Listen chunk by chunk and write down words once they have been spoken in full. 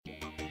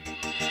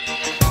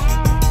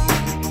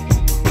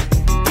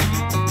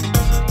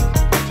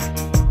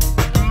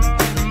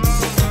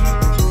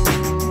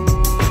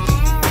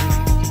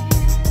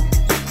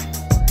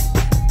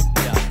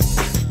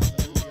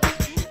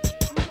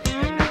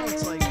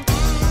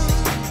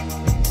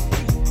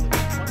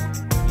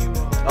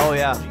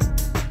yeah.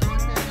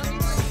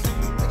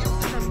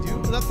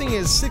 That thing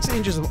is 6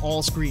 inches of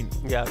all screen.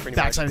 Yeah, pretty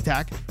Backside much.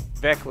 attack.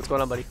 Vic, what's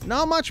going on, buddy?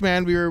 Not much,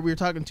 man. We were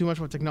talking too much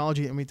about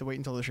technology, and we have to wait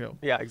until the show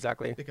Yeah,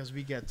 exactly. because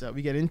we get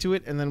into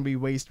it, and then we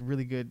waste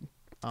really good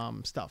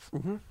stuff,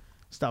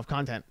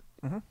 content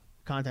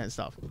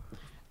stuff.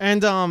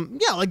 And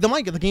yeah, like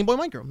the Game Boy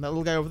Micro, that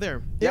little guy over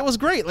there. Yeah, it was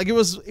great. Like it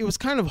was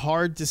kind of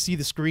hard to see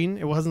the screen.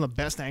 It wasn't the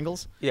best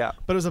angles. Yeah.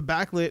 But it was a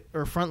backlit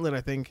or frontlit,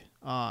 I think,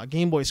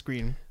 Game Boy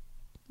screen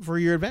for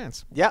your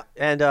Advance. Yeah,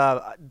 and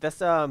this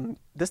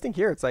thing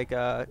here, it's like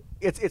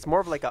it's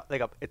more of like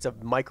a it's a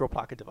micro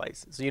pocket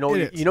device. So you know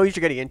what you're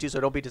getting into. So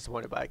don't be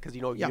disappointed by it because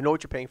you know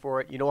what you're paying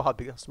for it. You know how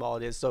big, how small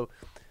it is. So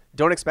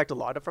don't expect a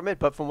lot from it.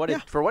 But from what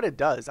it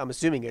does, I'm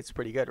assuming it's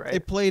pretty good, right?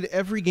 It played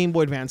every Game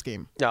Boy Advance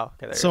game. No,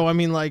 okay, so I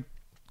mean, like,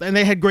 and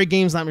they had great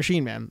games on that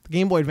machine, man. The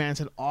Game Boy Advance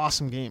had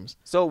awesome games.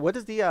 So what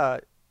is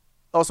the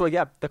also,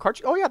 yeah, the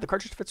cartridge. Oh, yeah, the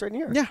cartridge fits right in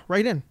here. Yeah,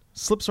 right in.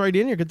 Slips right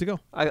in. You're good to go.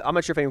 I'm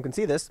not sure if anyone can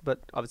see this, but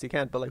obviously you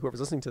can't. But like whoever's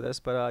listening to this,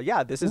 but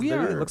yeah, this is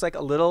literally, it looks like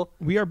a little.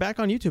 We are back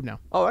on YouTube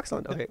now. Oh,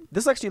 excellent. Okay,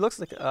 this actually looks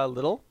like a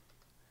little.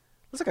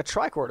 Looks like a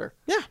tricorder.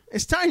 Yeah,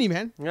 it's tiny,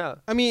 man. Yeah.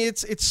 I mean,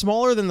 it's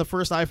smaller than the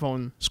first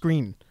iPhone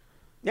screen.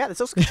 Yeah, this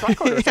looks like a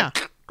tricorder. Yeah.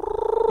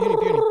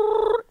 Puny.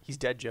 He's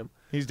dead, Jim.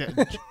 He's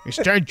dead. He's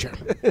dead, Jim.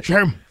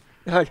 Jim.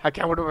 I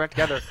can't wait to work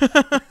together.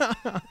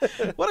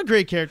 What a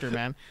great character,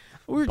 man.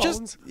 We were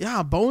Bones?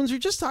 Bones. We were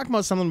just talking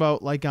about something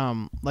about like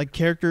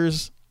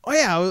characters. Oh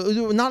yeah,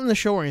 not in the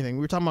show or anything.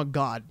 We were talking about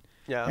God.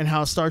 Yeah. And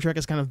how Star Trek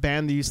has kind of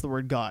banned the use of the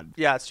word God.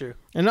 Yeah, it's true.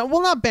 And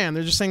not banned.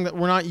 They're just saying that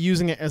we're not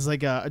using it as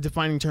like a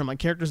defining term. Like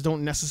characters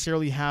don't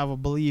necessarily have a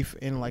belief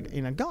in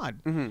a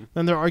God. Mm-hmm.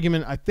 And their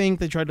argument, I think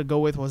they tried to go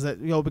with was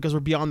that because we're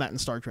beyond that in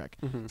Star Trek.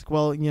 Mm-hmm. It's like,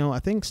 well, I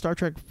think Star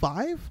Trek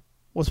 5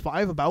 was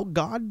 5 about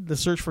God, the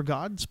search for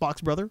God,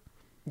 Spock's brother.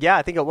 Yeah,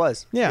 I think it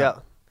was. Yeah.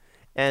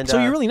 And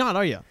so you're really not,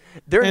 are you?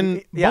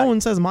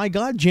 Bones says, "My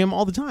God, Jim,"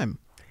 all the time.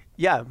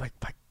 Yeah, my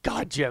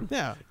God, Jim.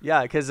 Yeah.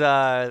 Yeah, because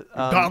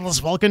Godless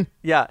Vulcan.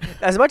 Yeah,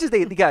 as much as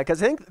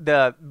because I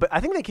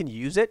think they can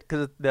use it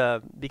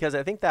because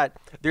I think that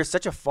there's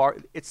such a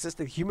it's just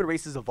the human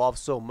race has evolved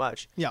so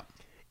much. Yeah.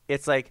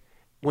 It's like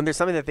when there's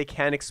something that they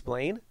can't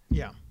explain.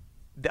 Yeah.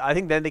 I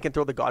think then they can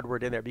throw the God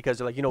word in there because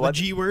they're like, you know what?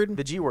 The G word?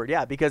 The G word,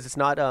 yeah, because it's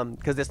not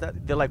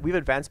they're like we've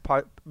advanced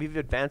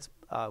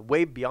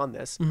way beyond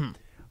this. Mm-hmm.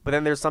 But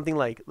then there's something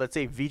like, let's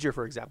say V'ger,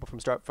 for example, from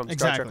Star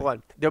Exactly. Trek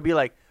 1. They'll be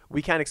like,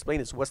 we can't explain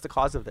this. What's the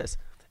cause of this?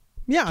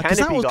 Yeah, because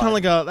that was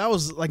kind of that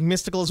was like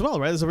mystical as well,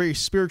 right? It was a very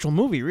spiritual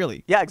movie,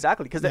 really. Yeah,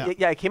 exactly. Because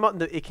it came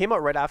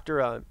out right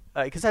after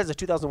because it has a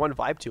 2001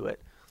 vibe to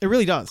it. It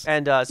really does.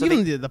 And so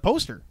even the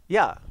poster.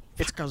 Yeah.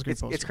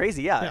 It's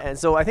crazy, yeah. And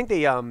so I think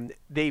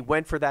they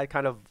went for that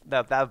kind of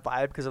that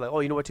vibe because they're like,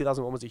 oh, you know what,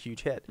 2001 was a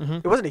huge hit. Mm-hmm.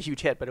 It wasn't a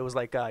huge hit, but it was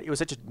like it was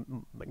such a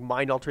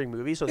mind altering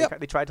movie. So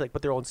they tried to like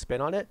put their own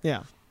spin on it.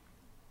 Yeah.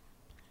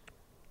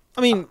 I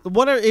mean,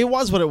 it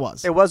was what it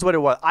was. It was what it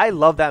was. I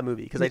love that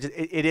movie because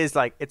it is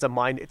like it's a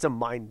mind.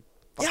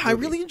 Yeah, movie. I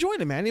really enjoyed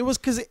it, man. It was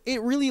because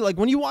it really like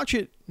when you watch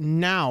it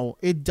now,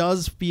 it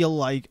does feel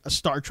like a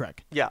Star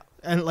Trek. Yeah.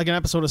 And like an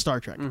episode of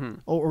Star Trek,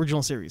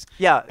 original series.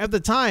 Yeah. At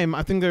the time,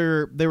 I think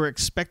they were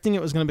expecting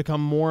it was going to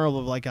become more of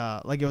like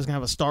it was going to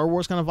have a Star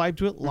Wars kind of vibe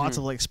to it, lots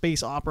of like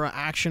space opera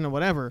action or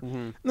whatever.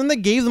 And then they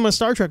gave them a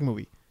Star Trek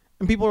movie,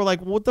 and people were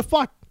like, "What the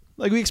fuck?"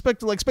 Like we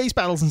expected like space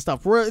battles and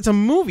stuff. It's a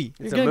movie.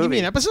 You're going to give me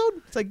an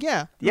episode? It's like,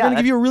 yeah. We're going to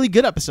give you a really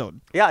good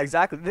episode. Yeah,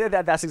 exactly.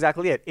 That's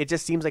exactly it. It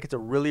just seems like it's a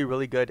really,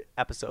 really good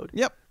episode.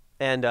 Yep.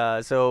 And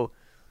so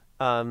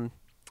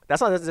that's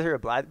not necessarily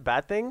a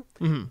bad thing,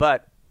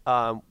 but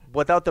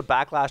without the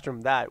backlash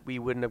from that, we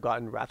wouldn't have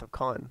gotten Wrath of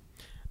Khan.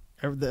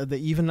 The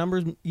even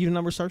numbered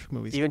Star Trek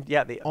movies.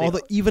 All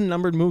the even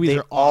numbered movies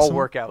are all awesome.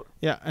 work out.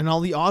 Yeah, and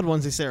all the odd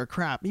ones they say are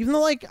crap. Even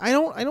though like I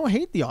don't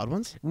hate the odd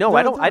ones. No,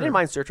 I don't. I didn't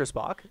mind Search for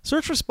Spock.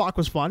 Search for Spock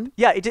was fun.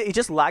 Yeah, it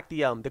just lacked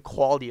the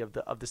quality of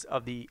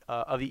the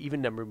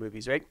even numbered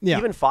movies, right? Yeah.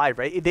 Even 5,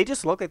 right? They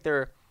just look like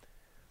they're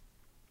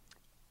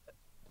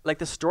like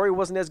the story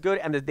wasn't as good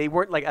and they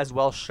weren't like as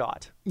well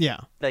shot. Yeah.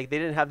 Like they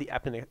didn't have the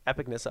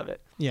epicness of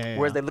it. Yeah.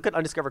 Whereas they look at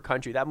Undiscovered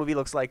Country, that movie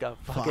looks like a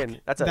fucking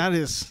that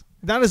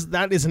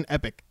is an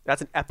epic.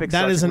 That's an epic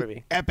Star Trek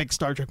movie. Epic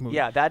Star Trek movie.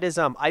 Yeah, that is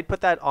I'd put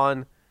that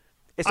on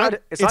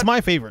It's my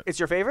favorite. It's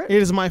your favorite?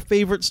 It is my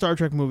favorite Star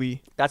Trek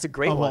movie. That's a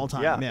great of one. all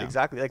time. Yeah,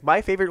 exactly. Like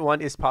my favorite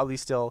one is probably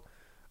still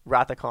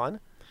Wrath of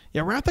Khan.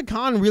 Yeah, Wrath of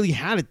Khan really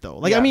had it though.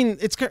 Like I mean,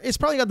 it's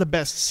probably got the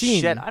best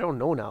scene. Shit, I don't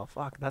know now.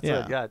 Fuck, that's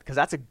because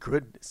that's a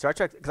good Star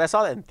Trek. Because I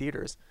saw that in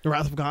theaters. The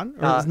Wrath of Khan,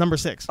 or it was number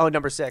 6. Oh,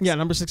 number 6. Yeah,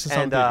 number 6 is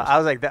and I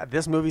was like,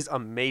 this movie's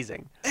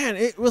amazing. And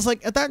it was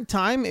like at that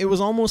time, it was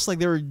almost like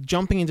they were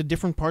jumping into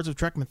different parts of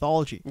Trek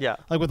mythology. Yeah,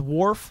 like with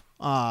Worf.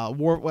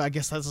 Well, I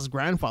guess that's his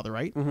grandfather,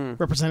 right? Mm-hmm.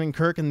 Representing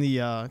Kirk and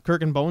the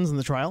Kirk and Bones in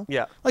the trial.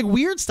 Yeah, like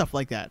weird stuff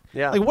like that.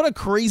 Yeah, like what a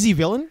crazy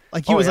villain.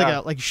 Like he was like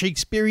a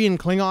Shakespearean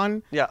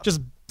Klingon. Yeah,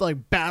 just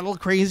like battle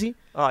crazy.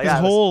 Oh yeah, his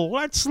whole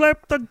 "Let's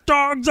slip the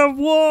dogs of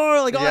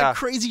war," like all Yeah. that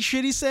crazy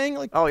shit he's saying.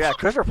 Like, oh yeah,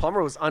 Christopher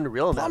Plummer was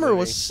unreal in that movie. Plummer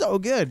was so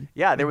good.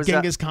 Yeah, there was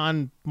Genghis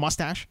Khan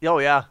mustache. Oh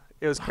yeah,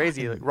 It was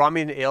crazy. Like,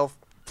 ramen and ale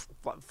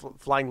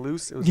flying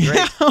loose. It was great.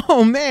 Yeah.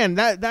 Oh man,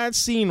 that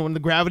scene when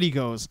the gravity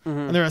goes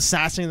and they're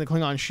assassinating the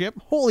Klingon ship.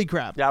 Holy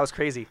crap! Yeah, it was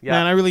crazy. Yeah,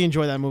 man, I really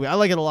enjoyed that movie. I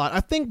like it a lot. I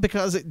think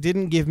because it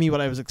didn't give me what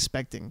I was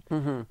expecting.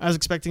 I was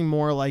expecting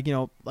more like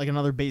like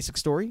another basic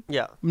story.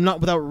 Yeah,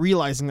 not without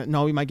realizing that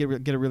we might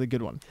get a really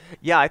good one.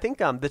 Yeah, I think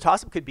the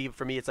toss up could be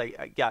for me. It's like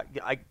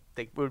I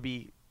think would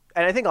be,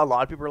 and I think a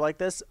lot of people are like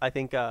this. I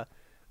think.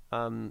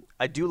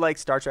 I do like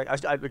Star Trek.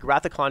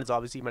 Wrath of Khan is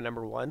obviously my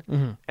number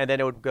one, and then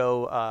it would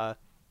go.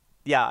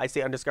 I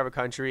say Undiscovered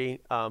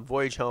Country,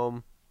 Voyage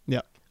Home.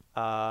 Yeah.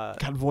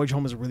 God, Voyage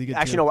Home is really good.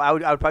 Actually, too. no, I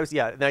would probably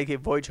then I'd get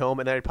Voyage Home,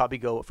 and then I'd probably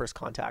go First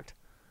Contact.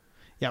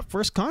 Yeah,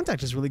 First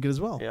Contact is really good as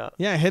well.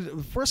 Yeah,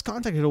 First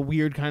Contact had a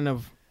weird kind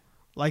of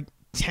like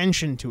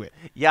tension to it.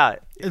 Yeah,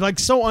 like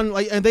so and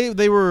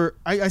they were.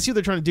 I see what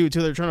they're trying to do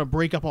too. They're trying to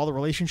break up all the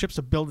relationships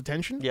to build the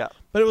tension. Yeah,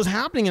 but it was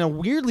happening in a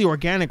weirdly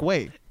organic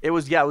way. It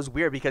was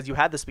weird because you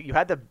had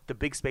the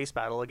big space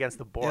battle against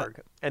the Borg,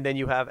 and then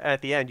you have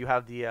at the end you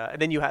have the and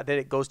then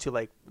it goes to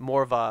like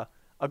more of a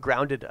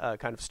grounded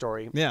kind of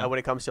story. Yeah, when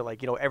it comes to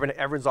like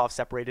everyone's off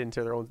separated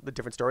into the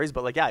different stories,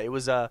 but like it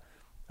was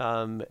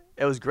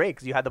it was great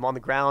because you had them on the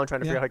ground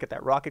trying to figure out how to get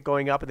that rocket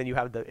going up, and then you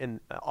have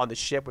on the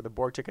ship where the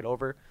Borg took it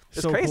over.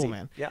 It's so crazy, cool,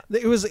 man. Yeah,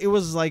 it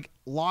was like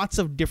lots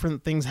of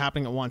different things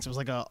happening at once. It was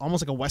like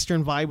almost like a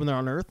Western vibe when they're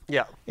on Earth.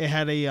 Yeah, it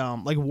had a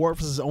like Worf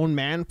was his own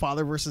man,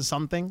 father versus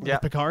something.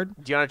 Like Picard.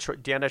 Deanna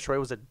Troi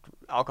was an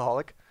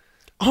alcoholic.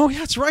 Oh yeah,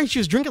 that's right. She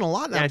was drinking a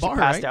lot in that bar, she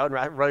passed right? out,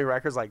 and Riley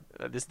Riker's like,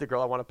 "This is the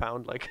girl I want to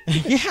pound." Like,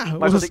 yeah,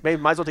 might as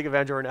well take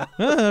advantage of her now.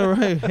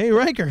 Right. Hey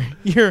Riker,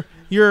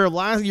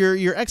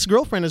 your ex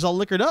girlfriend is all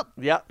liquored up.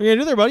 Yeah, what are you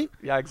gonna do there, buddy?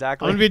 Yeah,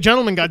 exactly. I'm gonna be a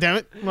gentleman.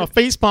 Goddammit, I'm gonna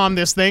face palm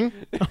this thing.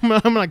 I'm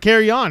gonna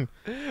carry on.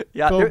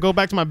 Yeah, go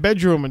back to my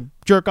bedroom and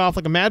jerk off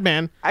like a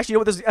madman. Actually,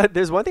 you know what?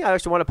 There's one thing I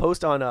actually want to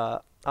post on.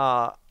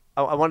 I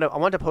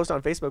wanted to post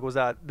on Facebook was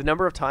that the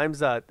number of times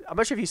that I'm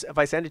not sure if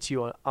I send it to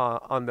you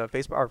on the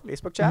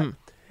Facebook chat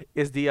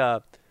is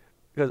the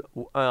because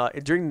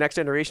during the Next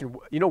Generation,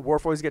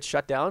 Worf always gets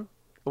shut down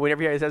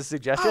whenever he has a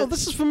suggestion. Oh,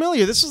 this is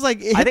familiar. This was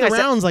like it hit the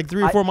rounds like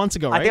 3 or 4 months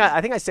ago, right?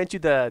 I think I sent you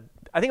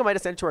I think I might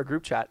have sent it to our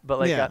group chat, but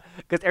like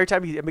because every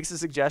time he makes a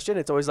suggestion,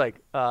 it's always like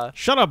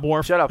shut up,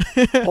 Worf. Shut up.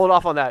 Hold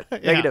off on that.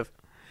 Negative.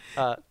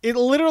 It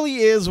literally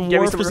is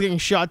Worf is getting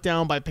shot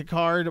down by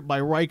Picard, by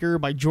Riker,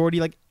 by Geordi,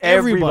 like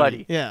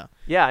everybody. Yeah.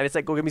 Yeah, and it's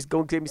like go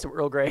give me some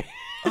Earl Grey.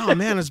 Oh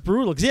man, it's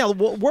brutal. 'Cause, yeah,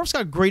 Worf's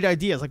got great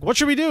ideas. Like, what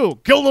should we do?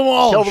 Kill them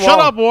all. Shut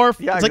up, Worf.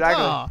 Yeah, it's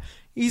exactly. Like,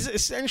 he's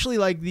essentially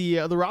like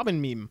the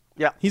Robin meme.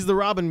 Yeah, he's the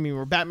Robin meme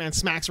where Batman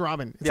smacks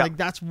Robin. It's like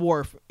that's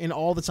Worf, and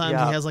all the time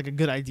he has like a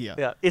good idea.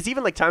 Yeah, it's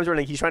even like times where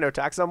like he's trying to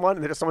attack someone,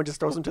 and then someone just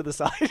throws him to the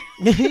side.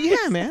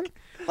 Yeah, man.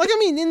 Like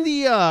in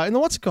the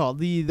what's it called,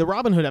 the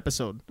Robin Hood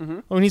episode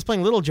when he's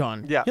playing Little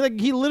John. Yeah,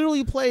 he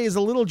literally plays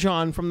a Little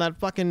John from that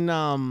fucking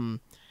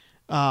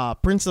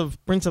Prince of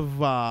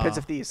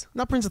Thieves.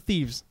 Not Prince of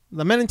Thieves.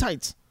 The Men in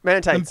Tights. Men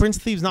in Tights. The Prince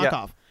of Thieves knockoff.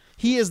 Yeah.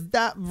 He is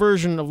that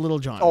version of Little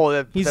John. Oh,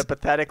 the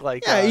pathetic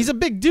like. Yeah, he's a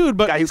big dude,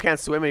 but guy who can't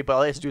swim, but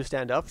all he has to do is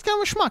stand up. He's kind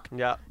of a schmuck.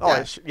 Yeah.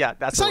 Oh, yeah.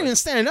 That's it's not even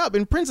standing up.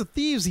 In Prince of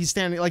Thieves, he's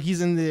standing like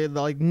he's in the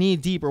like knee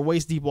deep or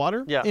waist deep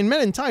water. Yeah. In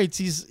Men in Tights,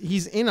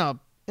 he's in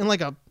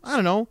like a I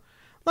don't know.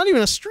 Not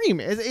even a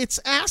stream. It's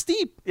ass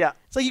deep. Yeah.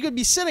 It's like you could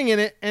be sitting in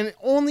it, and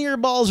only your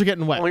balls are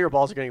getting wet. Only your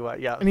balls are getting wet.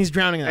 Yeah. And he's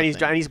drowning in that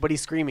thing. But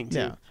he's screaming too.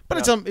 Yeah.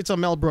 But it's a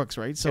Mel Brooks,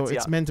 right? So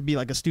it's meant to be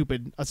like a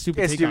stupid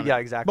take on it. Yeah,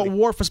 exactly. But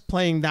Worf is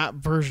playing that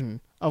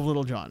version of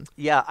Little John.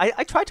 Yeah.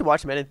 I tried to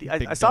watch Men in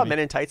I saw Men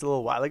in Tights a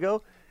little while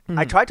ago.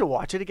 I tried to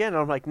watch it again,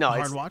 and I'm like, no,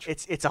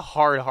 it's a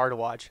hard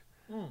watch.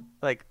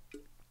 Like,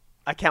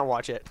 I can't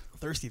watch it.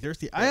 Thirsty.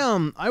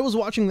 I was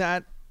watching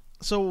that.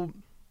 So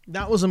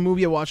that was a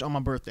movie I watched on my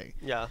birthday.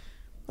 Yeah.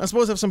 I was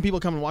supposed to have some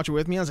people come and watch it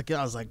with me. I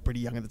was like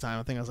pretty young at the time.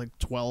 I think I was like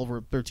 12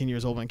 or 13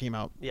 years old when it came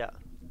out. Yeah.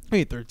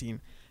 Maybe 13.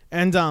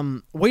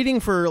 And waiting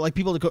for like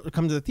people to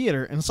come to the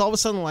theater, and so all of a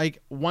sudden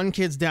like one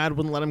kid's dad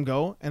wouldn't let him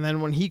go, and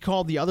then when he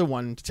called the other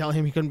one to tell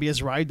him he couldn't be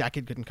his ride, that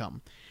kid couldn't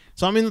come.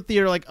 So I'm in the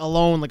theater like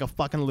alone, like a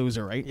fucking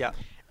loser, right? Yeah.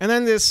 And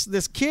then this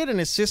kid and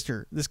his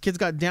sister, this kid's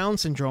got Down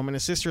syndrome, and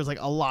his sister is like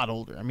a lot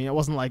older. I mean, it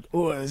wasn't like,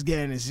 oh, this guy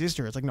and his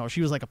sister. It's like, no,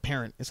 she was like a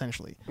parent,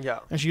 essentially. Yeah.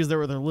 And she was there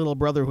with her little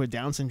brother who had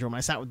Down syndrome, and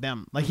I sat with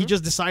them. Like, he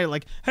just decided,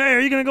 like, hey, are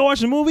you going to go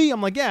watch the movie?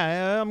 I'm like,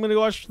 yeah, I'm going to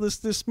go watch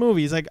this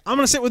movie. He's like, I'm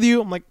going to sit with you.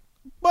 I'm like,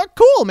 but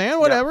cool, man,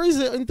 whatever. Yeah. He's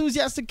an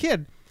enthusiastic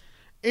kid.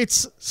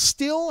 It's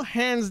still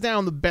hands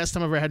down the best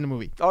time I've ever had in a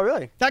movie. Oh,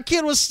 really? That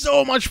kid was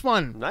so much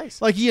fun.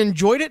 Nice. Like, he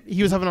enjoyed it.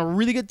 He was having a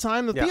really good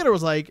time. The theater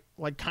was like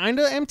kind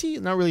of empty,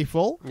 not really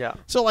full. Yeah.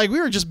 So like we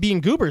were just being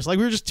goobers. Like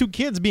we were just two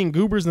kids being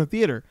goobers in the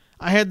theater.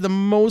 I had the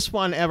most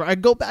fun ever. I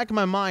go back in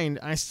my mind,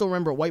 and I still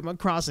remember White Mud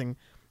Crossing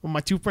when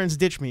my two friends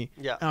ditched me.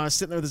 Yeah. And I was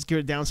sitting there with this kid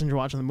with Down syndrome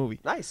watching the movie.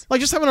 Nice. Like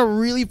just having a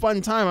really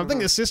fun time. I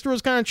think his sister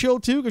was kind of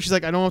chill too, because she's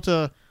like, I don't have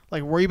to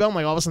like worry about him.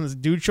 Like all of a sudden this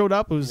dude showed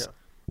up who's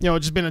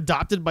just been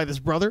adopted by this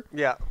brother.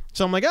 Yeah.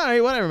 So I'm like, all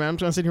right, whatever, man. I'm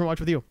just gonna sit here and watch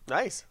with you.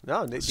 Nice.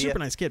 No, super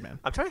nice kid, man.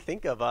 I'm trying to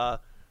think of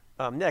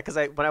because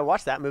when I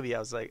watched that movie, I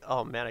was like,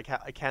 oh man,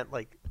 I can't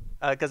like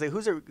because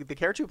the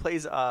character who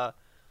plays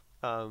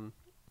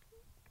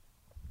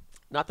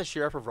not the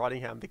sheriff of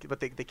Rottingham, but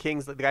the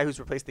king's the guy who's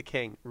replaced the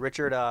king,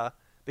 Richard,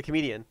 the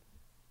comedian.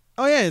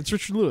 Oh yeah, it's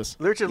Richard Lewis.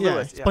 Richard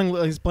Lewis.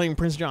 He's playing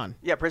Prince John.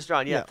 Yeah, Prince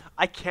John. Yeah.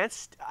 I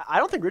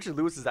don't think Richard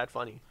Lewis is that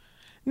funny.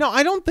 No,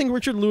 I don't think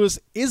Richard Lewis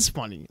is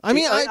funny. I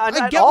mean,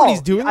 I get all. what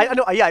he's doing. I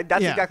know. Yeah,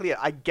 that's exactly it.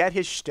 I get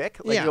his shtick,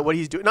 like you know, what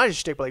he's doing. Not his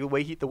shtick, but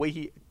like the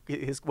way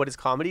what his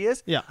comedy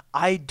is. Yeah.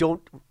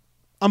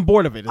 I'm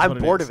bored of it. I'm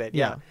bored of it.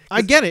 Yeah.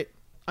 I get it.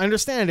 I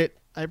understand it.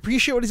 I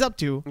appreciate what he's up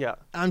to. Yeah.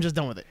 I'm just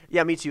done with it.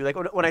 Yeah, me too. Like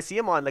when I see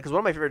him on, like, because one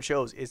of my favorite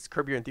shows is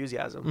Curb Your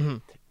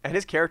Enthusiasm, and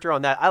his character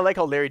on that, I like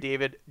how Larry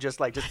David just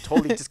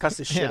totally just cuts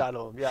the shit out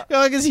of him. Yeah.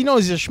 Yeah, because he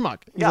knows he's a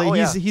schmuck.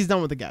 He's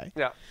done with the guy.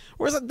 Yeah.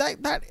 Whereas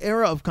that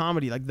era of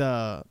comedy, like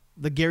the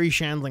Gary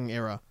Shandling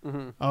era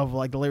of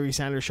like the Larry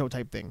Sanders Show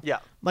type thing. Yeah.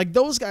 Like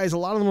those guys, a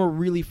lot of them were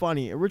really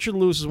funny. Richard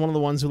Lewis is one of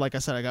the ones who, like I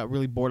said, I got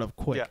really bored of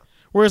quick. Yeah.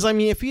 Whereas, I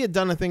mean, if he had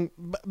done a thing,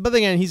 but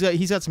again, he's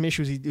got some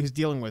issues he's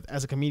dealing with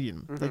as a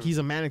comedian. Like he's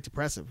a manic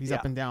depressive. He's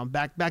up and down.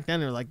 Back then,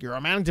 they're like, you're a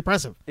manic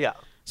depressive. Yeah.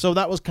 So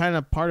that was kind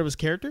of part of his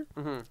character.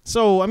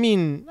 So I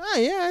mean,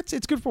 yeah,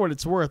 it's good for what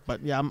it's worth.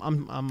 But yeah,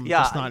 I'm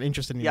just not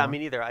interested anymore. Yeah, me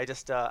neither. I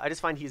just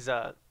find he's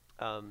like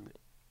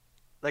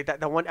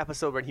that one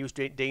episode when he was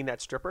dating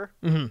that stripper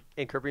in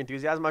Curb Your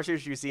Enthusiasm. I'm not sure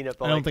if you've seen it,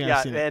 but I don't think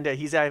I've seen it. And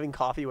he's having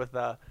coffee with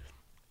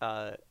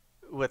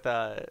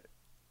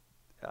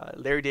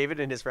Larry David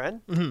and his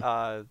friend,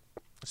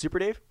 Super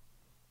Dave.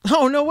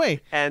 Oh, no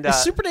way. And is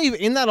Super Dave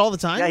in that all the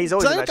time? Yeah, he's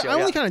always in that show. I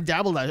only kind of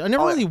dabbled at it. I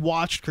never really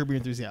watched Curb Your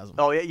Enthusiasm.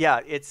 Oh yeah,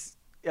 it's.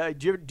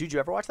 Did you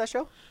ever watch that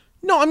show?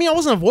 No, I mean I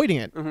wasn't avoiding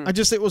it.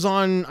 It was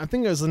on. I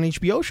think it was an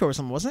HBO show or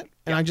something, wasn't it?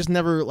 And I just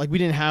never we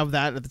didn't have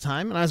that at the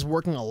time, and I was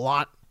working a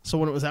lot. So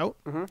when it was out,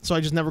 so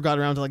I just never got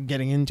around to like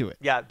getting into it.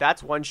 Yeah,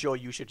 that's one show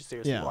you should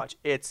seriously watch.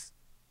 It's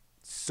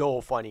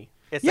so funny.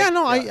 It's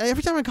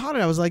every time I caught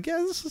it, I was like,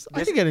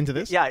 I could get into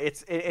this. Yeah,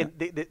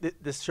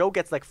 the show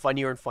gets like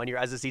funnier and funnier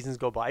as the seasons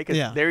go by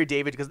because Larry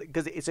David,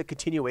 because it's a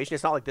continuation.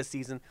 It's not like this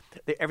season;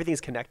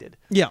 everything's connected.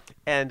 Yeah,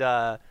 and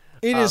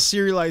it is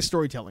serialized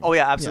storytelling. Oh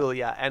yeah, absolutely,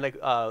 yeah. And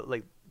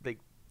like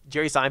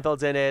Jerry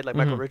Seinfeld's in it, like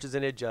Michael Richards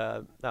in it,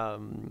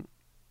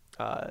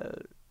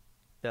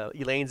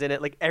 Elaine's in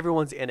it, like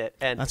everyone's in it,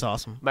 and that's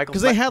awesome.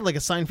 Because they had like a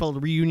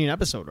Seinfeld reunion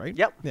episode, right?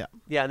 Yep.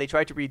 Yeah, and they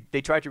tried to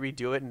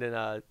redo it, and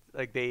then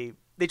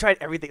they tried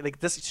everything. Like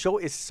this show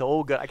is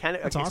so good. I can't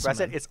express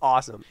it. It's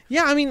awesome.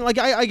 Yeah, I mean, like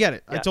I get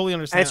it. Yeah. I totally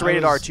understand. And it's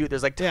rated R too.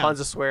 There's like tons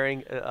of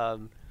swearing.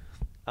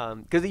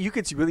 Because you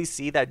could really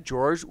see that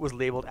George was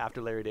labeled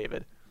after Larry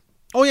David.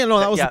 Oh yeah, no,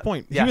 that was the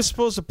point. He was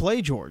supposed to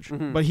play George,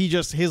 but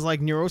his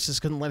like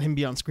neurosis couldn't let him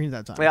be on screen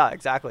at that time. Yeah,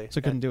 exactly.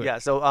 So couldn't do it. Yeah,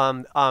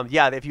 so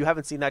if you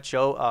haven't seen that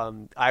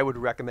show, I would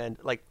recommend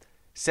like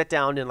sit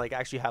down and like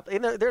actually have.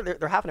 And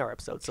they're half an hour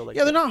episodes, so like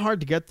they're not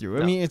hard to get through.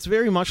 No. I mean, it's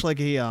very much like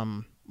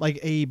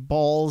a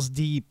balls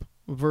deep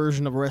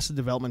version of Arrested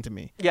Development to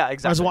me. Yeah,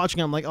 exactly. I was watching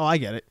it, I'm like, oh, I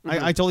get it.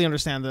 I totally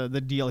understand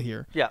the deal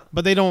here. Yeah.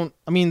 But they don't,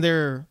 I mean,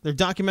 they're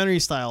documentary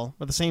style,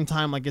 but at the same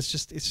time, like, it's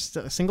just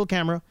a single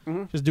camera,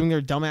 just doing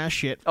their dumbass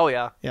shit. Oh,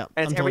 yeah. Yeah.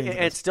 And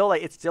it's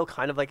still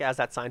kind of like as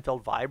that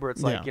Seinfeld vibe where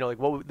it's like, you know,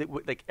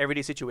 like like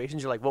everyday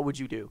situations, you're like, what would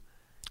you do?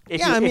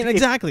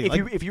 Exactly.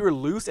 If you were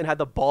loose and had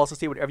the balls to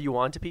say whatever you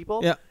want to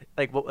people,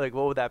 like what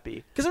would that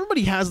be? Because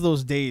everybody has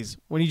those days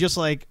when you just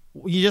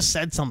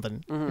said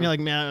something and you're like,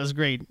 man, that was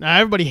great. Now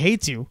everybody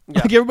hates you.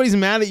 Yeah. Like everybody's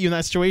mad at you in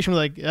that situation.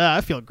 Like, yeah,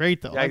 I feel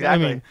great though. Yeah,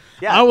 exactly. I mean,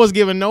 I was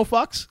giving no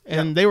fucks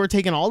and they were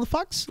taking all the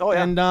fucks. Oh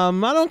yeah. And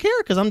I don't care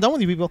because I'm done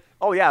with you people.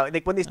 Oh yeah.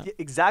 Like when they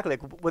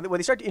when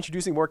they start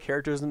introducing more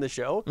characters in the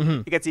show,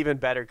 it gets even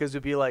better because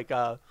it'd be like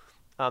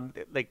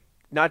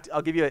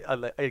I'll give you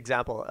an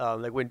example.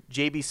 Like when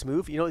JB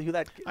Smoove, you know who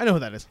that? I know who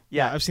that is.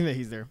 Yeah, I've seen that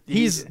he's there.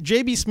 He's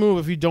JB Smoove.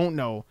 If you don't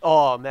know,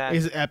 oh man,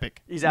 he's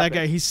epic. He's epic. That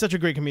guy. He's such a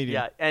great comedian.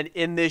 Yeah, and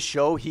in this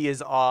show, he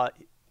is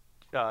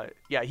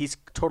he's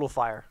total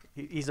fire.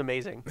 He's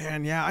amazing.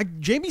 Man, yeah.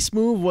 JB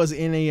Smoove was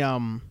in he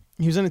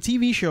was in a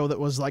TV show that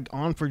was like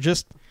on for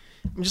just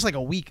like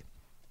a week.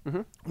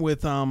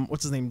 With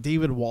what's his name?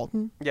 David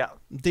Walton. Yeah.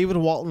 David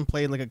Walton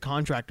played like a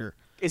contractor.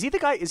 Is he the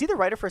guy? Is he the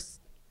writer for?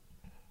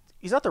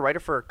 He's not the writer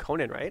for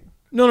Conan, right?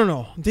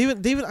 No.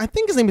 David. I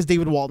think his name is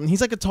David Walton.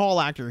 He's like a tall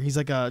actor. He's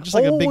like a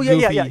big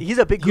goofy. Yeah. He's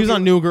a big. He was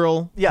on New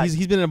Girl. Yeah,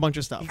 he's been in a bunch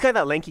of stuff. He's kind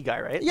of that lanky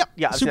guy, right? Yep.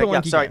 Yeah. Super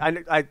lanky. Sorry,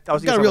 guy. I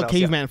was. He's got a real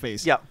caveman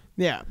face. Yeah.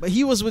 Yeah, but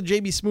he was with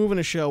JB Smoove in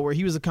a show where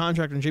he was a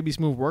contractor and JB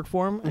Smoove worked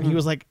for him, and he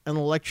was like he had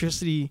an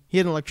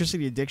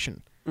electricity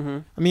addiction.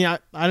 I mean, I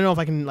don't know if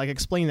I can like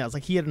explain that. It's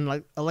like he had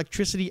an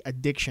electricity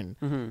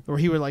addiction where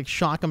he would like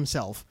shock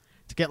himself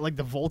to get like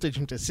the voltage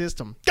into his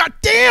system. God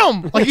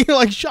damn! Like he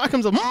like shock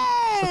himself.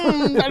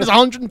 That is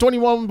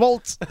 121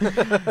 volts.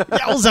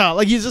 Yowza!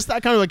 Like he's just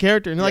that kind of a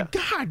character, and you're like,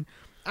 God.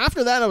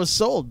 After that, I was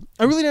sold.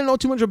 I really didn't know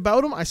too much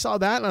about him. I saw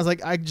that, and I was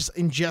like, I just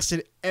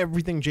ingested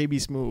everything JB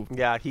Smoove.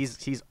 Yeah,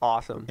 he's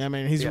awesome. Yeah,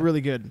 man, he's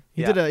really good.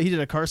 He did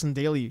a Carson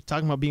Daly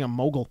talking about being a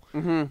mogul.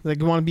 Like,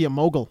 you want to be a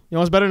mogul? You know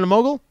what's better than a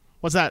mogul?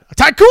 what's that? A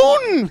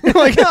tycoon!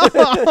 Like,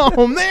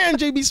 oh man,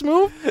 JB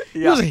Smoove,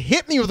 he Yeah. just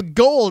hit me with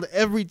gold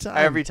every time.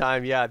 Every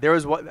time, yeah. There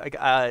was one. Like,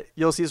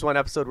 you'll see this one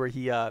episode where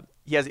he has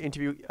an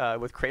interview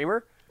with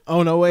Kramer,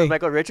 Oh no way. with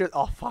Michael Richards.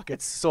 Oh fuck,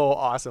 it's so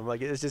awesome.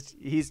 Like it's just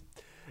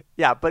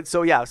yeah. But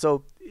so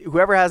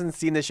whoever hasn't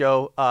seen the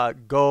show,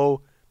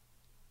 go.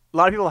 A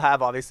lot of people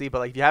have, obviously, but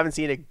like if you haven't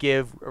seen it,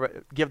 give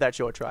that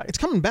show a try. It's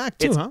coming back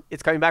too, huh?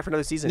 It's coming back for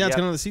another season. Yeah, it's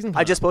got another season.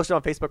 I just posted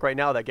on Facebook right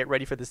now that get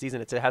ready for the season.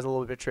 It has a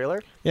little bit of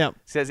trailer. Yeah.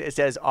 It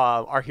says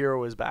our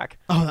hero is back.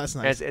 Oh, that's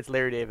And nice. it's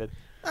Larry David.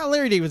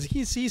 Larry David,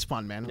 he's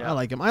fun, man. Yeah. I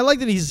like him. I like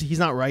that he's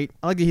not right.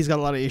 I like that he's got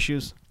a lot of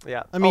issues.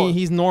 Yeah. I mean,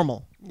 he's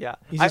normal. Yeah.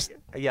 He's just-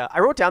 I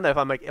wrote down that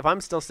if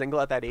I'm still single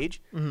at that age,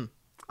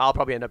 I'll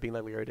probably end up being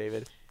like Larry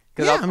David.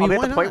 Because Yeah, I'll be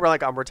at the point where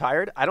like I'm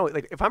retired. I don't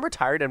like if I'm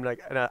retired and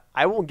like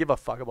I won't give a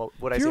fuck about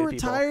what I If say you're to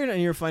people. retired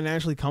and you're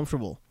financially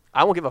comfortable,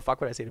 I won't give a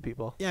fuck what I say to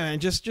people. yeah, man,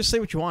 just say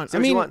what you want. Say I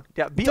what mean, you want.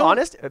 Yeah, be don't-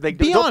 honest. Like,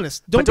 be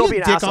honest. Don't be a an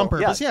dick asshole. on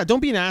purpose. Yeah,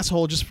 don't be an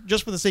asshole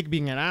just for the sake of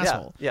being an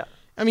asshole. Yeah.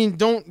 I mean,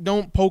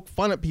 don't poke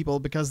fun at people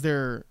because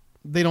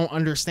they don't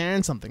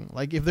understand something.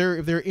 Like if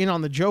they're in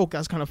on the joke,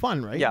 that's kind of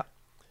fun, right? Yeah.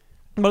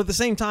 But at the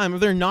same time, if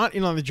they're not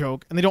in on the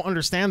joke and they don't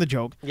understand the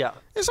joke, Yeah.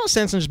 there's no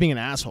sense in just being an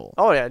asshole.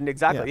 Oh yeah,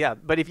 exactly. Yeah. Yeah.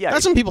 But if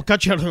That's when people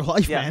cut you out of their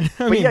life, yeah. man. I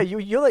But mean, yeah,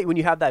 you're like when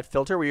you have that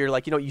filter where you're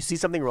like, you see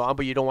something wrong,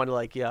 but you don't want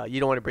to you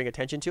don't want to bring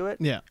attention to it.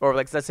 Yeah. Or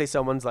like, let's say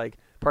someone's like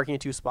parking in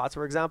two spots,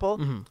 for example,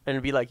 Mm-hmm. and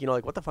it'd be like,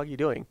 like, what the fuck are you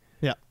doing?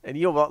 yeah. And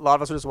a lot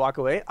of us would just walk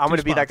away. I'm Two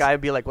gonna be that spots. guy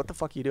and be like, what the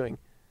fuck are you doing?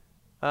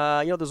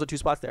 Those are two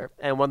spots there,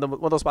 and one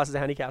of those spots is a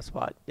handicap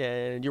spot,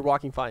 and you're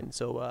walking fine.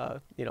 So,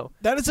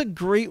 That is a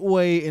great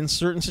way in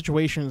certain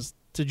situations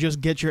to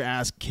just get your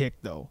ass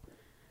kicked, though.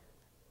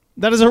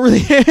 That is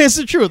it's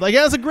the truth. Like,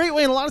 that's a great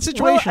way in a lot of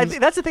well, situations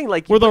that's the thing.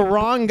 Like, where the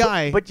wrong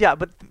guy. but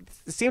at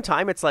the same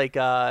time, it's like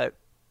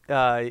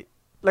obviously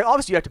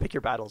you have to pick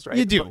your battles, right?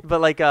 You do.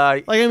 But like,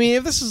 like, I mean,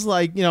 if this is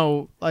like,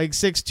 like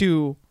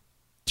 6'2",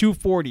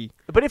 240,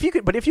 but if you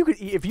could,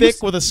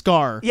 thick with a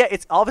scar, yeah,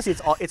 it's obviously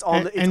it's all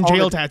and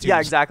jail tattoos. Yeah,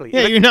 exactly.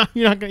 Yeah, Like,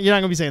 you're not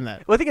gonna be saying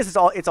that. well, I think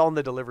it's all in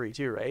the delivery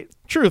too, right?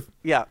 Truth.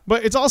 Yeah,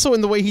 But it's also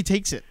in the way he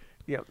takes it.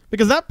 yeah,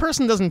 Because that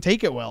person doesn't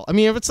take it well. I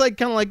mean, if it's like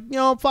kind of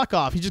like, fuck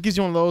off. He just gives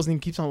you one of those and he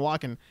keeps on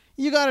walking.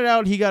 You got it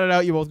out. He got it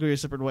out. You both go your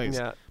separate ways.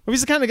 Yeah. But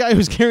he's the kind of guy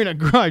who's carrying a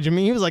grudge. I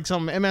mean, he was like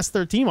some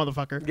MS-13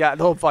 motherfucker. yeah.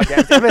 The whole fuck. Yeah.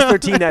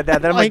 MS-13.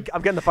 Then I'm Like,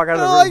 I'm getting the fuck out of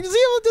the room. Like, does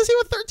he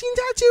have a 13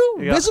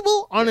 tattoo Yeah.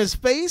 visible on his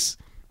face?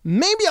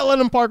 Maybe I'll let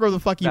him park where the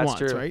fuck he That's wants,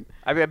 true. right?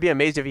 I'd be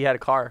amazed if he had a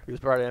car. He was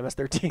part of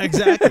MS-13.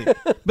 Exactly.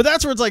 But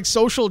that's where it's like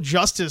social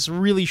justice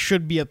really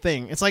should be a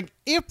thing. It's like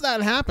if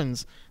that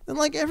happens, then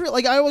like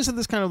I always had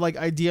this kind of like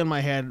idea in my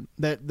head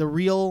that the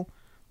real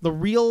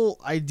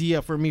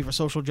idea for me for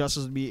social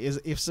justice would be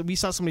is if we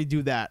saw somebody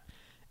do that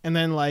and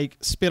then like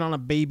spit on a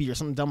baby or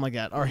something dumb like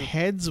that, our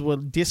heads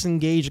would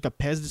disengage like a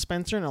Pez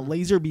dispenser and a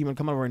laser beam would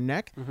come out of our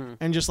neck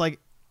and just like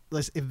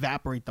let's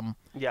evaporate them.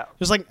 Yeah.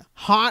 Just like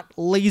hot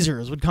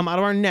lasers would come out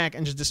of our neck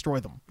and just destroy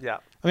them. Yeah.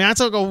 I mean, that's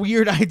like a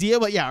weird idea,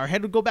 but yeah, our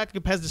head would go back to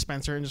a Pez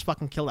dispenser and just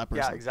fucking kill that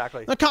person. Yeah.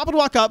 Exactly. The cop would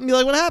walk up and be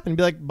like, what happened?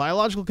 Be like,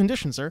 biological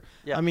condition, sir.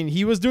 Yeah. I mean,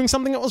 he was doing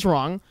something that was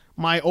wrong.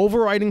 My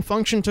overriding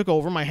function took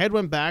over. My head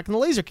went back and the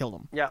laser killed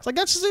him. Yeah. It's like,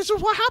 that's just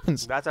what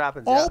happens. That's what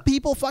happens. All yeah.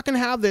 people fucking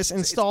have this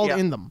installed yeah.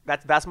 in them.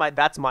 That's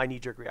my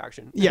knee-jerk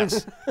reaction.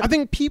 Yes. I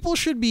think people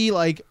should be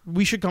like,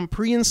 we should come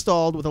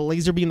pre-installed with a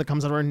laser beam that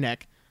comes out of our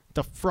neck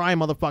to fry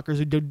motherfuckers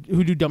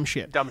who do dumb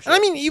shit. Dumb And I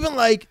shit. mean, even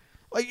like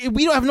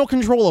we don't have no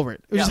control over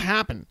it. It Yeah. just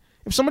happened.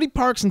 If somebody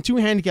parks in two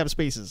handicap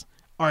spaces,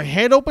 our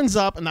head opens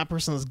up and that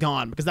person is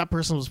gone because that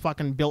person was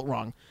fucking built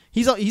wrong.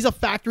 He's a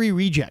factory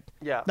reject.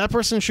 Yeah. That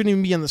person shouldn't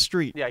even be on the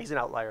street. Yeah. He's an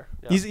outlier.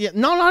 Yeah. He's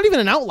not even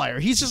an outlier.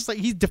 He's just like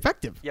he's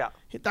defective. Yeah.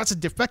 That's a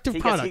defective He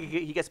product.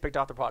 gets picked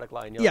off the product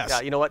line. You're Yes. Like,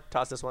 yeah. You know what?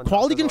 Toss this one.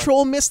 Quality toss this one.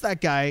 control missed that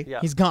guy. Yeah.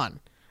 He's gone.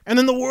 And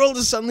then the world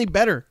is suddenly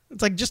better.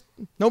 It's like just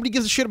nobody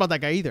gives a shit about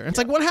that guy either. It's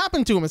like what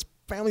happened to him? His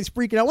family's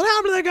freaking out. What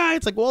happened to that guy?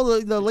 It's like,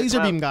 well, the laser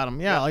him beam out. got him.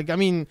 Yeah, Yeah. like I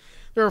mean,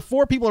 there were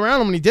 4 people around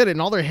him when he did it,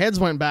 and all their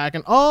heads went back.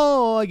 And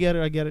oh, I get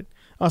it.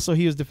 Oh, so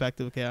he was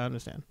defective. Okay, I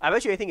understand. I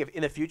bet you anything if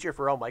in the future if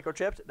we're all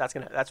microchipped, that's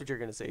what you're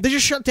gonna see. They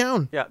just shut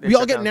down. Yeah, they we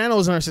all shut get down.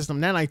 nanos in our system,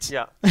 nanites.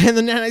 Yeah. And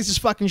the nanites just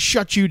fucking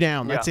shut you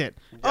down. That's Yeah. it.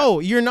 Yeah. Oh,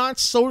 you're not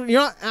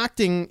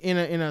acting in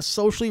a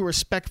socially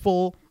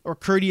respectful or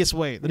courteous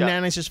way. The Yeah.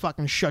 nanites just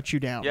fucking shut you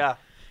down. Yeah.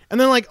 And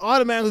then, like,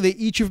 automatically, they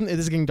eat you from... This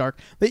is getting dark.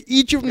 They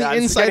eat you from Yeah.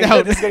 the This is inside getting-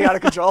 out. This is getting out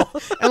of control.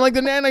 And, like,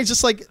 the nanites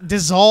just, like,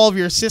 dissolve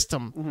your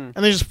system. Mm-hmm.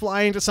 And they just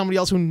fly into somebody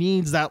else who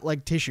needs that,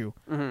 like, tissue.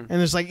 And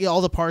there's, like,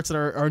 all the parts that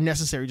are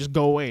necessary just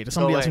go away to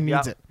somebody else who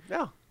needs yeah. it.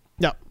 Yeah.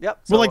 Yep. Yep.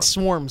 We're So- like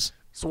swarms.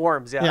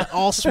 Swarms. Yeah. Yeah,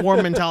 all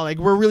swarm mentality.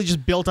 Like, we're really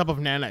just built up of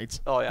nanites.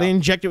 Oh, yeah. They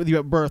inject it with you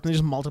at birth, and they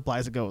just multiply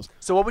as it goes.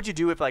 So what would you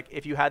do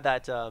if you had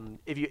that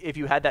if you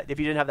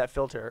didn't have that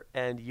filter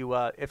and you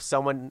if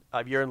someone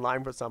you're in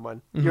line with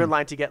someone you're in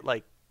line to get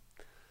like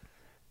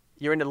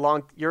you're in a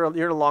long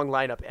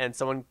lineup and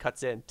someone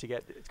cuts in.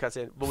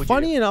 What would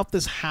Funny you do? enough,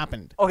 this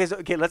happened.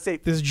 Okay, let's say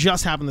This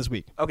just happened this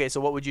week. okay.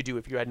 So what would you do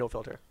if you had no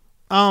filter?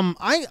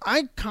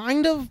 I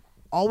kind of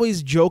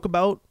always joke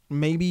about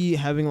maybe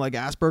having like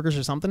Asperger's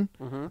or something.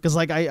 Because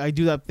like I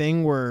do that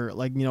thing where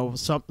like, you know,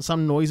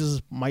 some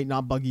noises might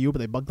not bug you, but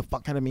they bug the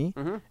fuck out of me.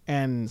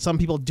 And some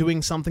people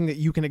doing something that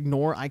you can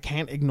ignore, I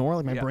can't ignore.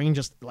 Like my brain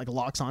just like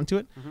locks onto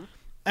it.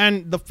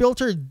 And the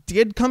filter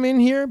did come in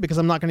here because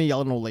I'm not going to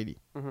yell at an old lady.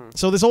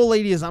 So this old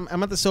lady is, I'm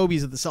at the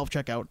Sobeys at the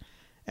self-checkout.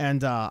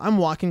 And I'm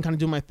walking, kind of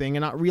doing my thing,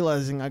 and not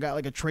realizing I got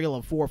like a trail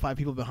of 4 or 5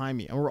 people behind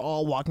me, and we're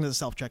all walking to the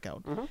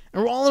self-checkout. And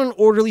we're all in an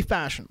orderly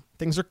fashion.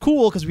 Things are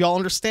cool because we all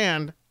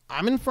understand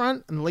I'm in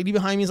front, and the lady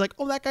behind me is like,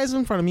 oh, that guy's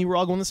in front of me. We're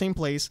all going the same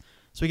place.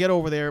 So we get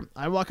over there.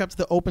 I walk up to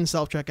the open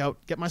self-checkout,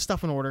 get my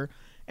stuff in order,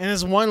 and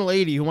there's one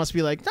lady who wants to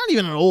be like, not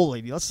even an old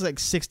lady, let's say like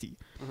 60.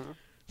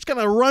 She kind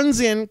of runs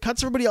in,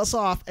 cuts everybody else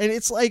off, and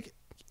it's like,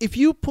 if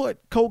you put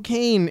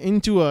cocaine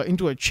into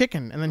a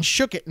chicken and then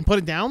shook it and put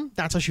it down,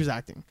 that's how she was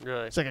acting.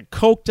 Really? It's like a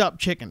coked up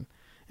chicken.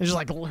 And just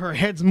like her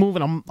head's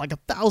moving like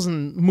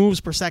 1,000 moves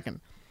per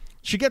second.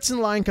 She gets in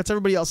line, cuts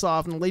everybody else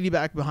off, and the lady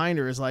back behind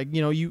her is like,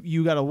 you know,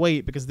 you got to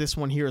wait because this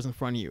one here is in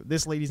front of you.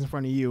 This lady's in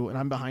front of you, and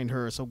I'm behind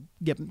her, so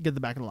get the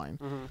back of the line.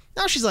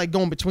 Now she's like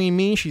going between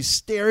me. She's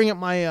staring at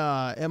my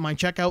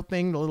checkout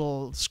thing, the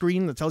little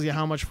screen that tells you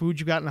how much food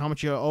you got and how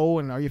much you owe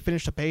and are you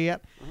finished to pay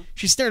yet.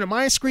 She's staring at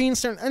my screen,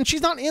 and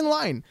she's not in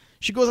line.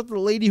 She goes up to the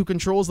lady who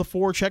controls the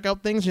 4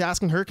 checkout things. She's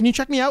asking her, can you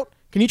check me out?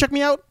 Can you check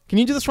me out? Can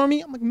you do this for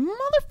me? I'm like,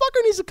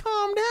 motherfucker needs to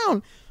calm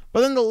down. But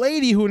then the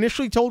lady who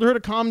initially told her to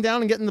calm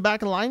down and get in the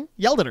back of the line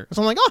yelled at her.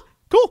 So I'm like, oh,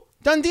 cool,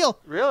 done deal.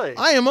 Really?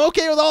 I am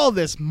okay with all of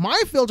this. My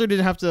filter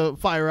didn't have to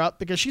fire up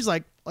because she's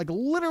like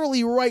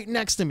literally right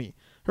next to me.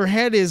 Her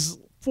head is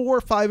 4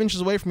 or 5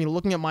 inches away from me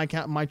looking at my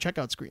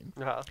checkout screen.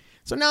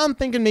 So now I'm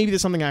thinking maybe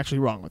there's something actually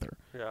wrong with her.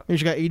 Maybe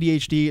she got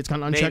ADHD. It's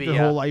kind of unchecked her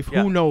whole life.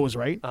 Who knows,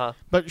 right?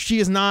 But she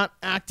is not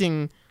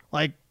acting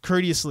like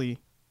courteously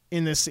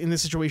in this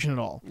situation at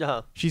all.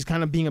 She's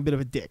kind of being a bit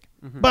of a dick.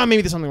 But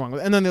maybe there's something wrong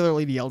with it. And then the other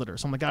lady yelled at her.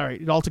 So I'm like, all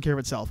right, it all took care of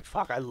itself.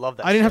 Fuck, I love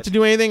that. I didn't have to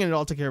do anything, and it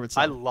all took care of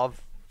itself. I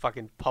love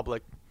fucking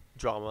public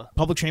drama.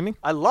 Public shaming?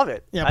 I love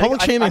it. Yeah,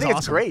 public shaming is awesome.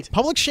 It's great.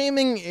 Public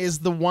shaming is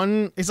the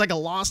one, it's like a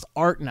lost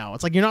art now.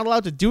 It's like you're not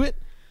allowed to do it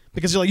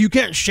because you're like, you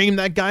can't shame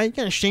that guy. You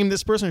can't shame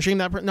this person or shame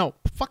that person. No,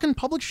 fucking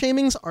public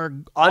shamings are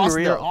unreal.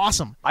 Awesome. They're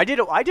awesome. I did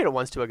it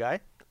once to a guy.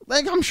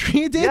 Like, I'm sure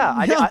you did. Yeah,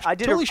 I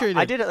did. Totally sure you did.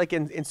 I did it like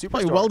in Superstore.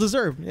 Probably well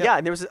deserved. Yeah,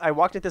 and I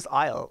walked into this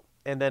aisle,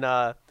 and then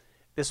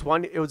this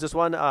one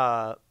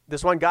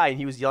guy, and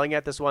he was yelling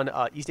at this one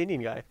East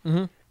Indian guy.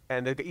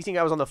 And the East Indian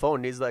guy was on the phone,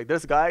 and he's like,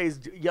 this guy is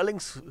yelling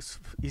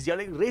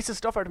racist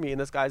stuff at me, and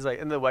this guy's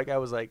like, and the white guy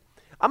was like,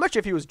 I'm not sure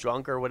if he was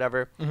drunk or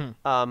whatever,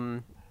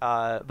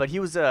 but he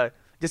was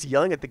just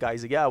yelling at the guy.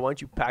 He's like, yeah, why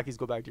don't you Pakis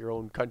go back to your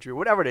own country or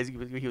whatever it is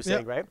he was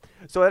saying, right?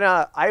 So then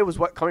I was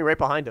coming right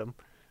behind him,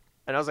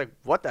 and I was like,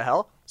 what the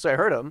hell? So I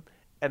heard him,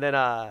 and then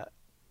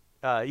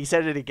he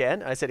said it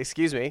again. I said,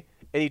 excuse me,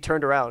 and he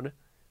turned around.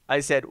 I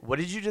said, what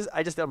did you just?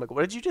 I'm like,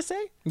 what did you just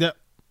say? Yeah.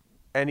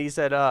 And he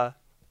said,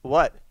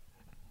 what?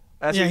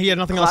 He had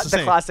nothing else to say.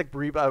 The classic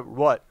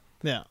what?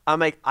 Yeah. I'm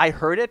like, I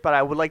heard it, but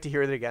I would like to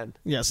hear it again.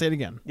 Yeah, say it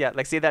again. Yeah,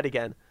 like say that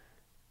again.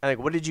 I'm like,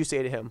 what did you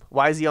say to him?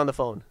 Why is he on the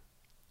phone?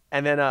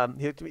 And then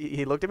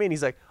he looked at me and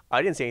he's like,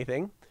 I didn't say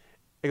anything.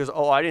 He goes,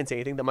 oh, I didn't say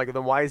anything. I'm like,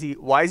 then why is he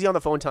on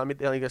the phone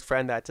telling his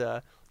friend that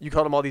you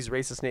called him all these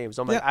racist names?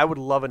 So I'm like, I would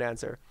love an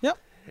answer. Yep.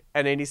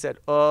 And then he said,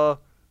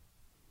 well,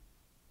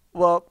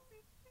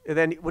 and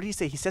then what did he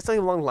say? He said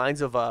something along the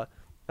lines of,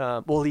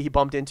 well, he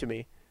bumped into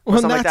me. Well,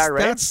 something like that,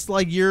 right? That's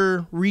like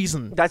your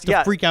reason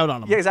to freak out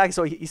on him. Yeah, exactly.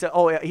 So he said,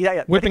 oh,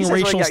 yeah. Whipping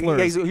racial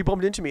slurs. He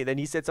bumped into me. Then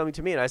he said something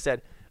to me, and I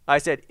said,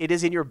 it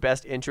is in your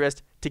best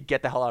interest to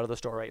get the hell out of the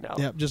store right now.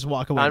 Yeah, just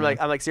walk away. I'm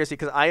like, seriously,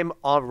 because I am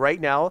right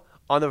now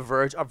on the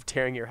verge of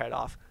tearing your head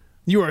off.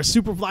 You are a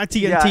super fly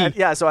TNT.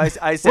 Yeah. So I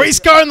said,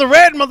 race car in the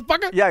red,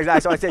 motherfucker. Yeah,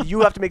 exactly. So I said,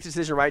 you have to make the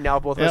decision right now.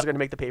 Both of us are going to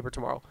make the paper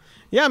tomorrow.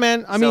 Yeah,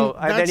 man. I mean,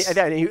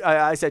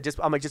 I said,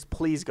 just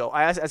please go.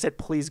 I said,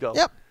 please go.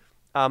 Yep.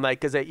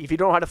 Like, because if you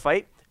don't know how to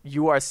fight,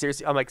 you are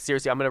seriously. I'm like,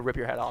 seriously, I'm gonna rip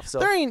your head off. So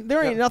there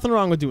ain't nothing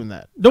wrong with doing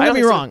that. Don't get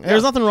me wrong.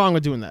 There's nothing wrong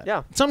with doing that.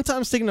 Yeah.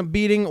 Sometimes taking a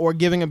beating or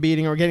giving a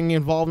beating or getting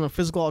involved in a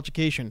physical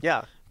altercation.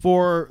 Yeah.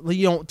 For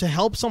to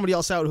help somebody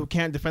else out who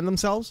can't defend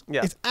themselves.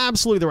 Yeah. It's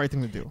absolutely the right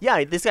thing to do.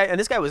 Yeah. This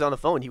guy was on the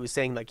phone. He was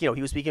saying he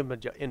was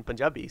speaking in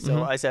Punjabi.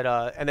 So I said,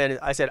 and then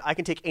I said, I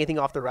can take anything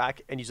off the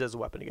rack and use it as a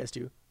weapon against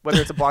you, whether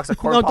it's a box of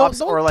corn pops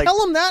don't or like.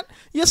 Tell him that.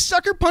 You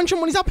sucker punch him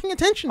when he's not paying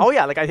attention. Oh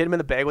yeah, like I hit him in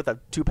the bag with a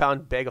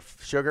 2-pound bag of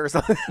sugar or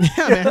something.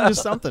 Yeah, man,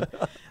 just something.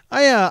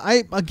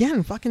 I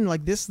again fucking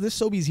like this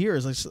Sobeys here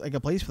is like a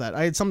place for that.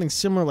 I had something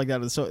similar like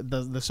that at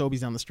the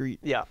Sobeys down the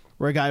street. Yeah.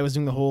 Where a guy was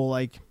doing the whole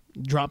like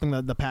dropping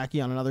the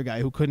packy on another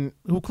guy who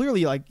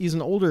clearly like he's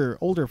an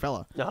older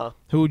fella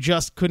who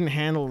just couldn't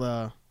handle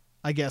the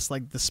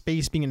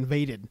space being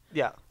invaded.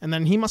 Yeah. And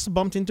then he must have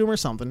bumped into him or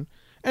something.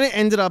 And it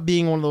ended up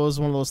being one of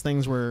those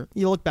things where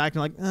you look back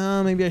and you're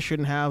like, maybe I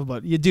shouldn't have,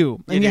 but you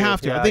do. And you have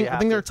to. Yeah, I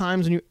think there are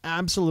times when you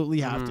absolutely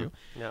have to.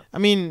 Yeah. I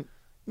mean,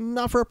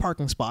 not for a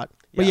parking spot,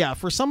 but yeah,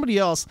 for somebody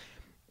else.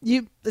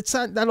 it's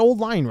that old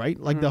line, right?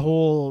 Like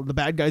the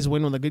bad guys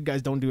win when the good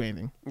guys don't do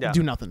anything. Yeah.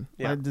 Do nothing.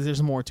 Yeah.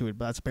 There's more to it,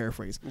 but that's a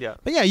paraphrase. Yeah.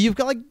 But yeah, you've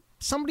got like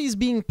somebody's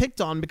being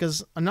picked on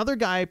because another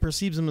guy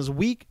perceives him as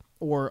weak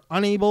or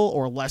unable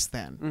or less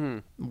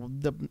than.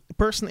 The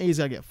person A's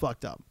gotta get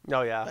fucked up.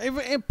 Oh yeah. In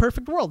a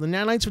perfect world, the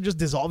nanites would just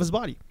dissolve his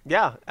body.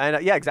 Yeah,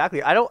 and yeah,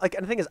 exactly. I don't like.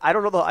 And the thing is, I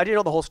didn't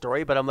know the whole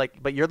story, but I'm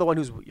like, but you're the one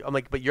who's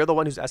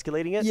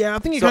escalating it. Yeah, I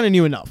think you kind of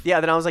knew enough. Yeah,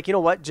 then I was like,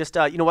 just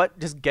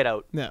get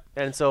out. Yeah.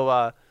 And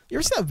so, you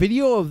ever see that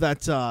video of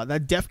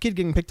that deaf kid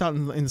getting picked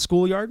on in the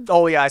schoolyard?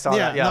 oh yeah, I saw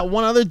that. Yeah, that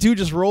one other dude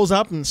just rolls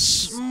up and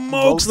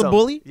smokes the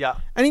bully. Yeah.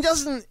 And he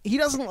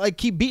doesn't like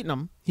keep beating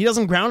him. He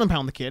doesn't ground and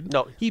pound the kid.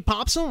 No. He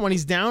pops him when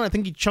he's down. I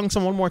think he chunks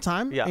him one more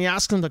time. Yeah. And he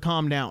asks him to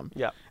calm down.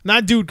 Yeah. And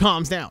that dude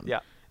calms down. Yeah.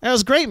 And it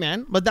was great,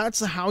 man. But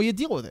that's how you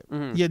deal with it.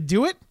 You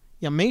do it.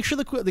 You make sure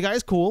the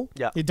guy's cool.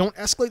 Yeah. You don't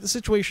escalate the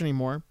situation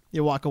anymore.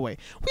 You walk away.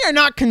 We are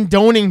not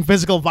condoning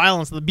physical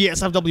violence at the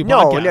BSFW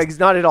podcast.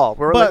 No, not at all.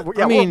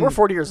 We're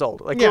 40 years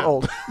old. Like we're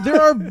old.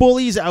 There are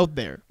bullies out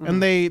there,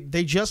 and they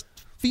just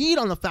feed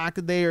on the fact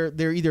that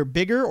they're either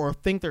bigger or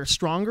think they're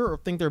stronger or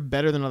think they're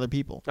better than other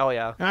people. Oh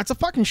yeah. And that's a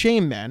fucking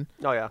shame, man.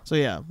 Oh yeah. So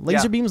yeah,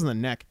 laser beams in the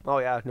neck. Oh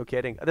yeah, no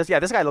kidding. This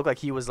guy looked like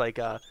he was like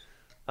this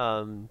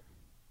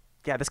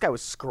guy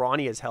was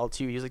scrawny as hell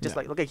too. He was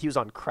like looked like he was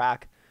on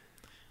crack.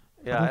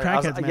 Yeah,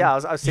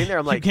 I was sitting there.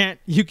 I'm like,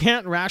 you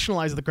can't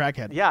rationalize the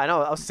crackhead. Yeah, I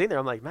know. I was sitting there.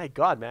 I'm like, my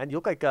God, man, you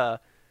look like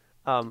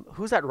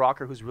who's that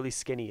rocker who's really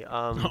skinny?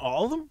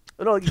 All of them?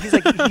 No, he's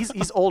like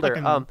he's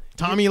older.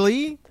 Tommy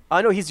Lee?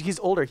 I know he's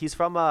older. He's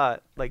from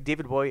like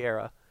David Bowie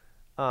era.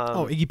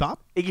 Iggy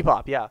Pop? Iggy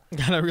Pop, yeah.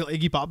 Got a real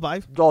Iggy Pop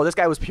vibe. Oh, this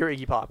guy was pure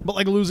Iggy Pop. But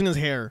like losing his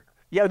hair.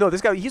 Yeah, no,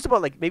 this guy he's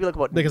about maybe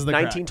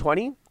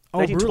 1920. Oh,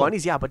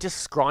 1920s, yeah, but just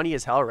scrawny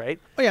as hell, right?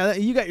 Oh yeah,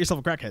 you got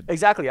yourself a crackhead.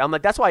 Exactly. I'm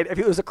like, that's why if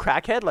it was a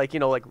crackhead, like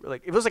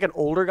like if it was like an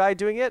older guy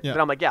doing it, then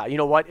I'm like, yeah, you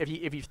know what?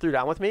 If he threw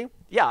down with me,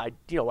 yeah,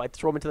 I'd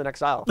throw him into the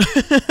next aisle.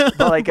 But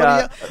like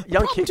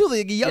young kid, too,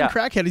 the young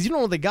crackhead is you know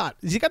what they got?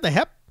 Is he got the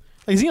hep?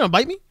 Like, is he gonna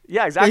bite me?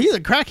 Yeah, exactly. Yeah, he's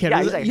a crackhead.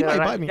 Yeah, he might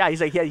bite me. Yeah,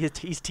 he's like,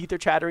 his teeth are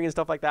chattering and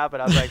stuff like that.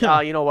 But I was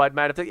like, you know what,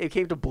 man? If it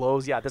came to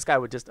blows, yeah, this guy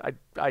would just,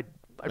 I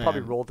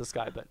probably rolled this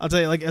guy. But I'll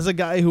tell you, like, as a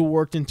guy who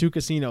worked in 2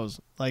 casinos,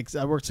 like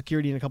I worked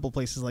security in a couple of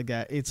places like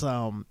that. It's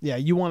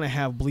you want to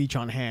have bleach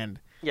on hand.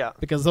 Yeah.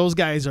 Because those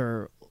guys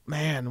are,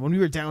 man. When we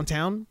were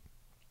downtown,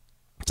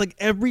 it's like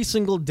every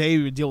single day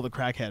we would deal with a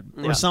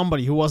crackhead or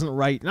somebody who wasn't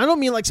right. And I don't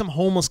mean like some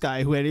homeless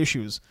guy who had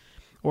issues.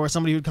 Or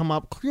somebody who'd come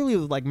up clearly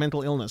with like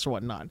mental illness or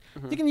whatnot.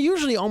 You can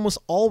usually almost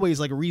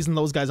always like reason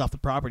those guys off the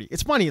property.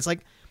 It's funny. It's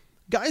like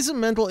guys with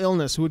mental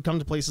illness who would come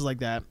to places like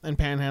that and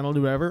panhandle,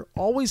 do whatever,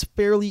 always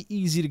fairly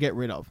easy to get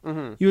rid of.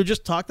 You would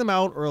just talk them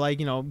out or like,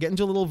 get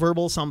into a little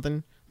verbal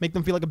something, make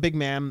them feel like a big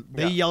man.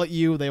 They yell at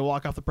you. They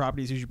walk off the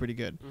property. It's usually pretty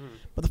good.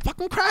 But the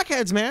fucking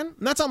crackheads, man.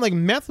 And that's how like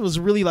meth was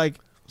really like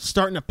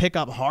starting to pick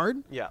up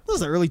hard. Yeah. This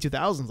was the early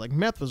 2000s. Like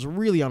meth was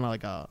really on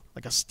like a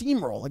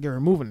steamroll. Like they were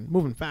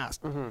moving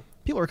fast.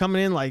 People were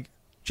coming in like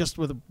just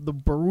with the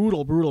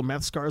brutal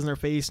meth scars in their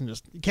face and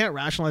just you can't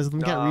rationalize them,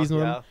 you can't reason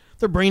with them.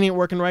 Their brain ain't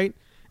working right.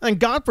 And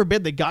God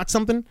forbid they got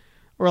something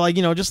or like,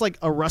 just like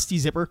a rusty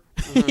zipper.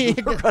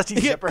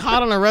 Rusty zipper. Get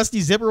caught on a rusty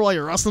zipper while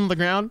you're rustling the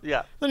ground.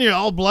 Yeah. Then you're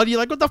all bloody. You're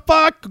like, what the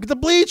fuck? Get the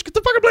bleach. Get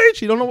the fucking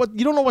bleach. You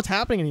don't know what's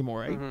happening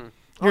anymore,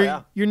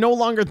 right? You're no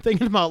longer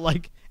thinking about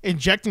like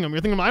injecting them.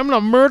 You're thinking, I'm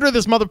gonna murder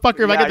this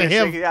motherfucker if I get the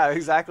hip. Yeah,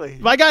 exactly.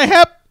 If I got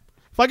hip,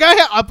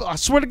 I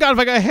swear to God, if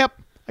I got hip,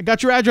 I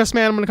got your address,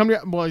 man. I'm gonna come to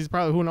your. Well, he's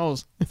probably, who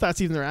knows if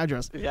that's even their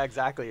address. Yeah,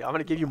 exactly. I'm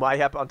gonna give you my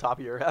hep on top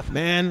of your hep.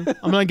 Man,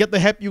 I'm gonna get the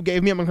hep you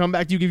gave me. I'm gonna come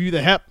back to you, give you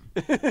the hep.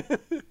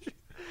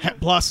 Hep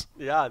plus.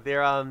 Yeah,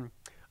 they're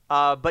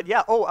but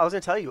yeah. Oh, I was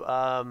gonna tell you.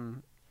 I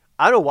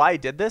don't know why I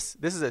did this.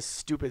 This is a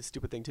stupid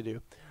thing to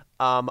do.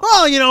 Well,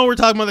 we're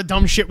talking about the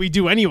dumb shit we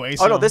do anyway.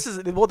 So. Oh no,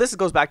 this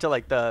goes back to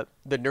like the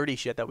nerdy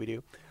shit that we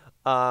do.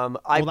 Well,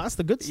 that's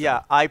the good stuff.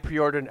 Yeah, I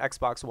pre-ordered an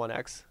Xbox One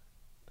X.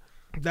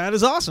 That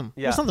is awesome.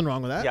 Yeah. There's nothing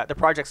wrong with that. Yeah, the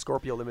Project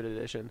Scorpio limited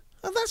edition.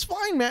 That's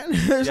fine, man.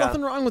 There's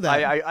nothing wrong with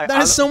that.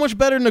 That is so much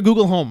better than a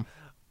Google Home.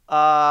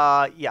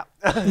 Yeah.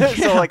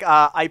 So like,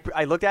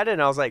 I looked at it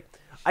and I was like,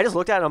 I just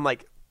looked at it and I'm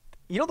like,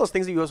 those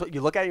things that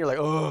you look at it and you're like,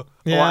 oh,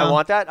 I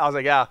want that. I was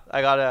like, yeah,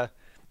 I gotta.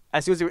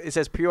 As soon as it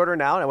says pre-order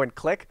now, and I went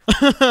click,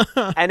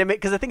 and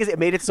because the thing is, it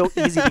made it so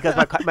easy because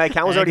my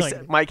account was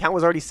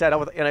already set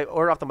up and I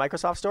ordered off the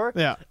Microsoft Store.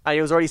 Yeah, and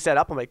it was already set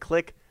up. I'm like,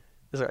 click.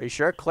 Are you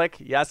sure? Click.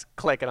 Yes.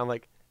 Click. And I'm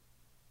like,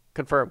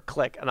 confirm.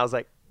 Click. And I was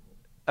like,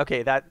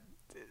 okay,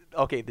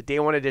 the day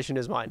one edition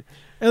is mine.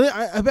 And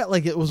I bet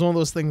like it was one of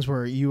those things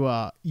where you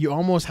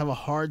almost have a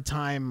hard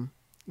time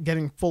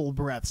getting full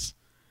breaths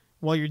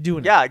while you're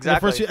doing it. Yeah,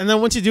 exactly. And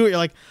then once you do it, you're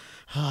like,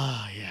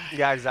 oh yeah.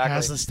 Yeah, exactly.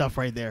 That's the stuff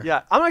right there.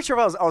 Yeah, I'm not sure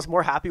if I was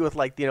more happy with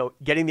like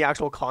getting the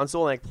actual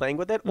console and like playing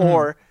with it,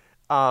 or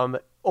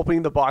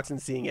opening the box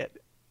and seeing it.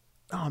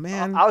 Oh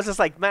man, I was just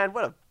like, man,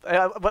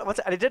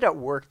 I did it at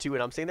work too,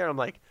 and I'm sitting there, and I'm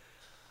like,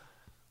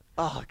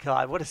 oh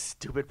god, what a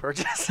stupid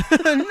purchase.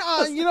 No,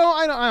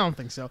 I don't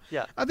think so.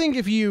 Yeah, I think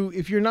if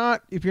you're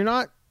not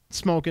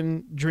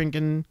smoking,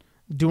 drinking,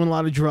 doing a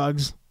lot of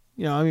drugs,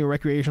 You know, I mean,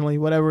 recreationally,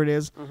 whatever it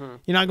is. You're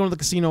not going to the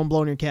casino and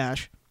blowing your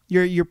cash.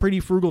 You're pretty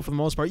frugal for the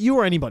most part. You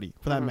or anybody,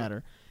 for that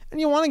matter. And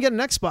you want to get an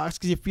Xbox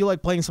because you feel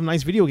like playing some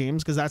nice video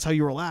games because that's how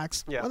you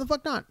relax. Yeah. Why the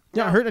fuck not?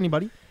 You're not hurt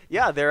anybody.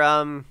 Yeah, they're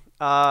there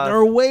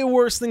are way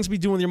worse things to be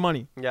doing with your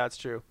money. Yeah, it's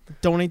true.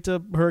 Donate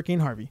to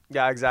Hurricane Harvey.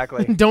 Yeah,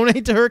 exactly.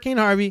 Donate to Hurricane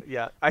Harvey.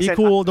 Yeah, Be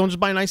cool. Don't just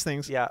buy nice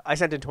things. Yeah, I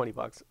sent in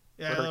 $20.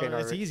 Yeah,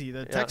 it's easy.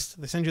 The text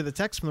they send you the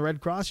text from the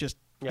Red Cross. Just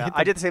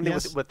I did the same thing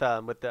with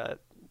the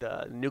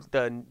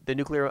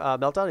nuclear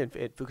meltdown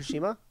in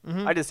Fukushima.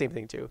 I did the same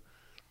thing too.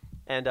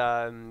 And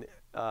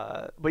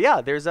but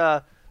yeah, there's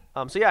a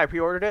so yeah, I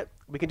pre-ordered it.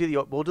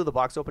 We'll do the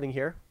box opening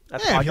here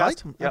at the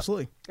podcast. Like,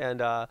 absolutely.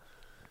 And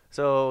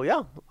so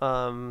yeah,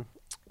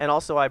 and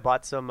also I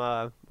bought some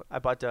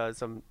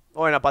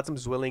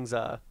Zwilling's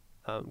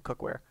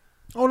cookware.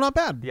 Oh, not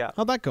bad. Yeah.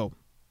 How'd that go?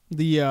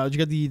 Did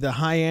you get the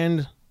high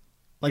end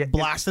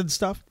blasted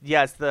stuff?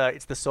 Yeah,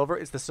 it's the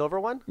silver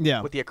one.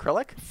 Yeah. With the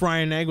acrylic. Fry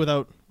an egg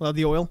without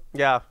the oil.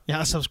 Yeah. Yeah,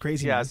 that sounds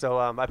crazy. Yeah, man. so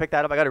I picked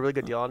that up. I got a really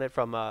good deal on it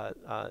from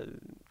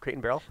Crate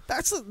and Barrel.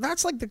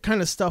 That's like the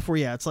kind of stuff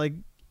where it's like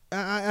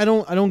I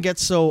don't get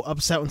so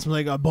upset when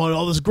someone's like, I bought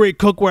all this great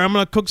cookware. I'm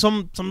gonna cook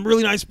some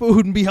really nice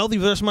food and be healthy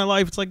for the rest of my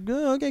life. It's like,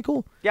 okay,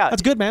 cool. Yeah,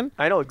 that's good, man.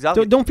 I know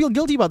exactly. Don't feel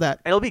guilty about that.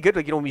 And it'll be good,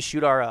 like when we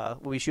shoot our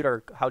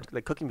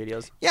cooking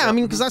videos. Yeah, so. I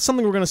mean, because that's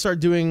something we're gonna start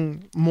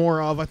doing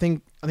more of. I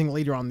think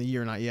later on in the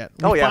year, not yet.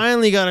 We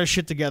finally got our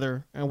shit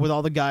together and with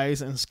all the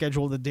guys and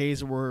schedule the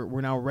days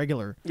we're now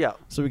regular. Yeah.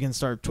 So we can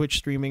start Twitch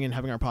streaming and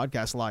having our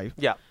podcast live.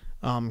 Yeah.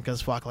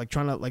 Because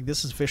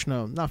this is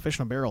not fish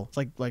in a barrel. It's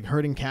like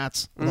herding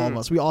cats with all of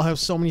us. We all have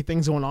so many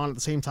things going on at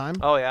the same time.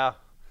 Oh yeah.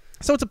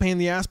 So it's a pain in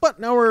the ass, but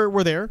now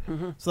we're there.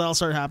 So that'll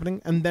start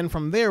happening, and then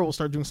from there we'll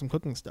start doing some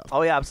cooking stuff.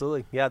 Oh yeah,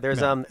 absolutely. Yeah,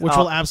 there's which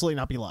will absolutely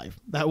not be live.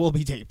 That will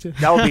be taped.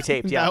 That will be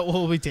taped. Yeah, that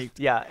will be taped.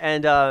 Yeah,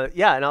 and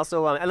and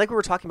also and like we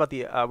were talking about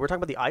the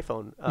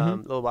iPhone a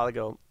little while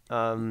ago.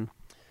 Things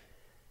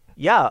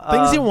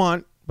you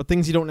want, but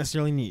things you don't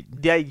necessarily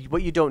need. Yeah,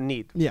 what you don't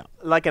need. Yeah,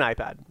 like an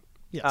iPad.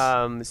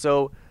 Yes.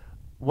 So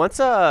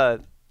once I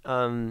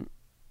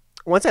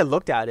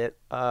looked at it,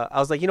 I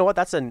was like, you know what,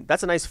 that's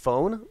a nice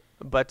phone,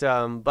 but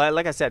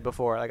like I said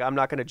before, like I'm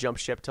not gonna jump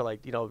ship to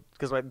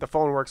because the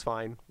phone works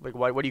fine. Like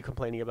what are you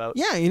complaining about?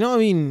 Yeah, I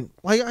mean,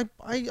 like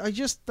I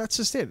just that's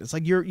just it. It's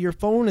like your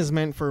phone is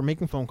meant for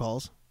making phone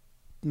calls,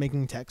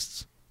 making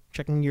texts,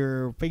 checking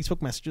your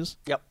Facebook messages.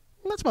 Yep.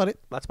 And that's about it.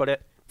 That's about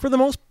it. For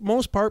the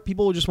most part,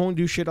 people just won't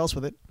do shit else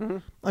with it.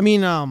 I mean,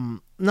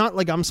 not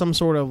like I'm some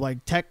sort of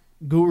like tech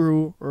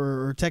guru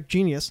or tech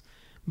genius,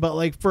 but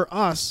like for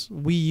us,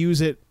 we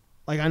use it.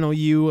 Like I know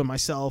you and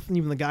myself and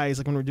even the guys,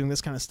 like when we're doing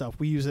this kind of stuff,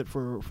 we use it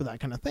for that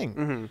kind of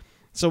thing.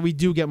 So we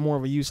do get more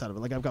of a use out of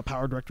it. Like I've got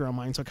Power Director on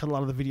mine, so I cut a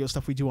lot of the video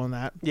stuff we do on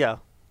that. Yeah.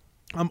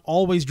 I'm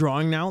always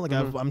drawing now. Like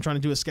I'm trying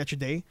to do a sketch a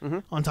day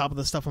on top of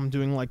the stuff I'm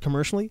doing like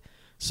commercially.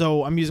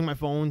 So I'm using my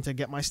phone to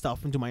get my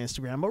stuff and do my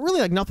Instagram, but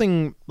really like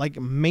nothing like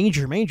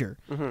major.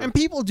 And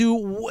people do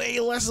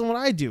way less than what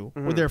I do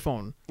with their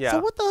phone. Yeah.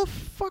 So what the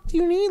fuck do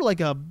you need? Like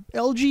a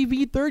LG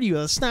V30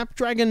 with a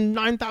Snapdragon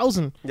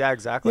 9000? Yeah,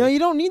 exactly. You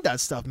don't need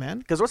that stuff, man.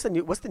 Because what's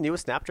the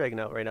newest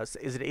Snapdragon out right now? Is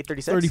it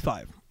 836?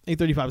 35.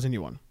 835 is a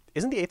new one.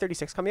 Isn't the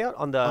 836 coming out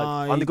on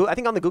the Google? I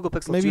think on the Google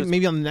Pixel.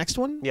 Maybe on the next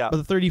one. Yeah. But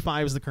the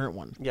 35 is the current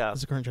one. Yeah.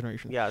 It's the current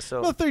generation. Yeah.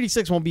 So the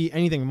 36 won't be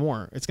anything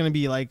more. It's going to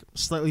be like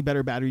slightly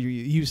better battery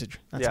usage.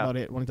 That's about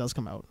it when it does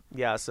come out.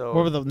 Yeah. So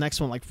whatever the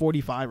next one, like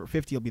 45 or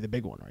 50, will be the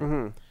big one,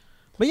 right?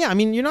 But yeah, I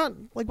mean, you're not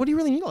like, what do you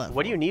really need all that?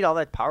 What do you need all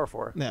that power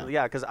for? Yeah.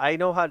 Yeah. Because I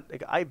know how.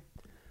 Like,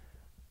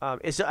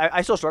 I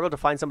still struggle to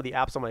find some of the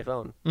apps on my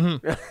phone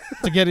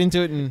to get into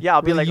it and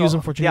I'll be really like use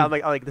them for. Yeah, I'm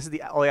like this is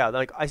the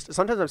like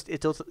sometimes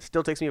it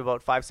still takes me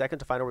about 5 seconds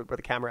to find out where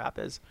the camera app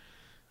is.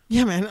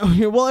 Yeah, man.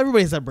 Well,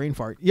 everybody has that brain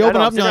fart. You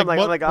open up and you're like,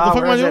 what the fuck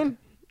am I doing?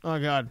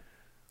 Oh god,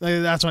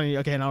 that's when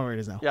okay, now where it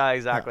is now. Yeah,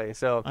 exactly. Yeah.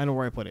 So I know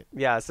where I put it.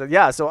 Yeah, so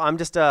I'm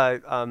just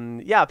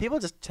people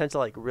just tend to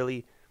like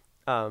really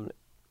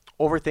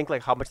overthink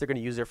like how much they're going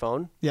to use their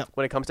phone. Yeah.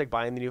 When it comes to like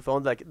buying the new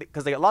phone, like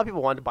because like a lot of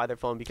people want to buy their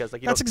phone because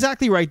like that's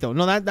exactly right though.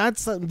 No,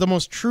 that's the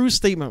most true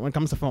statement when it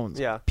comes to phones.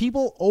 Yeah.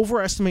 People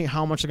overestimate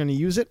how much they're going to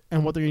use it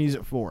and what they're going to use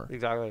it for.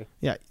 Exactly.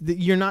 Yeah.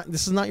 You're not.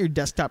 This is not your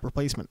desktop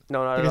replacement.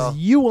 No, not because at all.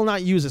 you will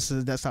not use this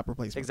as a desktop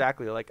replacement.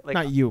 Exactly. Like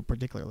not you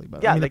particularly,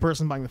 but yeah, I mean like, the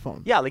person buying the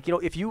phone. Yeah, like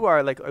if you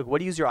are like, what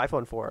do you use your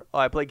iPhone for? Oh,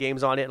 I play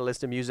games on it and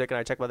listen to music and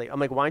I check my. I'm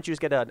like, why don't you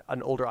just get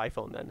an older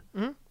iPhone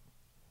then?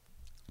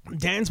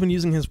 Dan's been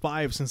using his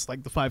 5 since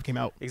like the 5 came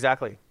out.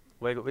 Exactly.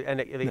 And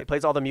it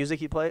plays all the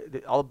music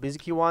all the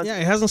music he wants. Yeah,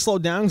 it hasn't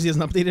slowed down because he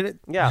hasn't updated it.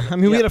 Yeah. I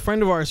mean, we had a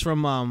friend of ours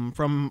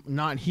from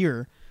not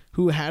here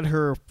who had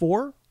her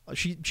 4.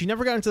 She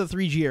never got into the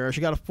 3G era.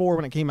 She got a 4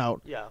 when it came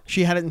out. Yeah.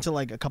 She had it until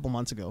like a couple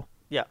months ago.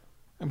 Yeah.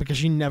 Because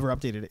she never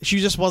updated it. She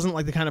just wasn't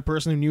like the kind of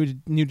person who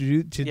knew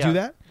to do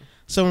that.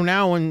 So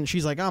now when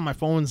she's like, oh, my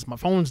phone's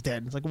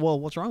dead. It's like, well,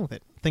 what's wrong with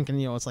it? Thinking,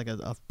 it's like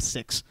a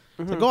 6.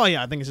 It's like, oh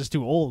yeah, I think it's just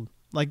too old.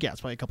 Like, yeah,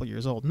 it's probably a couple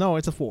years old. No,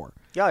 it's a 4.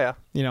 Yeah.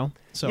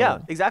 So yeah,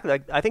 exactly.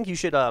 Like, I think you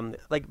should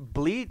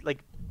bleed.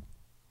 Like,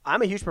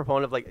 I'm a huge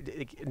proponent of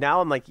like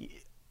now. I'm like,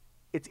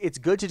 it's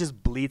good to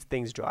just bleed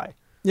things dry.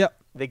 Yep.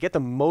 They get the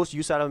most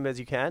use out of them as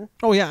you can.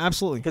 Oh yeah,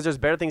 absolutely. Because there's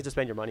better things to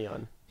spend your money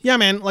on. Yeah,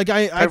 man. Like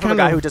I from kind a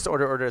guy of who just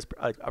ordered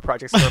a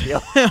Project Scorpio.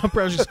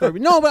 Project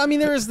Scorpio. No, but I mean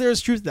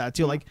there's truth to that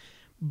too. Like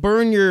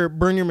burn your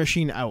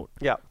machine out.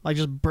 Yeah. Like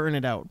just burn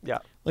it out. Yeah.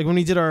 Like when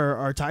we did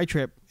our Thai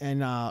trip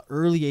in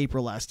early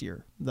April last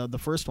year, the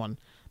first one.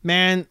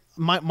 Man,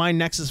 my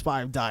Nexus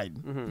 5 died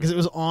because it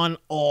was on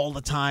all the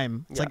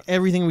time. It's like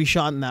everything we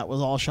shot in that was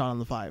all shot on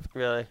the 5.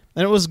 Really?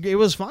 And it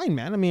was fine,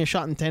 man. I mean, it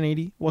shot in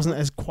 1080. Wasn't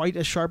as quite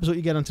as sharp as what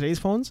you get on today's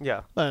phones.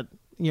 Yeah. But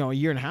a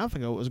year and a half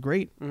ago, it was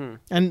great. Mm-hmm.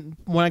 And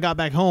when I got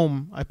back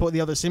home, I put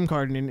the other SIM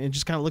card in and it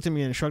just kind of looked at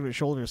me and shrugged its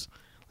shoulders.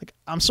 Like,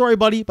 I'm sorry,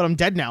 buddy, but I'm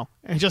dead now.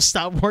 And it just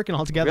stopped working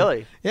altogether.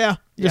 Really? Yeah.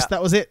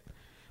 That was it.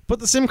 Put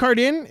the SIM card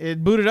in,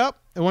 it booted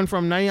up. It went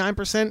from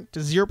 99% to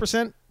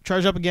 0%.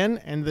 Charged up again,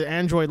 and the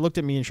Android looked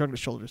at me and shrugged its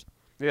shoulders.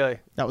 Really?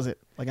 That was it.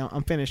 Like,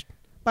 I'm finished.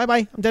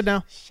 Bye-bye. I'm dead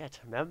now. Shit.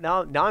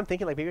 Now I'm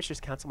thinking, like, maybe I should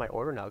just cancel my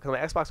order now, because my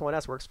Xbox One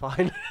S works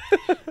fine.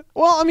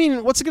 Well, I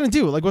mean, what's it going to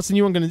do? Like, what's the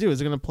new one going to do?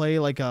 Is it going to play,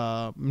 like,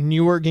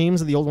 newer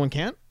games that the old one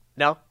can't?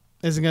 No.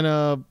 Is it going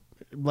to,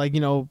 like,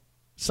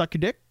 suck your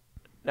dick?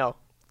 No.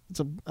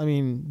 I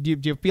mean, do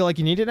you feel like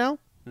you need it now?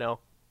 No.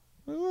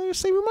 Well,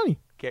 save your money.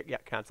 Yeah,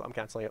 cancel. I'm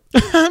canceling it.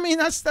 I mean,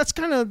 that's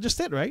kind of just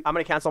it, right? I'm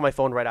going to cancel my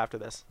phone right after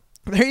this.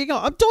 There you go.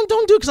 Don't do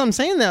it because I'm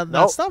saying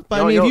that stuff. But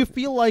no, I mean, if you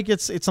feel like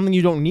it's something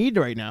you don't need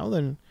right now,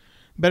 then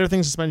better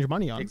things to spend your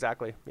money on.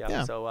 Exactly.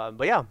 Yeah. So,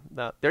 but yeah,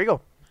 there you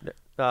go.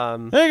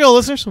 There you go,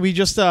 listeners. We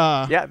just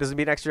yeah, there's gonna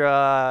be an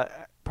extra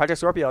Project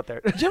Scorpio out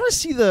there. Did you ever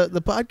see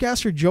the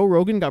podcaster Joe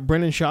Rogan got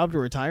Brendan Schaub to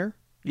retire?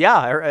 Yeah,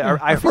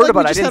 I heard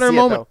about it. I didn't see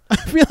it though. I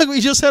feel like we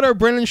just had our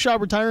Brendan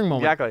Schaub retiring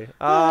moment. Exactly.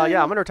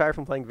 Yeah, I'm gonna retire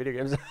from playing video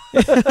games.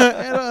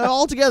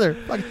 All together.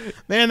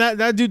 Man,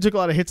 that dude took a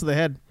lot of hits to the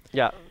head.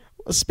 Yeah.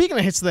 Speaking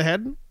of hits to the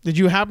head, did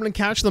you happen to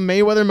catch the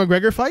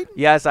Mayweather-McGregor fight?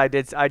 Yes, I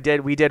did.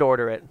 We did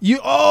order it.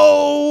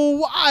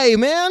 Why,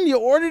 man? You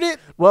ordered it?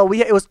 Well,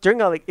 it was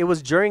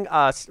during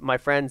my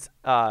friend's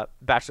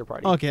bachelor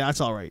party. Okay, that's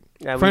all right.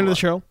 Friend of the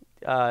show?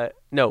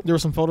 No. There were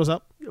some photos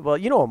up? Well,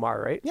 you know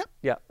Omar, right? Yep.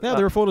 Yeah. Yeah,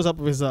 there were photos up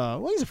of his he's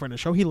a friend of the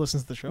show. He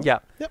listens to the show. Yeah.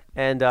 Yep.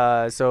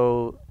 And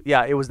so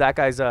yeah, it was that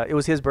guy's it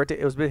was his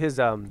birthday. It was his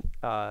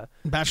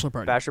bachelor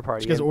party. Bachelor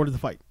party. You guys ordered the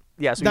fight.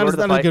 Yeah, so that is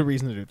a good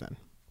reason to do it then.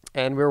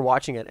 And we were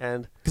watching it,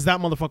 and because that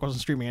motherfucker wasn't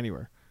streaming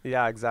anywhere.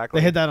 Yeah, exactly.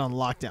 They had that on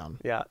lockdown.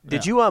 Yeah.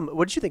 Did you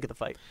what did you think of the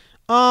fight?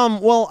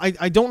 Well,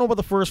 I don't know about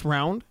the first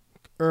round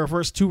or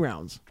first 2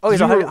 rounds. Oh,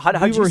 so how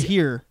did you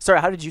here? Sorry,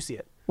 how did you see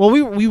it? Well,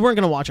 we weren't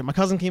gonna watch it. My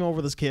cousin came over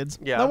with his kids.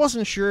 Yeah. I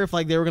wasn't sure if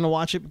they were gonna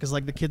watch it because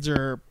the kids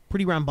are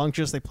pretty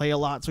rambunctious. They play a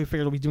lot, so we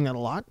figured we'll be doing that a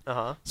lot.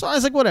 So I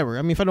was like, whatever.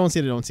 I mean, if I don't see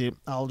it, I don't see it.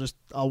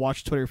 I'll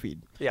watch Twitter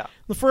feed. Yeah.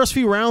 The first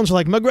few rounds were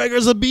like,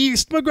 McGregor's a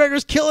beast.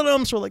 McGregor's killing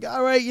him. So we're like,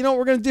 all right, what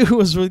we're gonna do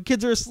is the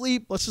kids are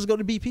asleep. Let's just go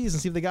to BP's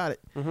and see if they got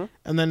it.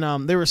 And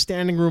then they were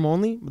standing room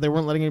only, but they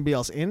weren't letting anybody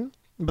else in.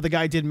 But the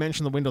guy did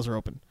mention the windows are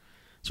open.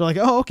 So we're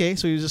like, oh, okay.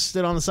 So you just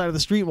sit on the side of the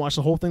street and watch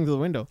the whole thing through the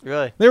window.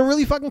 Really? They were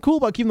really fucking cool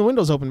about keeping the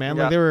windows open, man.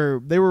 Yeah.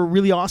 Like they were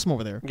really awesome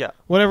over there. Yeah.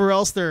 Whatever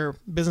else their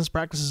business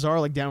practices are,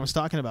 like Dan was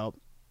talking about,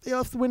 they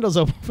left the windows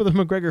open for the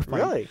McGregor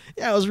fight. Really?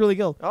 Yeah, it was really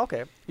cool. Oh,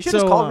 okay. You should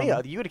have just called me.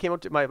 You would have came up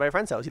to my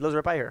friend's house. He lives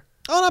right by here.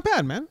 Oh, not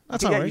bad, man.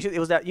 That's all right. It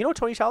was that. You know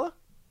Tony Chala?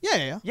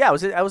 Yeah. Yeah,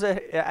 I was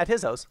at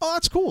his house. Oh,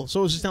 that's cool.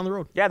 So it was just down the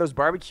road. Yeah, there was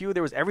barbecue.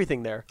 There was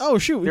everything there. Oh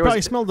shoot, we probably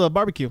smelled the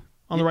barbecue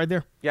on the ride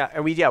there. Yeah,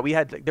 and we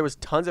had there was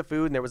tons of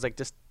food, and there was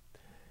just.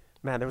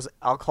 Man, there was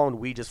alcohol and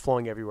weed just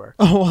flowing everywhere.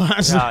 Oh, well,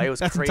 it was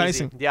that's crazy.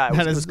 Enticing. Yeah,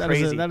 it was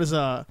crazy. That is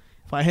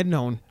if I had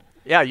known.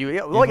 Yeah, if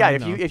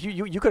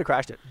you could have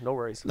crashed it, no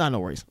worries. No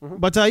worries.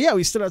 But yeah,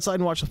 we stood outside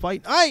and watched the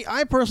fight.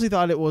 I personally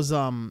thought it was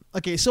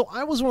okay. So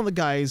I was one of the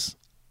guys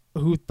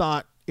who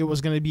thought it was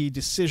going to be a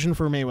decision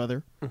for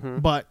Mayweather,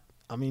 but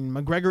I mean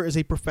McGregor is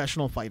a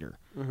professional fighter,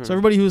 so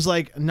everybody who's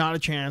like not a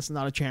chance,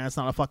 not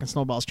a fucking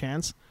snowball's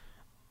chance.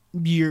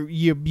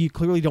 You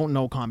clearly don't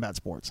know combat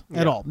sports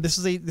at all. This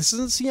isn't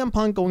CM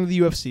Punk going to the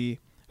UFC,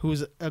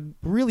 who's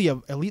really a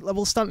elite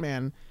level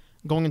stuntman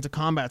going into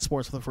combat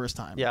sports for the first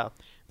time. Yeah,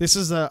 this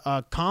is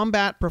a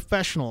combat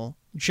professional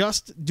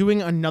just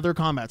doing another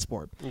combat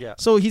sport. Yeah,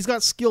 so he's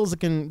got skills that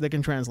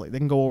can translate. They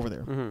can go over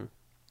there.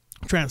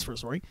 Transfer,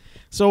 sorry.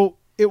 So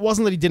it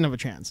wasn't that he didn't have a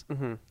chance.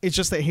 It's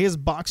just that his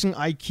boxing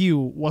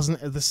IQ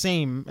wasn't the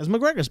same as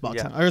McGregor's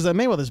boxing, or as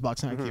Mayweather's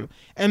boxing IQ.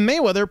 And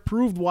Mayweather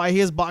proved why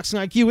his boxing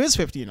IQ is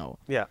 50-0.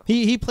 Yeah,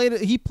 he played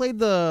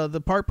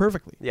the part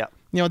perfectly.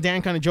 Yeah,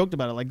 Dan kind of joked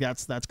about it, like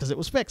that's because it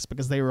was fixed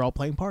because they were all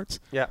playing parts.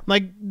 Yeah,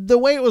 like the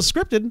way it was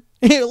scripted,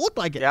 it looked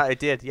like it. Yeah, it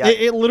did. Yeah,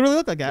 it literally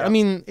looked like that. Yeah. I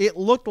mean, it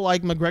looked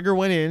like McGregor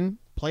went in,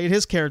 played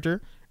his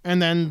character,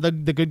 and then the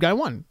good guy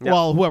won. Yeah.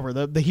 Well, whoever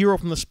the hero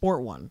from the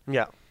sport won.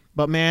 Yeah.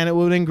 But man, it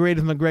would have been great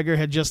if McGregor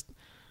had just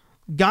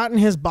gotten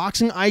his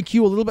boxing IQ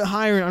a little bit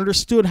higher and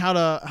understood how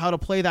to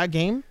play that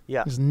game.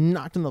 Yeah. Just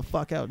knocked him the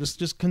fuck out.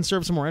 Just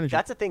conserve some more energy.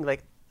 That's the thing,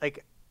 like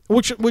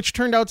which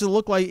turned out to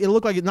look like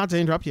not to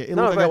interrupt you. It looked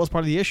like right. that was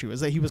part of the issue,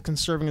 is that he was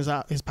conserving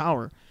his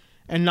power.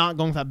 and not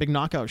going for that big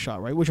knockout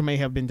shot, right? Which may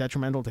have been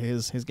detrimental to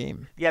his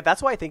game. Yeah,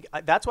 that's why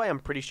I'm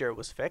pretty sure it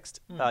was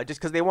fixed.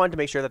 Just because they wanted to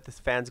make sure that the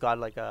fans got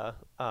like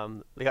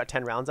they got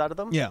 10 rounds out of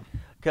them. Yeah.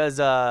 Because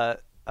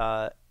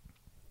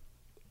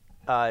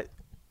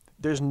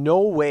there's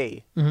no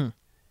way.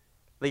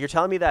 Like you're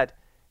telling me that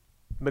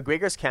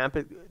McGregor's camp,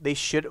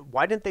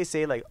 why didn't they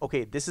say like,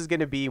 okay, this is going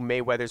to be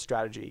Mayweather's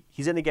strategy.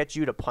 He's going to get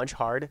you to punch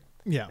hard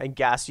and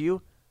gas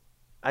you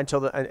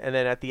until and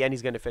then at the end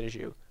he's going to finish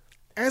you.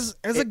 As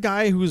a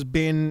guy who's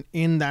been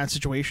in that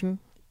situation,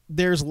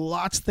 there's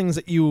lots of things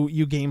that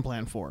you game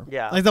plan for.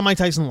 Yeah. Like the Mike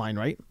Tyson line,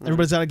 right?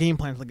 Everybody's got a game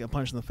plan to get a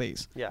punch in the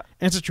face. Yeah.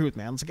 And it's the truth,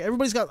 man. It's like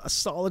everybody's got a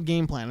solid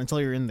game plan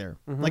until you're in there.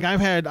 Like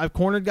I've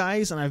cornered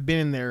guys and I've been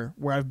in there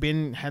where I've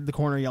had the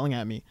corner yelling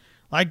at me.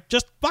 Like,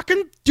 just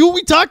fucking do what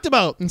we talked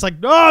about. And it's like,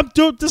 no,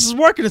 dude, this is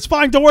working. It's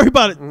fine. Don't worry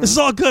about it. This is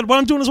all good. What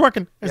I'm doing is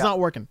working. It's not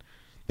working.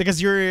 Because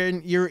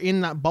you're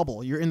in that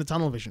bubble. You're in the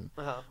tunnel vision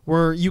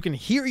where you can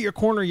hear your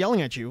corner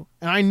yelling at you.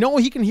 And I know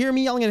he can hear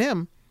me yelling at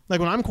him. Like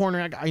when I'm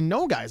cornering, I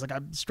know guys. Like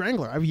I'm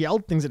Strangler. I've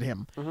yelled things at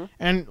him.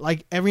 And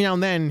like every now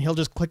and then he'll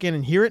just click in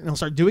and hear it and he'll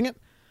start doing it.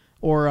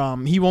 Or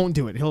he won't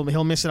do it.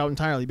 He'll miss it out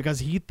entirely because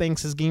he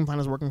thinks his game plan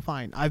is working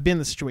fine. I've been in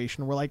the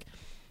situation where like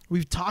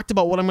we've talked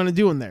about what I'm going to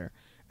do in there.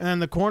 And then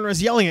the corner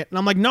is yelling it. And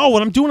I'm like, no,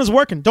 what I'm doing is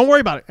working. Don't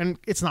worry about it. And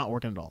it's not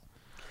working at all.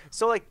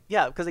 So like,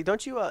 yeah, because like,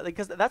 don't you like,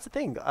 because that's the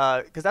thing.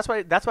 Because that's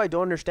why I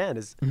don't understand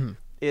is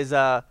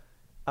okay,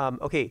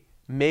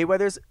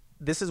 Mayweather's.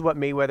 This is what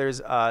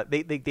Mayweather's.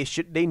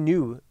 They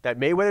knew that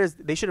Mayweather's.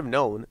 They should have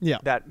known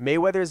that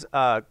Mayweather's.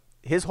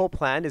 His whole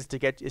plan is to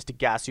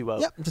gas you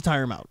out. Yep, to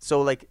tire him out.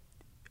 So like,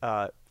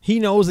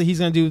 he knows that he's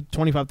gonna do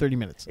 25, 30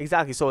 minutes.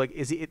 Exactly. So like,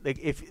 is he like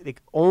if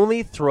like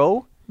only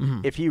throw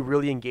if he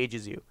really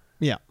engages you.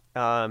 Yeah.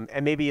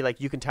 And maybe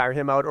like you can tire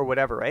him out or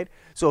whatever, right?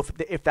 So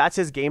if that's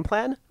his game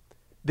plan,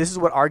 this is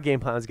what our game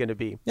plan is going to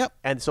be. Yep.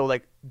 And so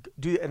like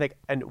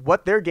and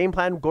what their game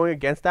plan going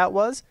against that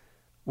was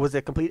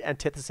a complete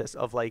antithesis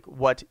of like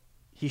what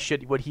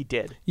he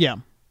did. Yeah.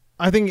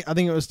 I think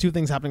it was two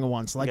things happening at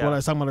once. Like what I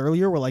was talking about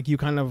earlier, where like you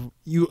kind of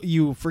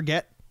you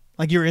forget,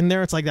 like you're in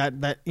there. It's like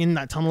that in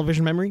that tunnel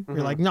vision memory.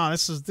 You're like, no,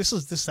 this is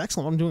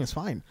excellent. What I'm doing is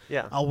fine.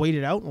 Yeah. I'll wait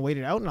it out,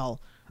 and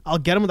I'll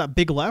get him with that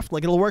big left,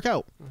 like it'll work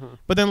out.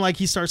 But then like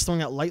he starts throwing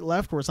that light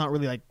left where it's not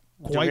really like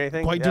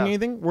quite doing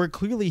anything, where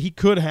clearly he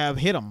could have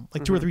hit him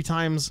like 2 or 3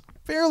 times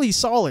fairly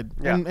solid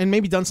and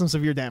maybe done some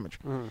severe damage.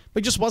 But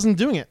he just wasn't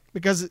doing it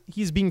because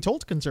he's being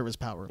told to conserve his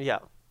power. Yeah.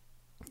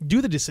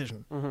 Do the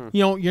decision.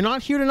 You know, you're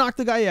not here to knock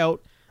the guy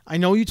out. I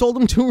know you told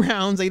him 2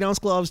 rounds, 8-ounce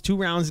gloves, 2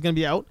 rounds, he's going to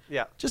be out.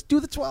 Yeah. Just do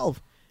the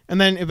 12. And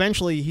then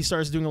eventually he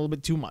starts doing a little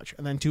bit too much,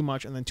 and then too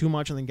much, and then too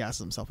much, and then gasses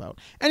himself out.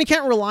 And he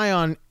can't rely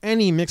on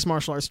any mixed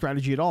martial arts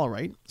strategy at all,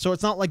 right? So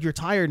it's not like you're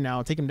tired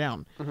now, take him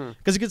down.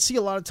 Because you could see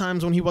a lot of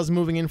times when he wasn't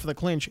moving in for the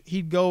clinch,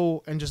 he'd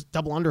go and just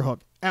double underhook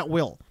at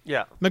will.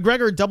 Yeah.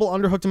 McGregor double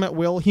underhooked him at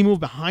will. He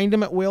moved behind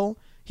him at will.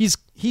 He's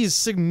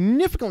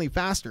significantly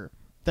faster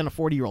than a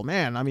 40-year-old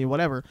man. I mean,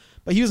 whatever.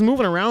 But he was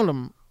moving around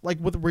him like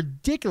with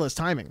ridiculous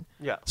timing.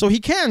 Yeah. So he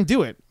can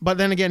do it, but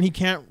then again, he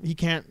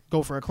can't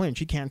go for a clinch.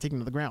 He can't take him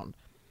to the ground.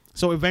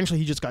 So eventually,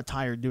 he just got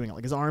tired doing it.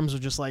 Like his arms are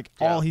just like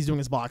all he's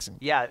doing is boxing.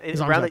 Yeah,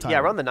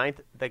 around the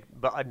ninth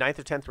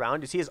or 10th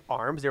round, you see his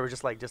arms. They were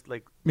just like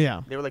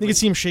yeah. They were like you could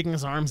see him shaking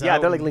his arms. Yeah,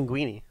 out. they're like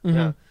linguini.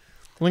 Yeah.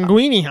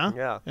 Linguini, huh?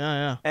 Yeah.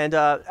 Yeah. And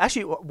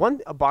actually,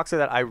 a boxer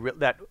that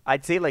that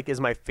I'd say like is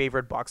my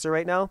favorite boxer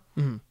right now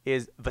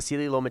is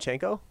Vasily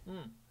Lomachenko.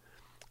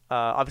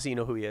 Obviously, you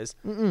know who he is.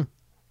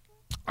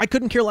 I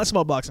couldn't care less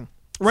about boxing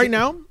right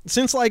now.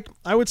 Since like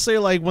I would say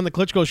like when the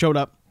Klitschko showed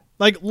up,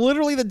 like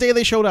literally the day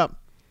they showed up.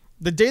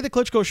 The day the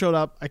Klitschko showed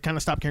up, I kind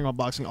of stopped caring about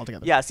boxing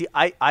altogether. Yeah, see,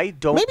 I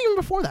don't... Maybe even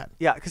before that.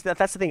 Yeah, because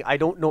that's the thing. I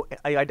don't know...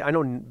 I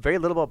know very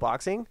little about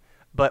boxing,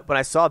 but when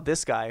I saw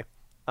this guy,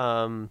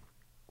 I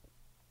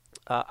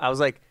was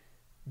like,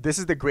 this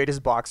is the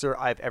greatest boxer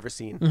I've ever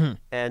seen.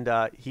 And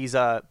I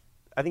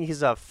think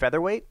he's a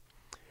featherweight,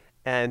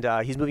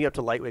 and he's moving up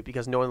to lightweight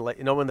because no one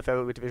in the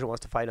featherweight division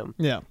wants to fight him.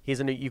 Yeah. He's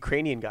a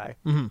Ukrainian guy,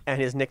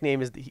 and his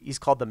nickname is... He's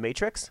called the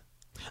Matrix.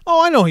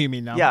 Oh, I know who you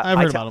mean now. Yeah, I've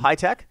heard about him. High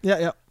tech.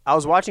 Yeah. I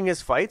was watching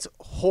his fights.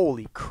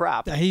 Holy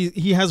crap! Yeah,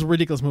 he has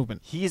ridiculous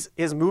movement. His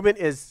movement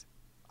is,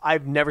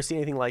 I've never seen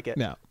anything like it.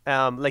 Yeah.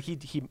 Like he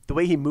the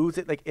way he moves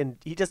it, like, and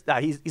he just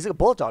he's like a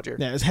bullet dodger.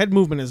 Yeah, his head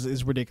movement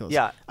is ridiculous.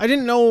 Yeah. I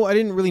didn't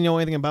really know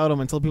anything about him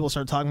until people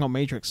started talking about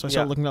Matrix. So I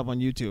started looking up on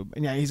YouTube,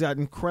 and yeah, he's got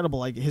incredible,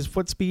 like his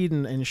foot speed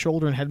and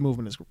shoulder and head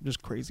movement is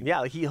just crazy.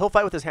 Yeah, like he'll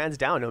fight with his hands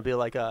down. It'll be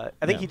like I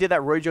think he did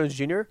that Roy Jones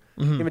Jr.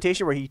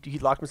 Imitation where he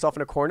locked himself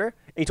in a corner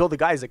and he told the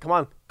guys like,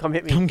 come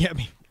hit me, come get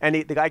me. And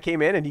the guy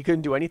came in and he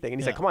couldn't do anything, and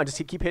he's like, come on, just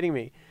keep hitting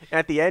me. And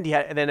at the end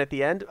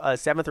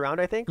 7th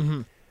round, I think,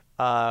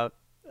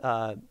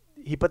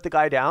 he put the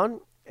guy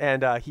down,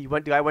 and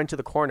the guy went to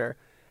the corner,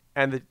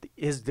 and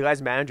the guy's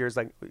manager is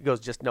like, goes,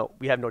 just no,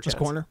 we have no chance. This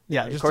corner,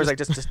 yeah, the corner's like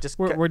just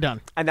we're done.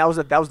 And that was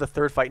the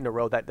third fight in a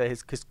row that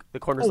the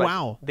corner's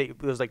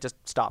it was like, just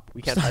stop,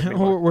 we can't fight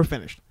anymore. We're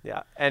finished.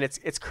 Yeah, and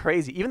it's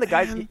crazy. Even the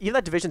guys, even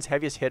that division's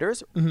heaviest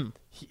hitters,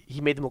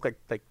 he made them look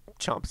like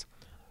chumps.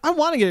 I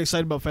want to get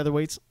excited about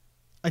featherweights.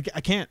 I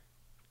can't.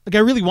 Like I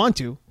really want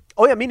to.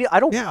 Oh yeah, I mean, I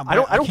don't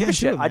give a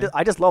shit.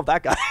 I just love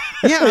that guy.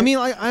 Yeah, I mean,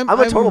 I'm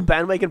a total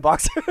bandwagon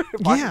boxer.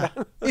 Yeah.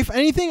 If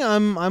anything,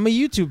 I'm a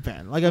YouTube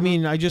fan. Like, I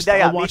mean, I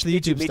watch the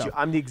YouTube stuff.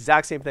 I'm the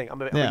exact same thing.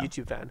 I'm a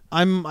YouTube fan.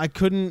 I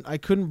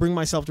couldn't bring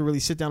myself to really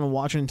sit down and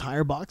watch an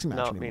entire boxing match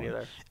anymore. Me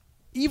neither.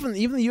 Even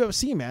the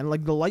UFC, man.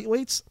 Like the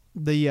lightweights,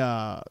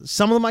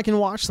 some of them I can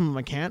watch, some of them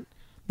I can't.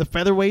 The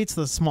featherweights,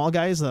 the small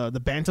guys, the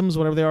bantams,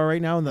 whatever they are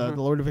right now in the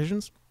lower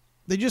divisions,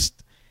 they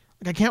just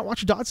I can't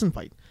watch a Dodson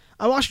fight.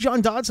 I watched John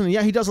Dodson, and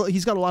yeah,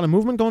 he's got a lot of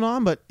movement going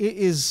on, but it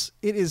is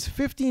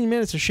 15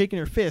 minutes of shaking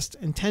your fist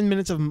and 10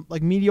 minutes of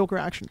like mediocre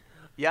action.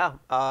 Yeah,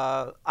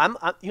 I'm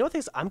you know what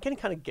things I'm getting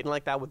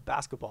like that with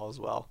basketball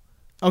as well.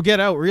 Oh, get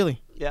out,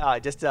 really? Yeah,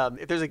 just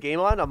if there's a game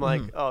on, I'm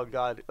like, oh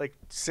god, like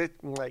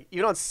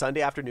even on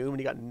Sunday afternoon when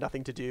you got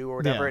nothing to do or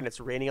whatever, and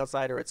it's raining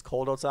outside or it's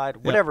cold outside,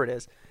 whatever it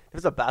is. If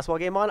there's a basketball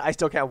game on, I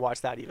still can't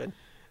watch that even.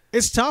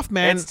 It's tough,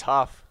 man. It's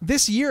tough.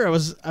 This year, I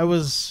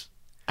was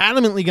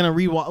adamantly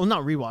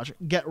gonna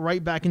get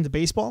right back into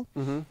baseball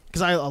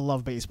because I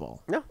love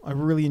baseball. Yeah, I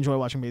really enjoy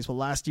watching baseball.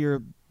 Last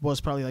year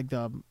was probably like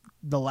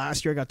the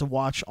last year I got to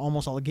watch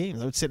almost all the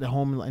games. I would sit at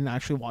home and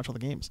actually watch all the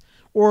games,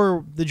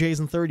 or the Jays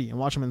in 30 and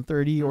watch them in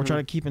 30, or try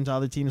to keep into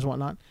other teams and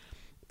whatnot.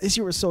 This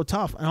year was so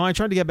tough, and when I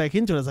tried to get back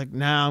into it, I was like,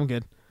 nah, I'm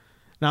good.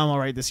 Now I'm all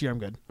right. This year I'm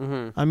good.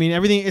 I mean,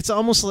 everything. It's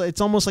almost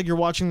like you're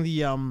watching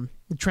the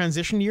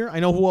transition year. I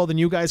know who all the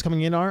new guys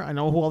coming in are. I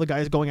know who all the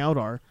guys going out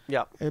are.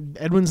 Yeah.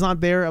 Edwin's not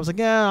there. I was like,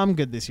 yeah, I'm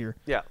good this year.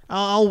 Yeah.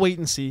 I'll wait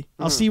and see.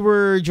 I'll see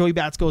where Joey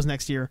Bats goes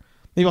next year.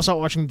 Maybe I'll start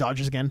watching the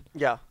Dodgers again.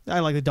 Yeah.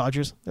 I like the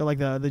Dodgers. They're like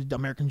the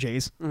American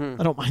Jays.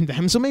 I don't mind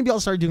them. So maybe I'll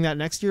start doing that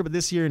next year. But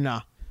this year, nah.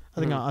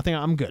 I think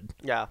I'm good.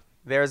 Yeah.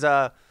 There's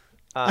a.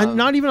 I'm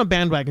not even a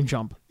bandwagon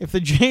jump. If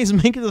the Jays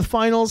make it to the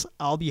finals,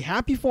 I'll be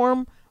happy for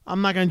them.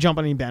 I'm not gonna jump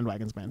on any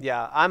bandwagons, man.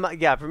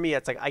 Yeah, for me,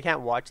 it's like I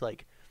can't watch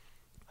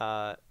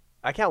I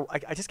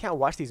just can't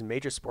watch these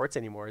major sports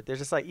anymore. There's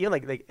just like even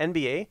like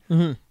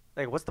NBA.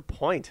 Like, what's the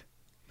point?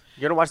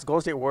 You're gonna watch the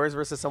Golden State Warriors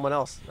versus someone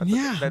else.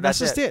 That's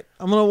just it.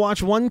 I'm gonna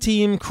watch one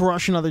team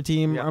crush another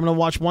team. Yeah. I'm gonna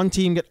watch one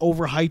team get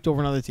overhyped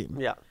over another team.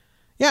 Yeah,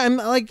 and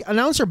like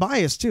announcer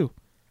bias too.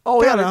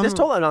 Oh God, yeah, there's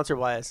total announcer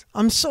bias.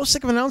 I'm so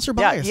sick of announcer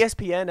bias. Yeah,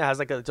 ESPN has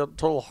like a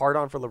total hard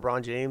on for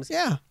LeBron James.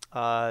 Yeah.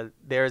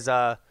 There's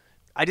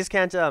I just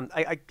can't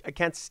I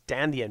can't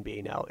stand the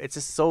NBA now. It's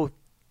just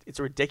it's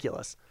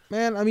ridiculous.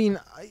 Man, I mean,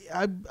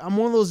 I'm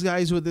one of those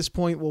guys who at this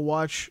point will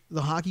watch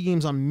the hockey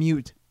games on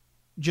mute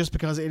just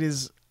because it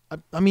is.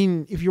 I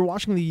mean, if you're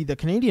watching the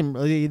Canadian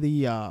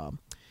the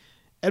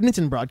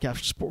Edmonton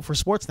broadcast for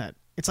Sportsnet,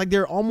 it's like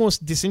they're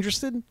almost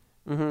disinterested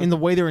in the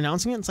way they're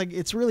announcing it. It's like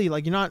it's really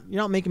like you're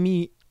not making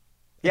me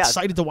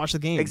excited to watch the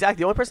game.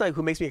 Exactly. The only person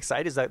who makes me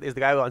excited is the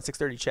guy on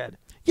 630 Ched.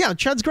 Yeah,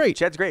 Ched's great.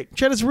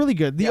 Ched is really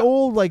good. The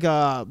old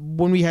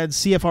when we had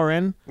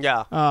CFRN.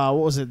 Yeah.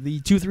 What was it?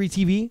 The 2-3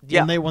 TV.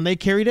 Yeah. When they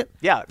carried it.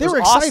 Yeah. They were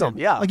excited. Awesome.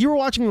 Yeah. Like you were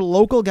watching the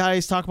local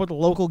guys talk about the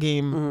local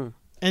game.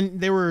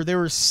 And they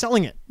were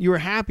selling it. You were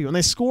happy when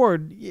they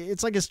scored.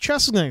 It's like his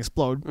chest was gonna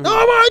explode. Oh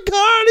my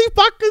God, he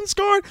fucking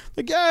scored!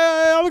 Like,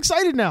 yeah, I'm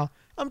excited now.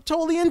 I'm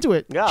totally into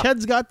it. Yeah.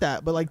 Ched's got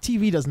that, but like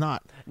TV does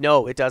not.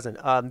 No, it doesn't.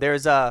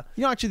 There's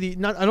actually,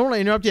 I don't want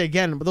to interrupt you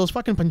again, but those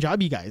fucking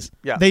Punjabi guys.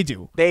 Yeah. They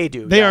do.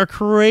 They are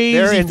crazy.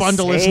 They're fun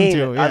to listen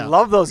to. Yeah. I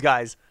love those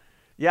guys.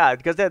 Yeah,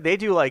 because they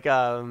do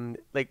because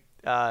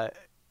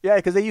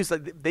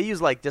they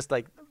use like just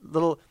like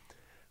little.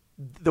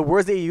 The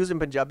words they use in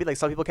Punjabi, like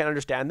some people can't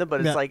understand them,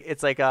 but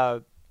it's like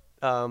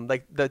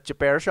the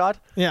Chaper shot.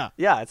 Yeah,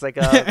 yeah, it's like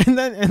and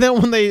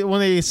then when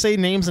they say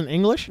names in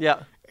English,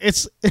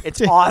 it's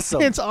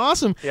awesome. It's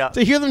awesome. Yeah.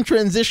 To hear them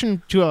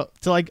transition to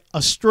like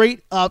a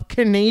straight up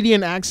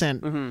Canadian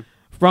accent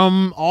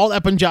from all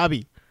that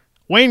Punjabi.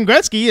 Wayne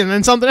Gretzky and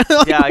then something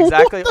else. Yeah,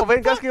 exactly.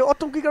 Wayne Gretzky.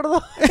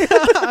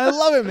 I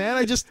love it,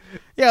 man.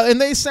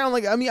 And they sound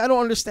like, I mean, I don't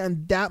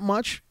understand that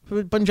much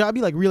Punjabi.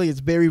 Like, really,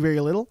 it's very,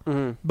 very little.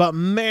 But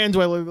man,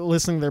 do I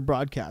listen to their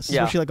broadcasts,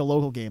 especially like a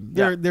local game.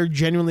 They're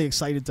genuinely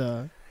excited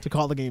to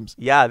call the games.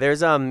 Yeah, there's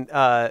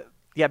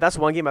that's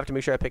one game I have to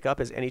make sure I pick up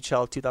is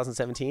NHL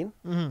 2017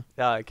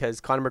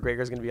 because Conor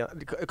McGregor's going to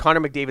be Connor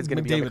McDavid's going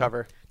to be on the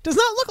cover. Does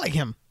not look like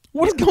him.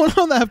 What is going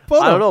on in that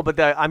photo? I don't know, but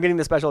I'm getting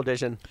the special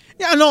edition.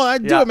 Yeah, no, I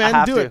do it,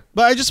 man. Do it.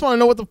 But I just want to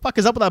know what the fuck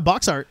is up with that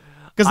box art.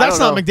 Because that's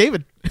not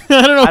McDavid.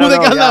 I don't know who they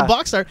got in that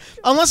box art.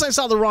 Unless I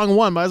saw the wrong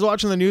one. But I was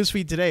watching the news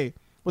feed today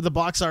with the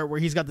box art where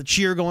he's got the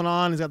cheer going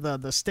on. He's got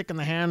the stick in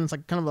the hand. It's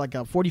like kind of like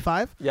a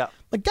 45. Yeah.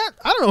 Like that.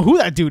 I don't know who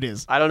that dude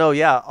is. I don't know.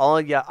 Yeah.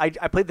 I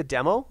played the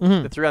demo,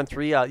 the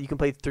 3-on-3. You can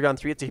play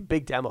 3-on-3. It's a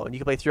big demo, and you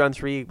can play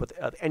 3-on-3 with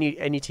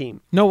any team.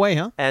 No way,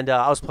 huh? And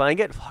I was playing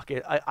it. Fuck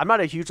it. I'm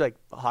not a huge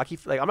hockey.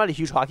 I'm not a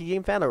huge hockey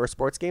game fan or a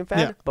sports game fan.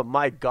 Yeah. But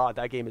my God,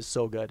 that game is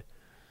so good.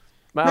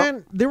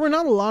 Man, there were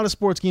not a lot of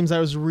sports games I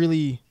was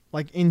really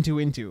like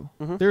into.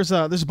 There's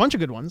a bunch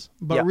of good ones,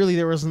 but really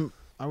there wasn't.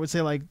 I would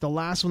say like the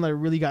last one that I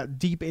really got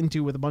deep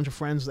into with a bunch of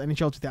friends was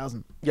NHL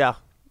 2000. Yeah,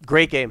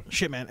 great game.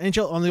 Shit, man.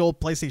 NHL on the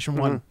old PlayStation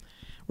 1.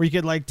 where you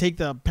could like take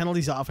the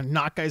penalties off and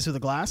knock guys through the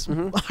glass.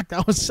 Fuck,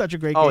 that was such a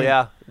great game. Oh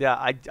yeah.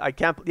 I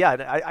can't.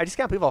 Yeah, I just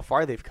can't believe how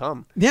far they've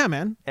come. Yeah,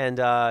 man. And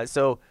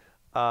so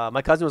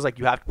my cousin was like,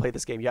 "You have to play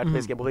this game. You have to play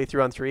this game. We'll play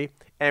 3-on-3."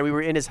 And we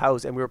were in his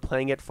house and we were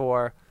playing it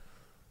for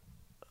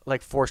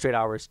like 4 straight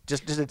hours.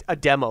 Just a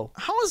demo.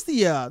 How is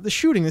the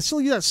shooting? They still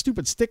use that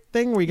stupid stick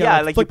thing where you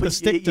gotta flick the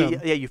stick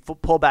to... you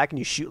pull back and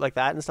you shoot like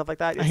that and stuff like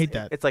that. I hate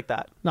that. It's like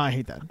that. No, I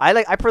hate that.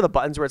 I prefer the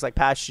buttons where it's like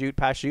pass, shoot.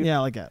 Yeah,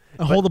 I like that.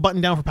 Hold the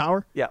button down for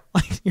power. Yeah.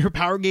 Like your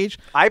power gauge.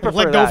 I prefer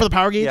let go for the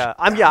power gauge. Yeah,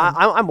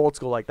 I'm old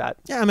school like that.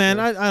 Yeah,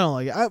 man. I don't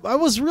like it. I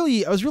was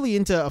really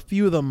into a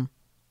few of them.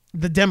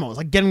 The demos,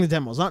 like getting the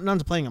demos, not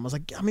into playing them. I was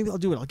like, maybe I'll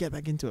do it. I'll get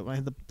back into it when I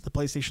had the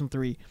PlayStation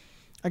 3.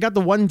 I got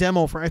the one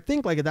demo for, I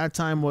think, like at that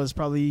time was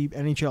probably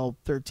NHL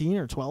 13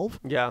 or 12.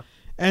 Yeah.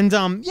 And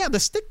the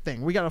stick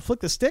thing. We got to flick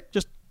the stick.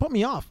 Just put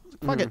me off.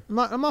 Fuck it.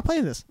 I'm not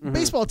playing this.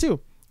 Baseball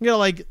too. You got to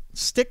like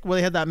stick where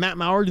they had that Matt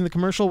Mauer in the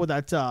commercial with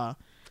that Kevin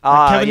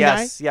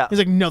guy. Yeah. He's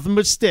like, nothing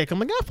but stick. I'm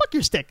like, fuck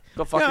your stick.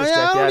 Go fuck your stick.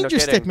 I don't no need your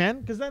kidding. stick, man.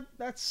 Because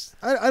that's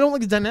I don't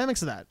like the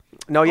dynamics of that.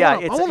 No, yeah,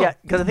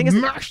 because the thing is,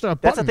 that's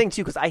the thing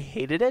too, because I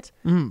hated it,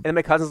 and then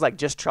my cousin's like,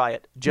 just try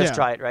it,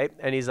 try it, right?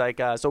 And he's like,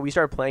 so we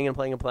started playing,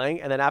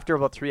 and then after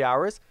about 3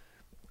 hours,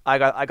 I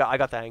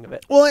got the hang of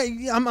it. Well,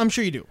 I'm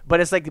sure you do. But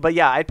it's like,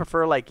 I'd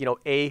prefer like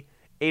A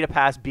to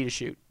pass, B to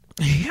shoot.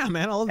 Yeah,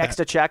 man, I love that. X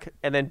to check,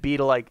 and then B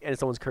to like end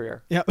someone's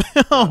career. Yeah.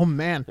 Oh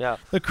man. Yeah.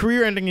 The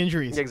career-ending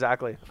injuries.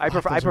 Exactly. I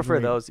prefer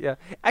those. Yeah.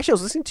 Actually, I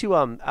was listening to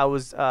I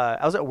was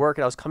at work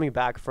and I was coming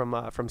back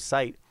from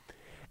site,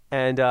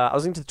 and I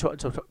was listening to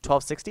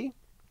 1260.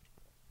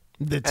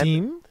 The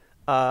team?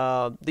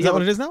 Is that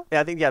what it is now? Yeah,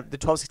 I think, the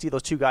 1260,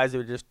 those two guys, they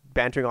were just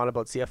bantering on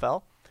about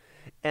CFL.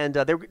 And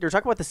they were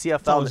talking about the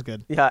CFL. That was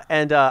good. Yeah,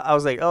 and I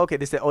was like, oh, okay,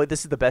 this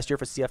is the best year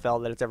for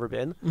CFL that it's ever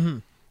been. Mm-hmm.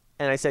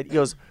 And I said, he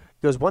goes,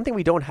 one thing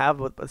we don't have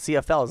with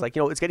CFL is like,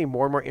 it's getting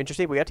more and more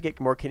interesting. We have to get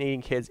more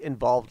Canadian kids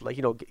involved, like,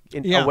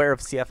 aware of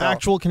CFL.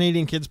 Actual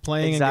Canadian kids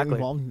playing and getting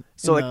involved.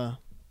 So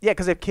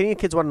because if Canadian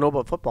kids want to know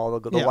about football,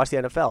 they'll watch the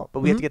NFL.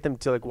 But we have to get them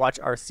to like watch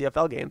our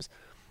CFL games.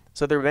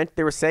 So they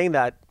were saying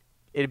that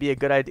it'd be a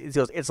good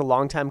idea. It's a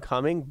long time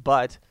coming,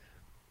 but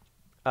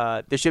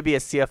there should be a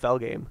CFL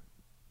game.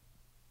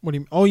 What do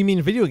you? Oh, you mean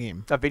a video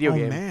game? A video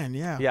game. Oh man,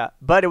 yeah. Yeah,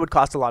 but it would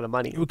cost a lot of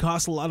money. It would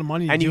cost a lot of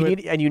money, and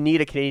you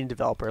need a Canadian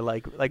developer,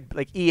 like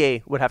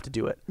EA would have to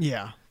do it.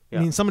 Yeah. I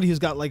mean somebody who's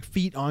got like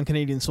feet on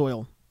Canadian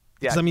soil.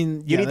 Yeah, I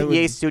mean you need the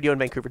EA studio in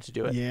Vancouver to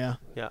do it. Yeah.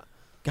 Yeah.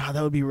 God,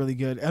 that would be really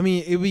good. I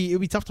mean, it'd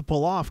be tough to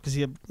pull off because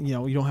you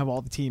don't have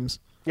all the teams.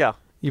 Yeah.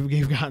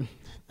 You've got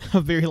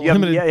a very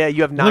limited.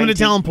 You have 9 limited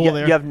talent pool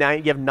there. You have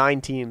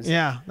 9 teams.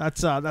 Yeah,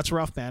 that's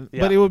rough, man.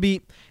 Yeah. But it would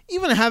be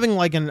even having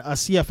like a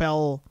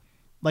CFL.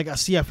 Like a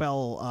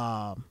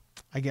CFL,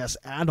 I guess,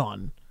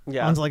 add-on.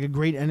 Yeah. Onto like a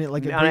great on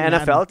NFL.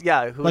 Madden,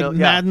 yeah. Like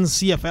Madden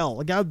CFL.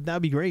 Like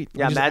that'd be great.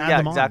 Yeah,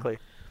 Madden. Exactly.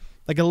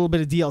 Like a little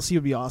bit of DLC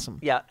would be awesome.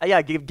 Yeah.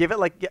 Yeah. Give it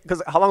like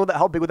because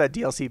how big would that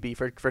DLC be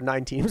for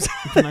 9 teams?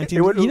 For 9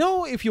 teams.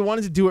 If you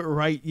wanted to do it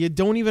right, you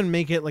don't even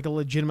make it like a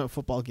legitimate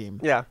football game.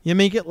 Yeah. You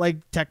make it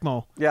like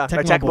Tecmo. Yeah.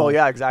 Tecmo.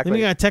 Yeah. Exactly.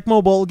 You got a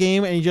Tecmo Bowl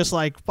game, and you just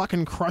like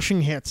fucking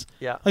crushing hits.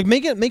 Yeah. Like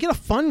make it a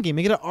fun game.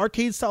 Make it an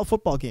arcade style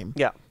football game.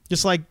 Yeah.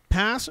 Just like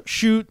pass,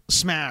 shoot,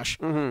 smash.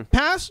 Mm-hmm.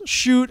 Pass,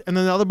 shoot, and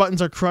then the other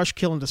buttons are crush,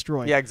 kill, and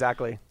destroy. Yeah,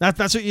 exactly. That's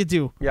what you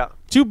do. Yeah.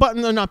 2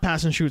 buttons are not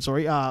pass and shoot,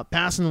 sorry.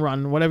 Pass and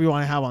run, whatever you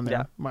want to have on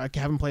there. Yeah. I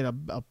haven't played a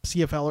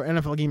CFL or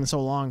NFL game in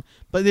so long.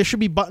 But there should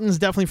be buttons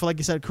definitely for, like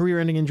you said,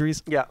 career-ending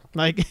injuries. Yeah.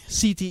 Like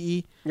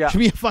CTE. Yeah. Should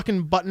be a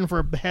fucking button for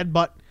a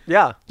headbutt.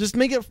 Yeah. Just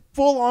make it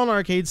full-on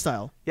arcade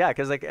style. Yeah,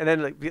 because like, and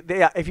then like,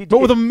 if you. But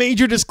with a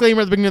major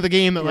disclaimer at the beginning of the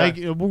game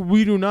that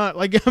we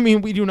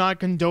do not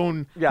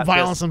condone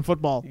violence in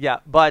football. Yeah,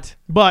 but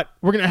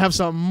we're gonna have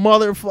some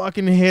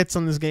motherfucking hits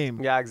on this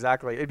game. Yeah,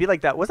 exactly. It'd be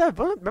like that.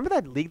 Remember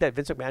that league that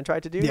Vince McMahon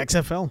tried to do? The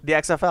XFL. The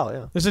XFL.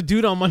 Yeah. There's a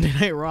dude on Monday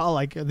Night Raw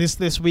like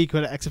this week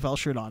with an XFL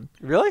shirt on.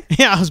 Really?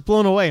 Yeah, I was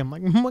blown away. I'm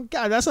like, oh my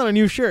God, that's not a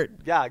new shirt.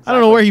 Yeah, exactly. I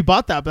don't know where he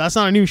bought that, but that's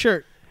not a new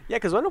shirt. Yeah,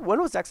 because when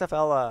was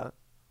XFL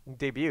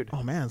debuted?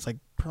 Oh man, it's like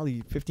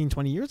probably 15,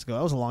 20 years ago.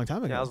 That was a long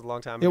time ago. Yeah, that was a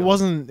long time ago. It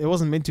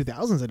wasn't mid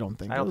 2000s. I don't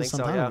think. I don't think some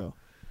so. time Yeah. Ago.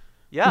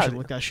 Yeah. I should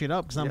look that shit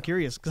up because I'm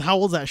curious. Because how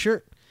old's that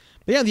shirt?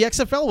 But yeah, the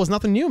XFL was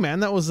nothing new, man.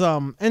 That was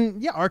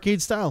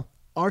arcade style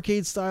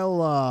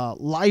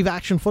live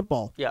action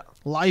football. Yeah.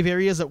 Live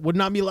areas that would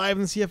not be live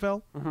in the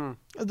CFL.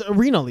 Mm-hmm. The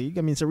Arena League.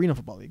 I mean, it's Arena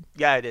Football League.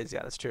 Yeah, it is.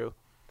 Yeah, that's true.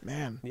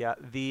 Man. Yeah.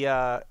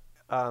 The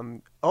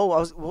what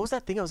was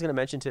that thing I was gonna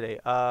mention today?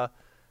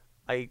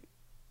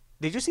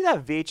 Did you see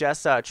that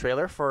VHS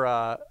trailer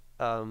for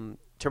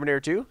Terminator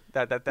 2?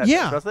 That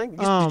thing?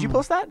 Did you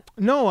post that?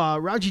 No,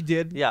 Raji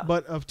did. Yeah.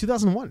 But of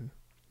 2001.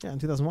 Yeah, in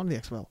 2001, the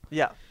XFL.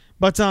 Yeah.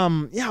 But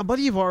a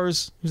buddy of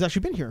ours who's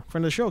actually been here,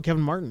 friend of the show,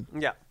 Kevin Martin.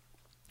 Yeah.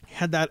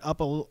 Had that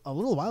up a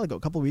little while ago, a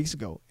couple of weeks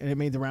ago, and it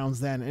made the rounds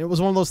then. And it was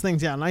one of those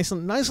things, nice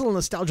little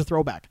nostalgia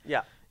throwback.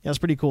 Yeah. Yeah, it's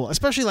pretty cool,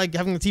 especially like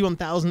having the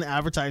T1000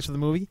 advertise for the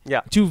movie.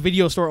 Yeah. To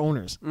video store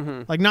owners,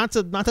 like not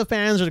to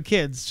fans or the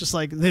kids. Just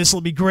like this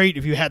will be great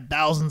if you had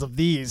thousands of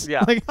these.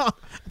 Yeah. Like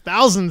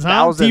thousands, huh?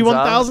 Thousands,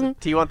 T1000.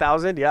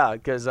 T1000, yeah,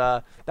 because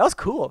that was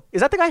cool.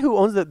 Is that the guy who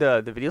owns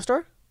the video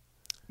store?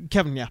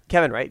 Kevin, yeah.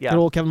 Kevin, right? Yeah. Good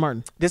old Kevin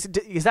Martin.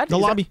 Is that The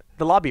lobby.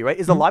 The lobby, right?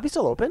 Is the lobby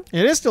still open?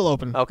 It is still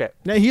open. Okay.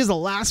 Now he is the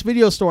last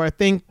video store, I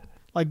think,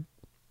 like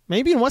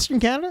maybe in Western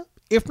Canada,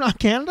 if not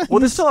Canada. Well,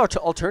 there's still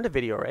alternative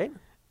video, right?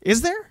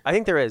 Is there? I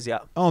think there is, yeah.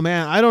 Oh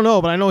man, I don't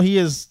know, but I know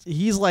he's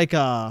like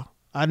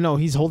I don't know,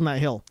 he's holding that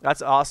hill.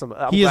 That's awesome.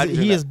 He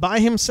is by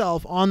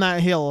himself on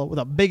that hill with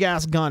a big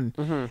ass gun.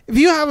 If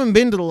you haven't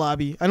been to the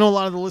lobby, I know a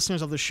lot of the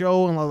listeners of the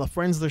show and a lot of the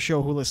friends of the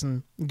show who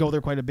listen go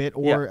there quite a bit,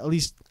 or at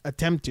least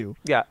attempt to.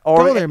 Yeah,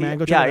 or go there, man.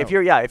 Go check it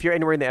out. If you're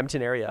anywhere in the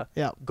Edmonton area,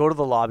 yeah, go to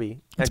the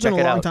lobby and it's check been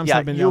it a long out. time since Yeah,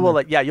 I've been you down will.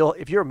 there. Like, yeah, you'll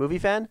if you're a movie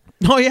fan,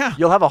 oh yeah,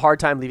 you'll have a hard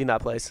time leaving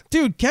that place.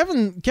 Dude,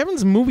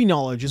 Kevin's movie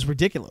knowledge is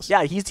ridiculous.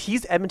 Yeah,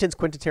 he's Edmonton's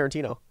Quentin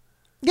Tarantino.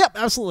 Yep,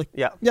 absolutely.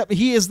 Yeah. Yep,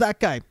 he is that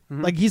guy.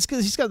 Like he's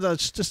got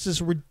just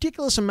this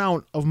ridiculous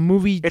amount of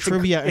movie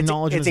trivia and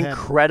knowledge. It's in his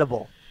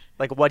incredible,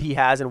 like what he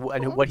has and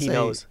what he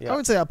knows. I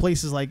would say that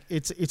place is like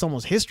it's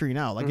almost history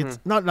now. Like it's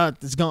not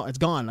it's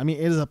gone. I mean,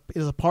 it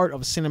is a part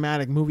of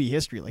cinematic movie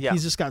history. Like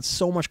he's just got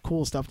so much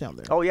cool stuff down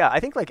there. Oh yeah,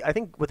 I think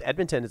with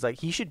Edmonton, it's like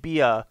he should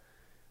be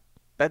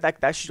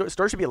that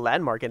store should be a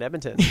landmark in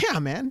Edmonton. Yeah,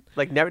 man.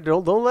 Like never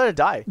don't let it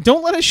die.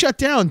 Don't let it shut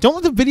down. Don't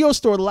let the video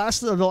store, the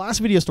last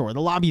video store, the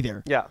lobby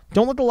there. Yeah.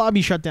 Don't let the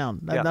lobby shut down.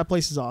 That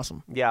place is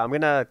awesome. Yeah,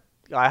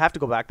 I have to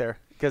go back there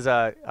because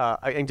I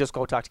can just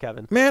go talk to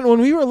Kevin. Man,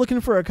 when we were looking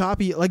for a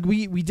copy, like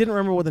we didn't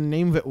remember what the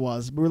name of it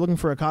was. We were looking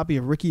for a copy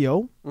of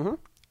Riki-Oh.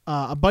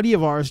 A buddy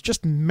of ours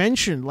just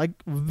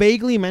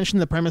vaguely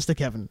mentioned the premise to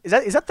Kevin. Is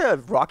that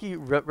the Rocky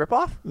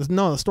ripoff?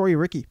 No, the story of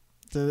Ricky.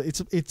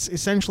 It's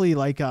essentially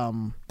like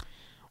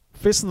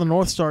Fist of the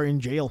North Star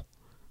in jail.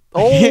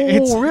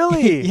 Oh,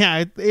 really?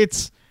 Yeah,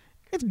 it's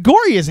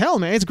gory as hell,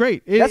 man. It's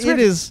great. That's weird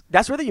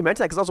that you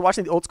mentioned that because I was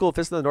watching the old school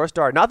Fist of the North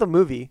Star, not the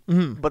movie,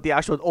 but the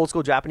actual old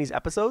school Japanese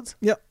episodes.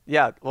 Yep.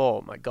 Yeah.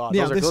 Oh my god.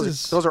 Yeah,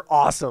 those are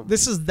awesome.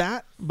 This is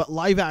that, but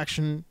live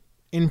action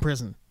in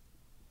prison.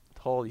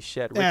 Holy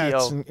shit, Yeah,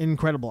 it's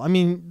incredible. I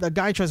mean, the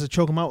guy tries to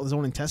choke him out with his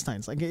own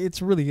intestines. Like,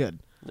 it's really good.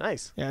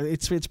 Nice. Yeah,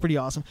 it's pretty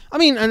awesome. I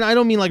mean, and I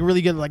don't mean like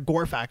really good like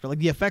gore factor. Like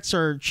the effects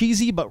are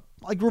cheesy, but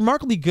like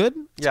remarkably good.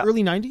 It's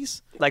early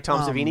 90s. Like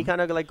Tom Savini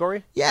kind of like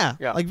gory? Yeah.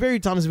 Like very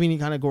Tom Savini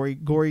kind of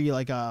gory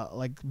like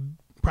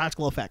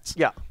practical effects.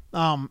 Yeah.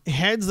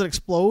 Heads that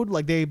explode,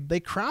 like they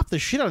crap the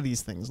shit out of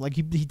these things. Like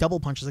he double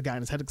punches a guy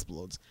and his head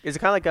explodes. Is it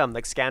kind of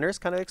like Scanners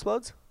kind of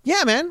explodes?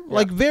 Yeah, man. Yeah.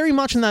 Like very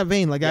much in that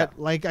vein. Like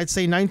I'd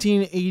say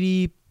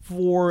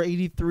 1984,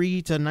 83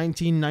 to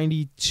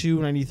 1992,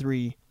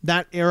 93.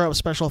 That era of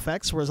special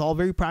effects where it's all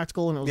very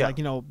practical and it was like,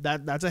 you know,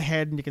 that's a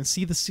head and you can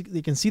see the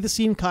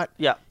scene cut.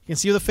 Yeah. You can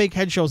see where the fake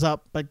head shows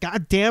up, but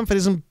goddamn if it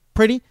isn't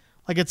pretty.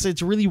 Like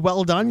it's really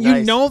well done. Nice.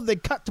 You know they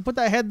cut to put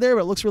that head there,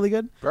 but it looks really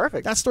good.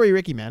 Perfect. That's Story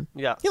Ricky, man.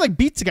 Yeah. He like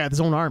beats the guy with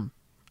his own arm.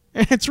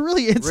 And it's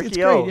great.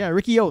 Yeah,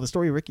 Riki-Oh, the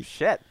story of Ricky.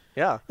 Shit.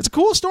 Yeah. It's a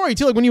cool story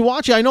too. Like when you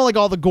watch it, I know like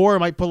all the gore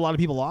might put a lot of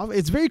people off.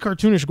 It's very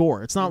cartoonish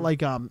gore. It's not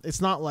like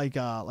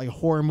like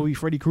horror movie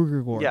Freddy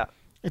Krueger gore. Yeah.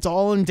 It's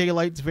all in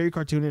daylight. It's very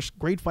cartoonish.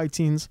 Great fight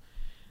scenes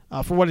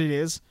for what it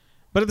is.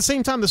 But at the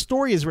same time, the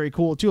story is very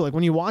cool too. Like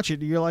when you watch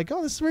it, you're like,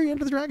 oh, this is very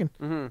Enter the Dragon.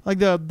 Like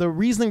the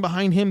reasoning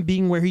behind him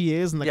being where he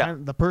is and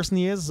the person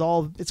he is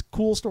all. It's a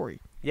cool story.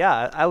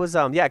 Yeah, I was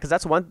because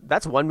that's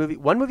one movie.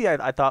 One movie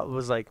I thought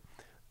was like,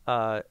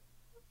 I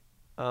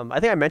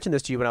think I mentioned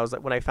this to you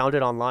when I found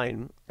it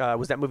online.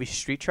 Was that movie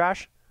Street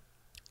Trash?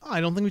 Oh, I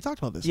don't think we talked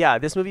about this. Yeah,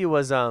 this movie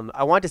was.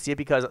 I wanted to see it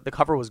because the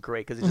cover was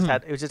great because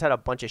it just had a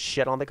bunch of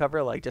shit on the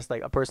cover, like just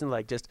like a person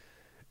like just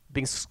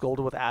being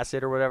scalded with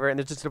acid or whatever, and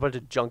there's just a bunch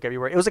of junk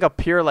everywhere. It was like a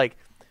pure like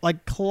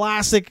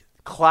classic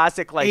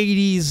like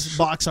 80s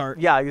box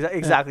art. Yeah,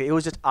 exactly. It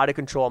was just out of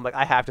control. I'm like,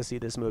 I have to see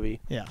this movie.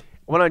 Yeah.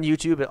 I went on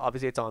YouTube.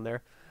 Obviously, it's on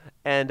there.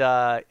 And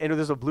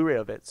there's a Blu-ray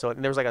of it. So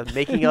and there was like a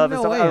making of. No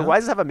and stuff. way, Why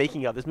does it have a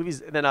making of? This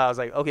movie's. And then I was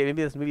like, okay,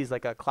 maybe this movie's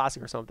like a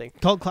classic or something.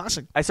 Called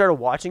classic. I started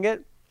watching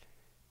it.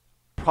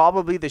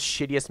 Probably the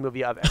shittiest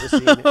movie I've ever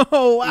seen.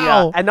 Oh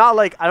wow! Yeah. And not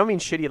like I don't mean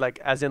shitty like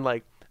as in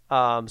like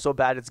so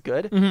bad it's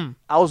good.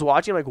 I was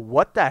watching like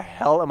what the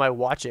hell am I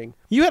watching?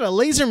 You had a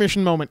laser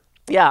mission moment.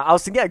 Yeah, I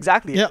was thinking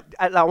exactly. Yep.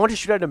 I wanted to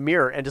shoot at a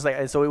mirror and just like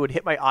and so it would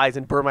hit my eyes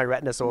and burn my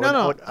retina. So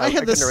I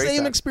had the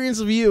same experience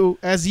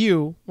as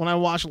you when I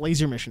watched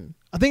Laser Mission.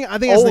 I think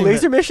that's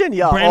Laser Mission.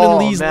 Yeah, Brandon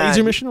Lee's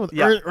Laser Mission with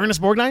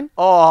Ernest Borgnine.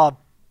 Oh,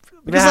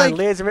 because man,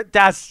 Laser.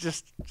 That's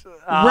just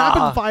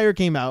Rapid Fire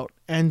came out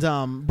and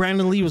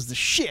Brandon Lee was the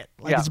shit.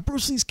 Like it's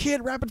Bruce Lee's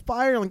kid. Rapid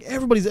Fire. Like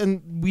everybody's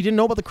and we didn't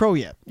know about The Crow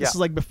yet. This is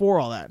like before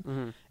all that.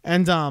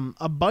 And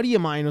a buddy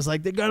of mine was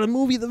like, they got a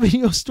movie at the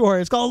video store.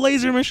 It's called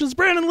Laser Mission. It's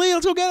Brandon Lee.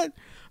 Let's go get it.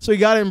 So he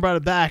got it and brought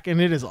it back,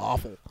 and it is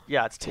awful.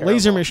 Yeah, it's terrible.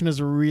 Laser Mission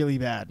is really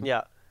bad.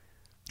 Yeah.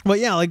 But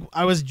yeah, like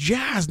I was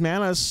jazzed,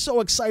 man. I was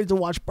so excited to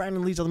watch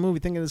Brandon Lee's other movie,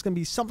 thinking it's gonna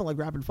be something like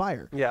Rapid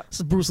Fire. Yeah. This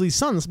is Bruce Lee's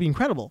son. This will be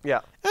incredible. Yeah.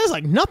 And it's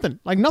like nothing.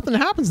 Like nothing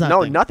happens in that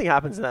No, thing. nothing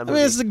happens in that movie.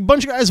 I mean, it's like a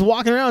bunch of guys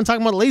walking around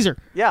talking about a laser.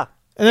 Yeah.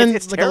 And then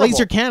it's like terrible. a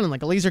laser cannon,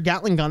 like a laser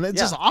Gatling gun.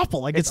 It's just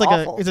awful. Like It's like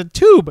awful. it's a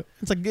tube.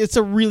 It's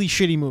a really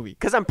shitty movie.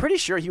 Because I'm pretty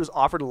sure he was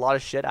offered a lot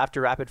of shit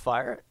after Rapid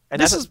Fire.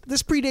 And This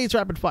that's predates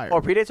Rapid Fire.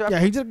 Oh, predates Rapid Yeah,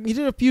 he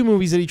did a few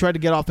movies that he tried to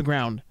get off the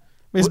ground.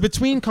 It's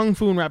between Kung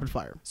Fu and Rapid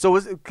Fire. So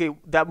was okay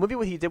that movie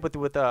what he did with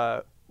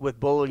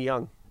Bolo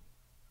Young.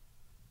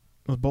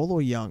 Was Bolo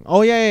Young?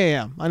 Oh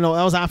yeah. I know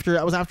that was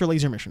after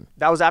Laser Mission.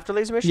 That was after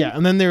Laser Mission. Yeah,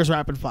 and then there's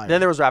Rapid Fire.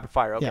 Then there was Rapid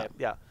Fire. Okay,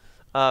 yeah.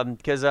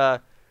 Because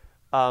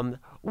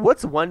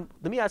what's one?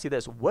 Let me ask you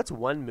this: what's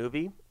one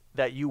movie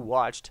that you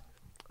watched,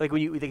 like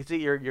when you see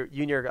you and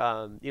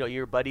your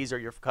your buddies or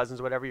your cousins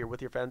or whatever, you're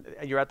with your friend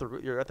and you're at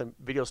the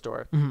video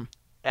store. Mm-hmm.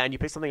 And you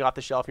pick something off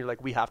the shelf, and you're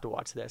like, "We have to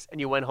watch this."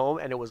 And you went home,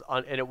 and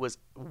it was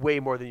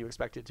way more than you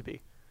expected it to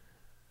be.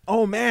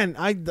 Oh man,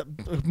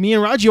 me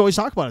and Raji always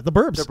talk about it. The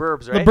Burbs. The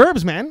Burbs, right? The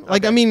Burbs, man.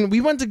 Like Okay. I mean,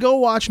 we went to go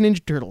watch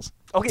Ninja Turtles.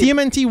 Okay.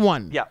 TMNT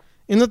 1. Yeah.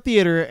 In the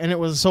theater, and it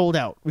was sold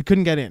out. We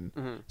couldn't get in.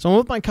 Mm-hmm. So I'm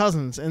with my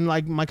cousins, and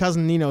like my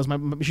cousin Nina is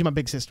she's my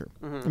big sister.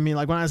 Mm-hmm. I mean,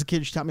 like when I was a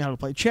kid, she taught me how to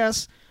play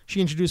chess.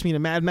 She introduced me to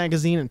Mad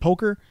Magazine and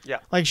poker. Yeah.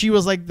 Like she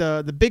was like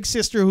the big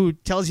sister who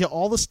tells you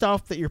all the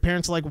stuff that your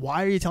parents are like,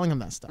 why are you telling them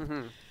that stuff?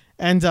 Mm-hmm.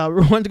 And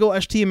we went to go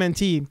watch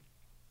TMNT.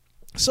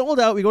 Sold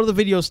out. We go to the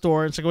video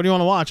store. It's like, what do you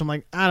want to watch? I'm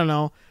like, I don't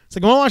know. It's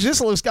like, I want to watch this.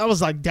 This guy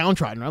was like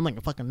downtrodden. I'm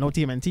like, fucking no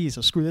TMNT,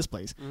 so screw this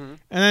place. Mm-hmm.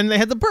 And then they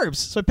had the Burbs.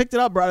 So I picked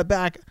it up, brought it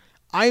back.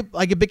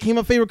 It became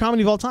a favorite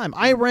comedy of all time.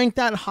 I ranked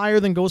that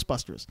higher than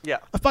Ghostbusters. Yeah.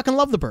 I fucking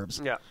love the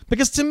Burbs. Yeah.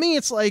 Because to me,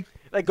 it's like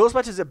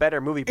Ghostbusters is a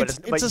better movie, but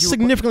it's a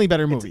significantly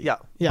better movie. Yeah.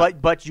 Yeah.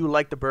 But you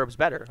like the Burbs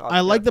better. I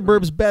like the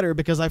Burbs better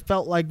because I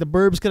felt like the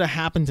Burbs could have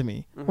happened to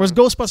me, whereas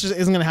Ghostbusters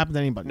isn't going to happen to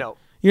anybody. No.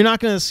 You're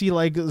not going to see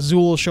like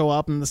Zool show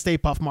up and the Stay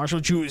Puft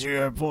Marshal choose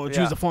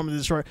the form of the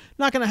destroyer.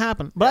 Not going to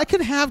happen. But I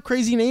could have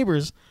crazy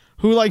neighbors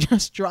who like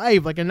just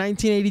drive like a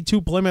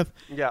 1982 Plymouth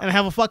and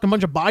have a fucking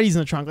bunch of bodies in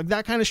the trunk. Like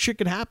that kind of shit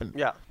could happen.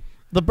 Yeah.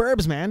 The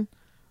Burbs, man.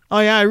 Oh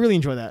yeah, I really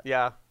enjoy that.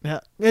 Yeah.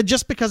 Yeah.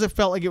 Just because it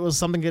felt like it was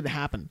something that could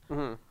happen.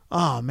 Mm-hmm.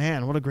 Oh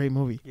man, what a great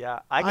movie. Yeah.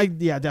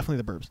 Yeah, definitely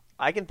the Burbs.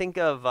 I can think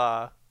of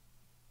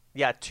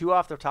two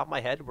off the top of my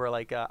head where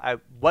like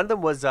one of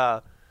them was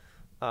Top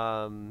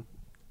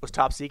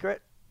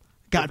Secret.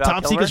 God, Val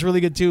Top Kilmer. Secret's really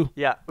good too.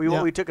 Yeah.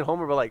 We took it home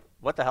and we're like,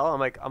 what the hell? I'm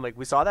like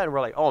we saw that and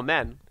we're like, oh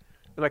man.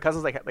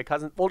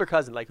 And older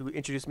cousin like who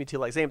introduced me to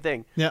like same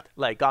thing. Yeah.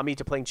 Like got me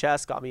into playing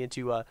chess, got me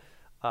into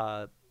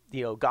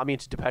got me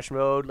into Depeche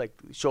Mode, like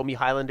showed me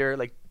Highlander,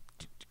 like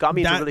got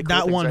me into really cool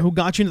that things, one right? who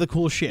got you into the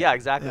cool shit. Yeah,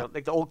 exactly. Yeah.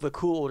 Like the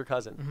cool older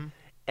cousin. Mm-hmm.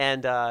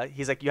 And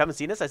he's like, you haven't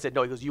seen this? I said,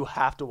 no. He goes, you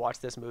have to watch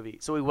this movie.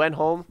 So we went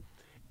home,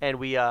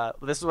 and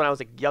this is when I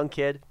was a young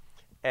kid,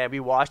 and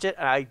we watched it,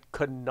 and I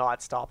could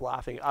not stop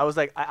laughing. I was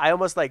like, I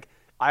almost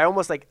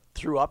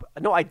threw up.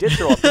 No, I did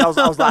throw up because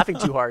I was laughing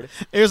too hard.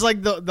 It was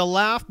like the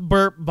laugh,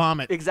 burp,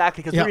 vomit.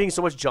 Exactly, because we were eating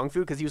so much junk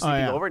food because he was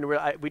sleeping over, and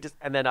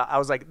I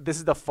was like, this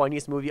is the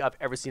funniest movie I've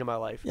ever seen in my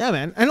life. Yeah,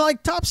 man. And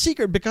like Top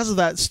Secret, because of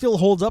that, still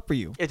holds up for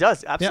you. It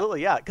does,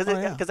 absolutely, yeah.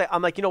 Because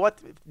I'm like, you know what?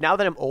 Now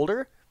that I'm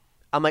older,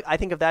 I'm like, I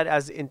think of that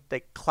as in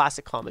like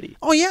classic comedy.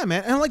 Oh yeah,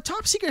 man. And like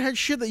Top Secret had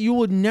shit that you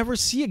would never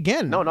see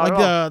again. No, not like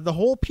at all. the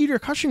whole Peter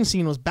Cushing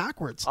scene was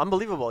backwards.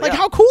 Unbelievable. Like yeah.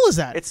 how cool is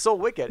that? It's so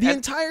wicked. The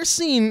entire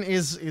scene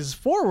is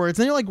forwards,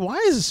 and you're like, why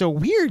is it so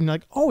weird? And you're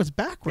like, oh, it's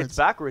backwards. It's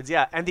backwards,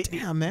 yeah. And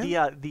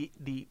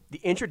the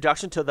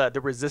introduction to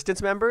the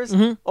Resistance members.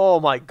 Mm-hmm.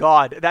 Oh my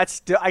God,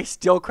 I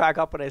still crack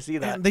up when I see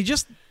that. And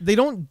they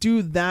don't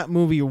do that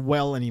movie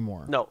well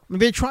anymore. No.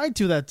 They tried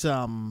to that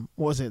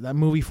what was it? That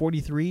movie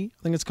 43, I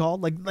think it's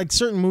called. Like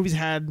certain movies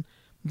had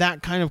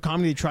that kind of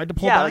comedy they tried to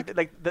pull back. Yeah,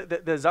 like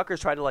the Zuckers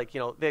tried to like,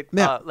 what's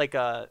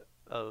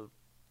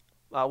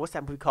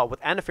that movie called? With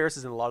Anna Faris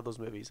is in a lot of those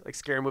movies, like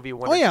Scary Movie.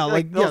 Oh yeah,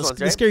 like those ones, ones,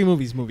 the right? Scary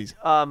Movies. Those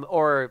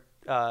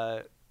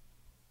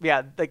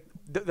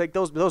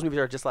movies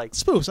are just like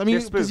Spoofs. I mean,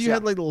 they're because spoofs, you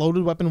had like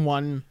Loaded Weapon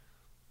 1,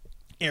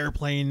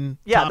 Airplane,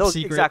 yeah, Top those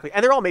Secret. exactly,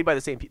 and they're all made by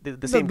the same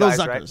same those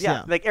guys, right? Zuckers, Yeah,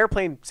 yeah. like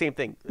Airplane, same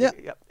thing. Yeah.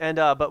 And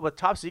but with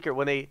Top Secret,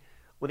 when they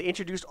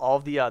introduced all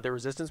of the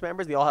Resistance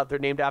members, they're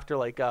named after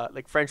like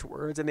French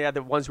words, and they had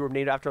the ones who were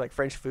named after like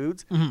French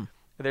foods. Mm-hmm.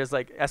 And there's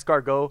like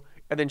escargot,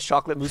 and then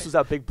chocolate mousse was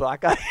that big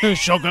black guy.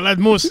 Chocolate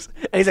mousse.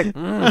 And he's like,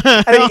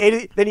 and then he ate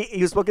it. Then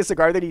he was smoking a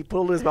cigar. Then he put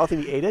it in his mouth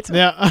and he ate it.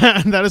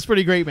 Yeah, that is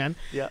pretty great, man.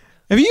 Yeah.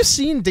 Have you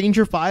seen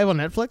Danger 5 on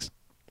Netflix?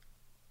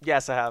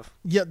 Yes, I have.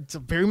 Yeah, it's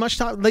very much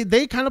top.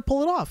 They kind of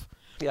pull it off.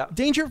 Yeah.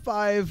 Danger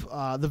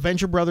 5, the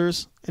Venture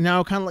Brothers, and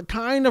now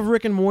kind of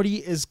Rick and Morty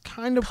is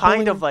kind of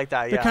like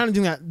that. They're Yeah. kind of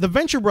doing that. The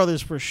Venture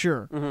Brothers for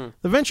sure. Mm-hmm.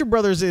 The Venture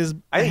Brothers is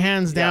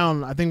hands yeah.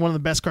 down, I think, one of the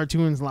best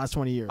cartoons in the last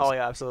 20 years. Oh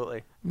yeah,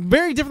 absolutely.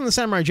 Very different than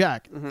Samurai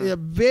Jack. Mm-hmm. Yeah,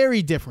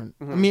 very different.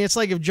 Mm-hmm. I mean, it's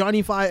like if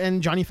Johnny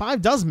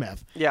Five does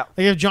meth. Yeah.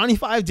 Like if Johnny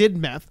Five did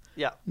meth,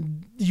 Yeah.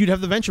 you'd have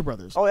the Venture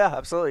Brothers. Oh yeah,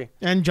 absolutely.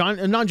 And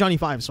not Johnny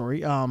Five,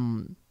 sorry.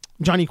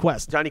 Johnny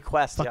Quest. Johnny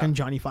Quest. Fucking yeah.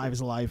 Johnny Five is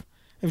alive.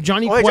 If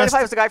Johnny Johnny Quest,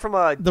 Five was the guy from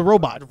the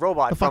robot, the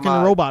robot, the fucking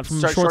from, robot from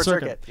Short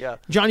Circuit. Yeah.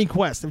 Johnny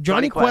Quest. If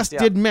Johnny Quest yeah.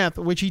 did meth,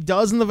 which he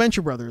does in the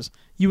Venture Brothers,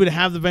 you would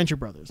have the Venture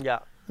Brothers. Yeah.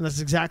 And that's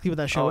exactly what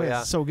that show is. Yeah.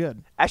 It's so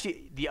good.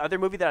 Actually, the other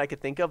movie that I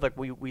could think of, like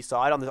we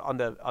saw it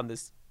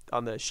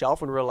on the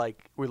shelf, and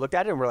we looked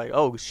at it and we're like,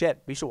 oh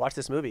shit, we should watch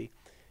this movie.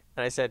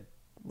 And I said,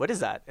 what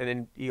is that? And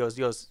then he goes,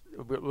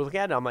 we're looking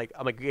at it. And I'm like,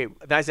 okay.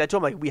 And I said to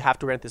him, like, we have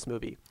to rent this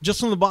movie. Just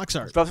from the box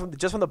art.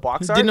 Just from the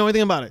box art. Didn't know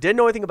anything about it. Didn't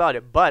know anything about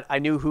it, but I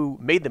knew who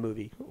made the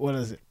movie. What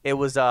is it? It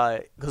was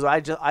because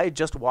I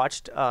just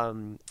watched. Do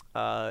you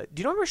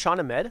remember Shaun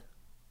Ahmed?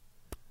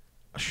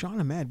 Shaun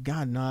Ahmed,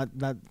 God, not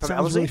that From sounds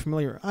Ellerslie? really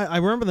familiar. I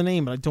remember the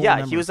name, but I don't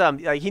remember.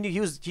 Yeah,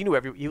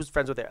 he was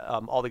friends with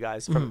all the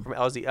guys from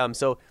Ellerslie.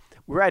 So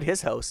we were at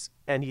his house,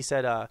 and he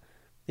said,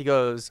 he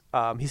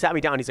sat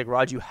me down. He's like,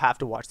 Raj, you have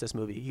to watch this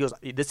movie. He goes,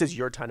 this is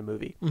your kind of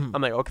movie. I'm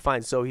like, okay,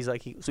 fine. So he's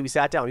like, so we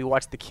sat down. We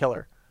watched The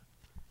Killer.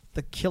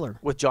 The Killer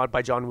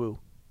by John Woo.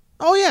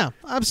 Oh yeah,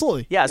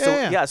 absolutely. Yeah.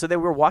 So then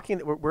we're walking.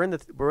 We're in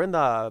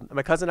the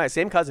my cousin and I,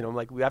 same cousin. I'm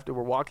like, we're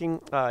walking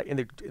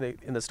in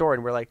the store,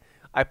 and we're like,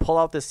 I pull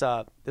out this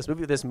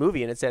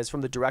movie, and it says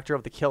from the director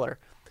of The Killer,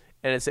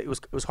 and it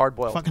was Hard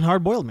Boiled. Fucking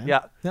Hard Boiled, man.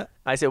 Yeah. Yeah.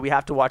 I said we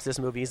have to watch this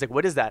movie. He's like,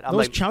 what is that? I'm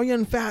Those like, Chow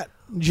Yun Fat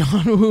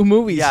John Woo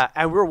movies. yeah.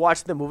 And we were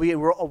watching the movie,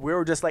 and we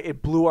were just like,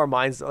 it blew our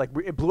minds, like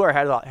it blew our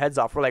heads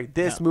off. We're like,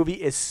 this movie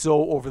is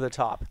so over the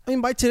top. I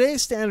mean, by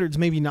today's standards,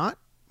 maybe not,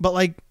 but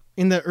like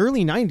in the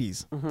early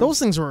 '90s, those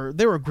things were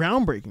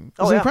groundbreaking.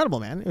 It was incredible,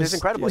 man. It was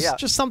incredible. It was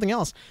just something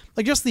else.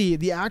 Like just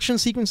the action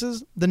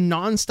sequences, the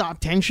non-stop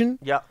tension.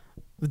 Yeah.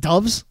 The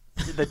doves.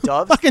 The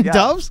doves, Fucking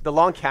doves. the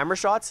long camera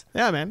shots.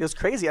 Yeah, man. It was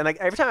crazy. And like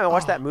every time I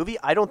watch that movie,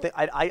 I don't think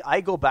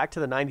I go back to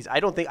the 90s. I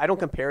don't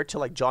compare it to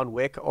like John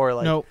Wick or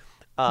like no,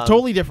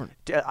 totally different.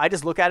 I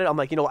just look at it. I'm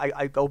like,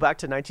 I go back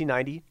to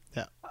 1990.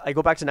 Yeah. I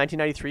go back to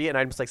 1993, and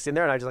I'm just like sitting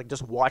there, and I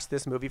just watch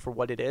this movie for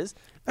what it is.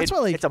 That's why,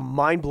 like, it's a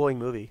mind blowing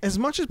movie. As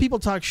much as people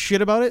talk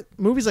shit about it,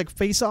 movies like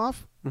Face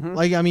Off,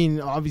 like I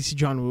mean, obviously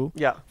John Woo.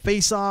 Yeah.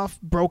 Face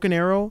Off, Broken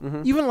Arrow,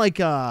 even like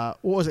what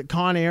was it,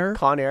 Con Air?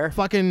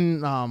 Fucking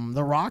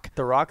The Rock.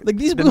 The Rock. Like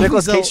these the movies,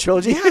 Nicolas Cage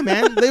trilogy. Yeah,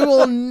 man, they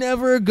will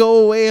never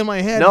go away in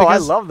my head. No, I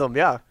love them.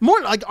 Yeah. More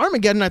like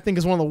Armageddon, I think,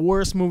 is one of the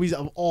worst movies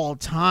of all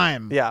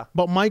time. Yeah.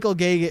 But Michael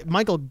Bay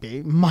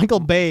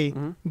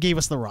gave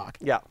us The Rock.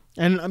 Yeah.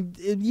 And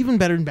even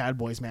better than Bad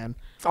Boys, man.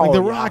 Like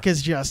The Rock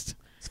is just.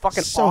 It's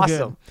fucking so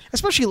awesome. Good.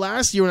 Especially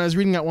last year when I was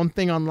reading that one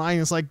thing online.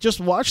 It's like, just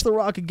watch The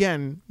Rock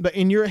again, but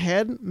in your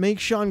head, make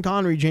Sean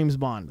Connery James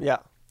Bond. Yeah.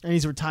 And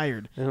he's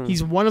retired.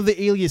 He's one of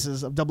the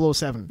aliases of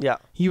 007. Yeah.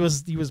 He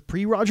was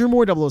pre-Roger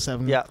Moore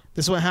 007. Yeah.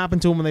 This is what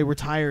happened to him when they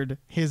retired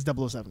his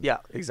 007. Yeah,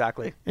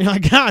 exactly. And you're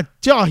like, God,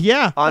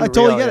 yeah, Unreal, I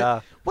totally get yeah.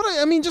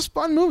 it. I mean, just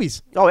fun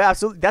movies. Oh, yeah,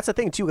 absolutely. That's the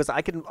thing too, because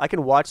I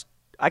can watch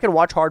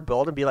Hard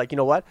Boiled and be like, you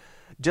know what?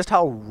 Just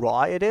how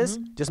raw it is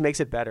just makes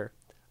it better.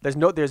 There's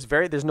no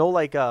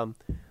like not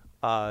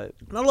a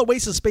lot of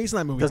waste of space in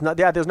that movie. There's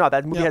not.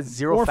 That movie has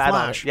zero fat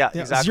on it. Yeah,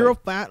 exactly. Zero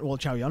fat. Well,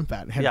 Chow Yun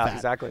Fat had fat.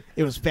 Exactly.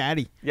 It was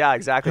fatty. Yeah,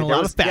 exactly. And a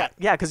lot of fat.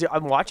 Yeah, because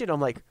I'm watching.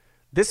 I'm like,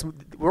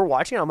 we're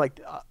watching. I'm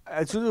like,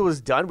 as soon as it was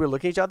done, we were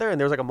looking at each other, and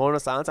there was like a moment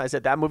of silence. I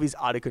said, that movie's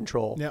out of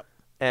control. Yep.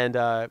 And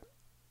and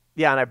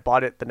I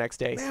bought it the next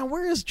day. Man,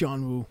 where is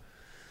John Woo?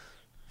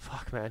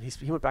 Fuck, man.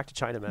 He went back to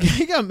China, man.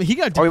 he got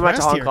depressed he went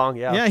to Hong here. Kong,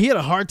 yeah. Yeah, he had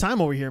a hard time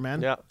over here,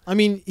 man. Yeah. I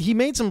mean, he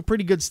made some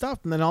pretty good stuff,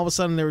 and then all of a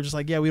sudden they were just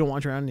like, yeah, we don't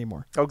want you around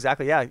anymore. Oh,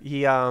 exactly. Yeah.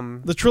 He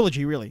the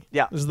trilogy, really.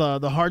 Yeah. It was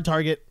the Hard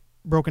Target,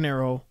 Broken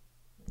Arrow,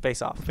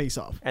 Face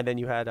Off. And then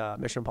you had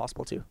Mission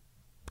Impossible 2.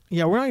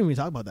 Yeah, we're not even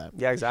talking about that.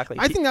 Yeah, exactly.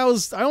 I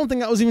don't think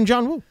that was even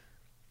John Woo.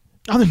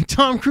 I think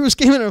Tom Cruise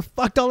came in and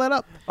fucked all that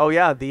up. Oh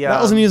yeah,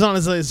 that wasn't he was on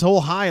his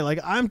whole high, like,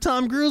 I'm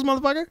Tom Cruise,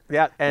 motherfucker.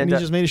 Yeah, and he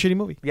just made a shitty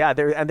movie. Yeah,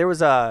 there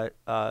was I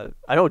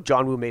know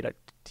John Woo made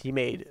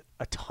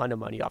a ton of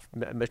money off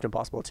Mission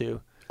Impossible 2.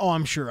 Oh,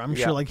 I'm sure.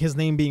 Like his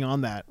name being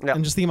on that, yeah.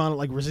 And just the amount of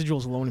like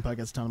residuals alone, he probably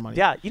gets a ton of money.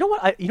 Yeah, you know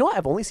what?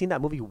 I've only seen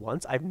that movie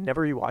once. I've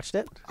never rewatched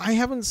it. I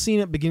haven't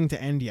seen it beginning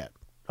to end yet.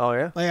 Oh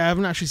yeah. Like I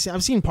haven't actually seen.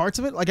 I've seen parts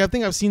of it. Like I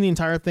think I've seen the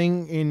entire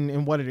thing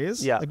in what it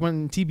is. Yeah. Like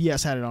when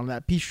TBS had it on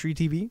that Peachtree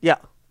TV. Yeah.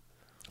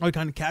 I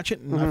kind of catch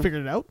it and I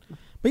figured it out.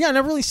 But yeah, I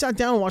never really sat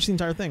down and watched the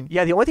entire thing.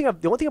 Yeah, the only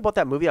thing about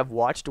that movie I've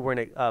watched when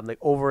it I've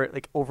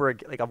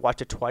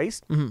watched it twice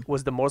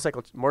was the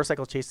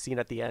motorcycle chase scene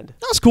at the end.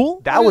 That was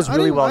cool. That was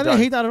really well done. I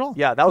didn't hate that at all.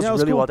 Yeah, that was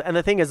really cool. well done. And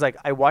the thing is, like,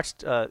 I watched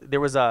there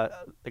was a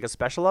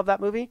special of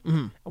that movie.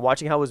 And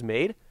watching how it was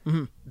made,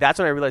 that's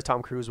when I realized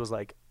Tom Cruise was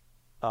like,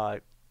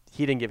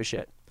 he didn't give a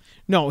shit.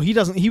 No, he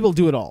doesn't. He will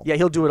do it all. Yeah,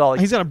 he'll do it all.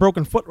 He's got a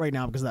broken foot right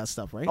now because of that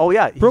stuff, right? Oh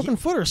yeah, broken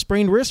foot or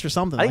sprained wrist or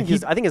something. I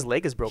think his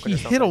leg is broken. He or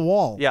something. hit a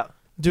wall. Yeah.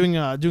 Doing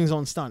his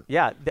own stunt.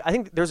 Yeah, I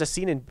think there's a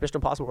scene in Mission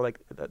Impossible where like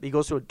he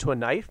goes to a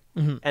knife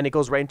and it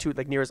goes right into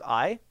like near his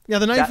eye. Yeah,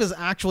 the knife is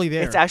actually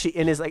there. It's actually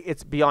in his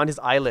it's beyond his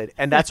eyelid,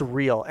 and that's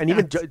real. And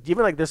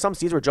even like there's some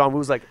scenes where John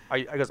Woo's like,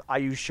 "Are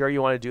you sure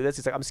you want to do this?"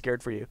 He's like, "I'm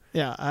scared for you."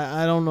 Yeah,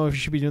 I don't know if you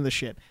should be doing this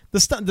shit. The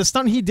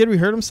stunt he did, he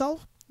hurt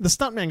himself. The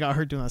stuntman got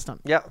hurt doing that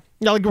stunt. Yeah.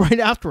 Yeah, like right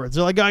afterwards.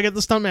 They're like, I get the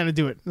stuntman to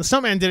do it. The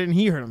stuntman did it and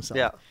he hurt himself.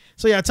 Yeah.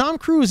 So yeah, Tom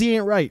Cruise, he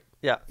ain't right.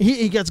 Yeah.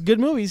 He gets good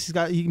movies.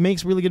 He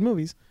makes really good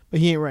movies, but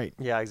he ain't right.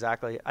 Yeah,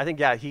 exactly. I think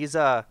he's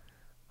I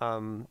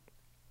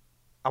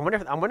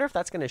wonder if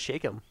that's gonna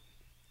shake him.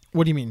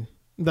 What do you mean?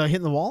 The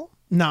hitting the wall?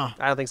 No,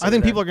 I don't think so. I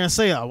think people are gonna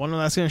say, "I wonder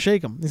if that's gonna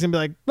shake him." He's gonna be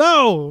like,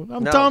 "No,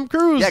 I'm Tom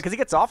Cruise." Yeah, because he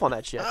gets off on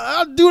that shit.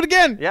 I'll do it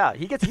again. Yeah,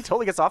 he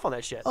totally gets off on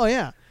that shit. Oh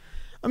yeah,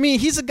 I mean,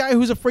 he's a guy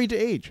who's afraid to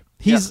age.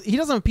 He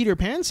doesn't have Peter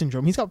Pan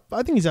syndrome.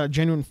 I think he's got a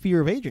genuine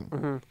fear of aging.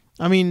 Mm-hmm.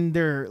 I mean,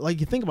 they're like,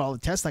 you think about all the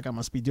tests that guy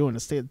must be doing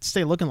to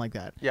stay looking like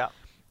that. Yeah.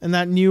 And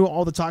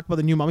all the talk about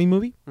the new Mummy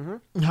movie,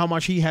 and how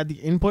much he had the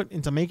input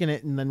into making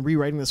it and then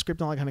rewriting the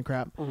script and all that kind of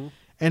crap. Mm-hmm.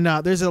 And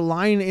there's a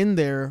line in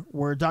there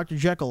where Dr.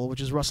 Jekyll,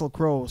 which is Russell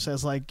Crowe,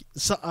 says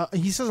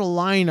he says a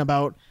line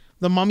about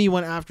the Mummy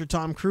went after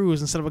Tom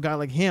Cruise instead of a guy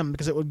like him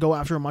because it would go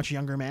after a much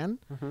younger man.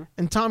 Mm-hmm.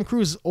 And Tom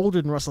Cruise is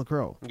older than Russell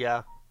Crowe.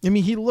 Yeah. I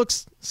mean, he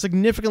looks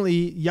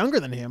significantly younger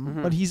than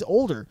him, but he's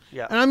older.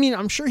 Yeah. And I mean,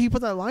 I'm sure he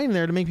put that line in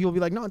there to make people be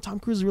like, no, Tom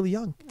Cruise is really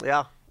young.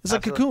 Yeah. It's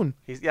like Cocoon.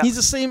 He's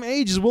the same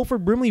age as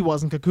Wilford Brimley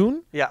was in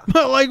Cocoon. Yeah.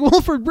 But like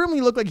Wilford Brimley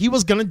looked like he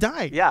was going to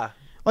die. Yeah.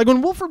 Like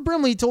when Wilford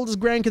Brimley told his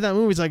grandkid that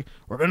movie, he's like,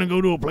 we're going to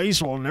go to a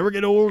place where we'll never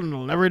get old and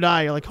we'll never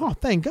die. You're like, oh,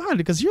 thank God,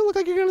 because you look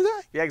like you're going to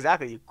die. Yeah,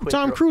 exactly.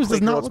 Tom Cruise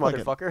does not look like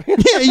motherfucker.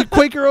 it. Yeah, you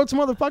Quaker Oats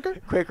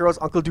motherfucker. Quaker Oats,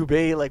 Uncle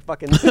Dubé, like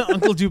fucking.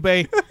 Uncle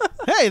Dubé.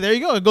 Hey, there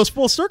you go. It goes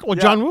full circle with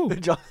John Woo.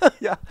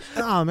 Yeah.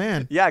 Oh,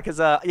 man. Yeah, because,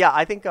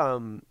 I think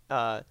Tom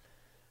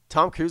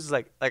Cruise is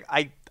like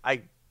I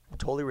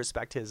totally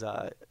respect his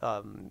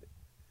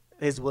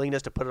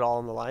willingness to put it all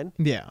on the line.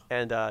 Yeah.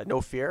 And no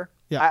fear.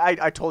 Yeah.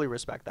 I totally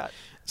respect that.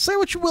 Say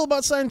what you will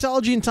about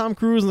Scientology and Tom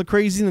Cruise and the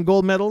crazy and the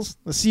gold medals,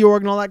 the Sea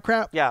Org and all that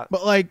crap. Yeah.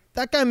 But like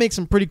that guy makes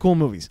some pretty cool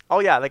movies. Oh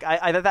yeah, like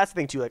I that's the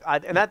thing too. Like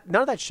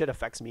none of that shit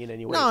affects me in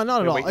any way. No,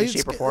 not at all. Way,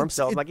 shape or form.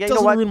 So I'm like, yeah, it you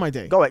know doesn't what? ruin my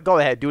day. Go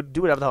ahead. Do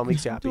whatever the hell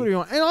makes you happy. Do what you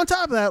want. And on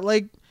top of that,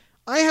 like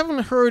I haven't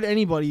heard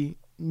anybody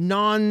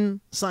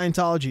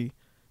non-Scientology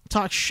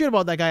talk shit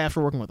about that guy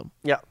after working with him.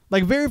 Yeah.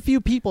 Like very few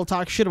people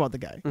talk shit about the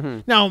guy. Mm-hmm.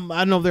 Now, I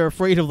don't know if they're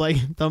afraid of like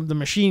the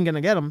machine gonna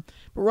get him,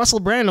 but Russell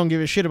Brand don't give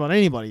a shit about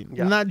anybody.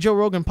 Yeah. In that Joe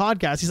Rogan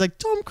podcast, he's like,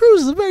 Tom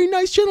Cruise is a very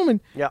nice gentleman.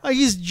 Yeah. Like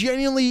he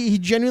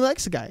genuinely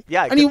likes the guy.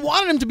 Yeah. And he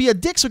wanted him to be a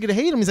dick so he could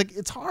hate him. He's like,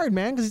 it's hard,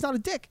 man, because he's not a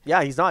dick.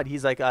 Yeah, he's not.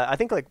 He's like, I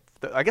think like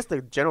I guess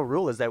the general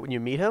rule is that when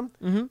you meet him,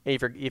 and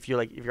if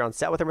you're on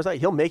set with him or something,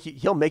 he'll make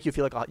you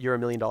feel like you're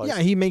 $1 million. Yeah,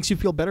 he makes you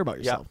feel better about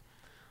yourself. Yeah.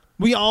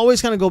 We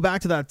always kind of go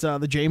back to that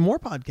the Jay Moore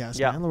podcast,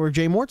 man, where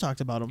Jay Moore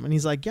talked about him, and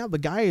he's like, yeah, the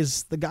guy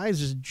is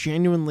just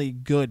genuinely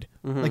good.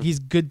 Mm-hmm. Like he's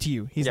good to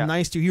you. He's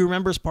nice to you. He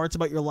remembers parts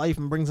about your life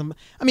and brings them.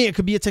 I mean, it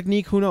could be a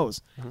technique, who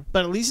knows?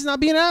 But at least he's not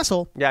being an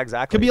asshole. Yeah,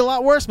 exactly. Could be a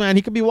lot worse, man.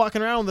 He could be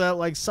walking around with that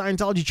like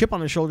Scientology chip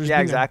on his shoulders,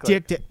 being a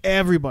dick to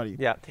everybody.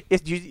 Yeah.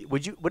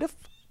 What if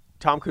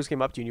Tom Cruise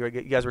came up to you and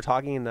you guys were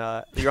talking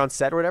and you're on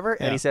set or whatever,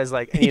 and he says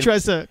like, he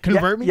tries to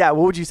convert me? Yeah.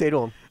 What would you say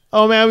to him?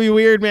 Oh man, that'd be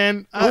weird,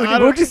 man.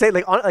 What would you say?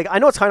 Like I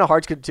know it's kind of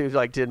hard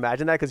to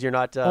imagine that because you're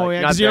not. Oh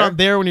yeah, because you're not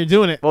there when you're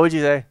doing it. What would you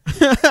say?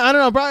 I don't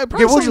know, bro.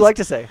 Okay, what would you like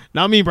to say?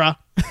 Not me, bro.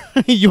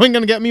 You ain't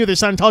gonna get me with your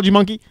Scientology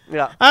monkey.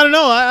 Yeah. I don't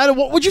know.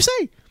 What would you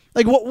say?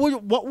 Like what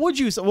would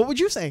you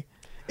say?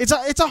 It's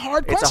a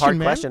hard question. It's a hard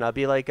man. question. I'd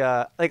be like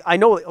I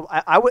know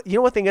I would. You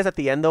know what thing is at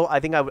the end though?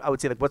 I think I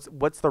would say like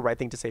what's the right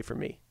thing to say for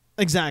me?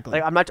 Exactly.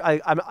 Like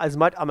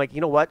I'm like,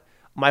 you know what?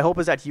 My hope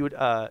is that you would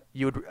I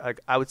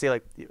would say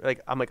I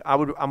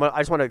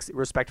just want to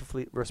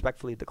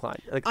respectfully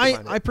decline.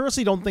 I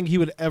personally don't think he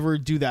would ever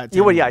do that.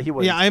 He would. Yeah, he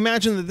would. Yeah, I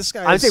imagine that this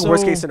guy. I think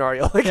worst case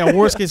scenario. Yeah,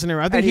 worst case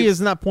scenario. I think he is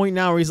in that point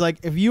now where he's like,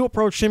 if you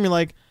approach him, you're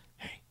like,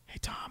 hey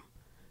Tom,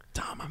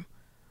 I'm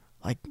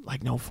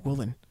like no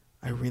fooling.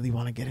 I really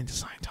want to get into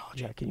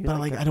Scientology. Yeah, can you? But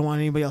I don't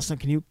want anybody else to.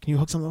 Can you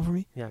hook something up for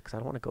me? Yeah, because I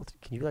don't want to go.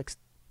 Can you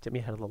get me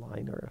ahead of the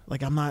line or?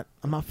 Like I'm not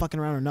fucking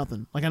around or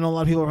nothing. Like I know a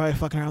lot of people are probably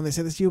fucking around. They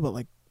say this to you, but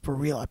like for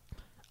real,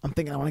 I'm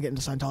thinking I want to get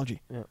into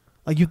Scientology. Yeah.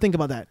 Like you think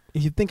about that.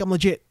 If you think I'm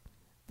legit,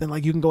 then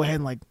like you can go ahead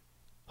and like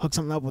hook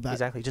something up with that.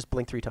 Exactly. Just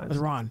blink 3 times. With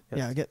Ron.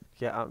 Yes. Yeah.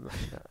 Yeah.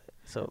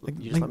 So like,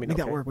 you just let me know. Make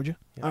that work, would you?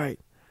 Yeah. All right.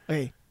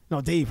 Okay.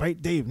 No, Dave.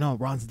 Right? Dave. No,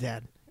 Ron's the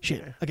dad.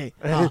 Shit. Yeah. Okay.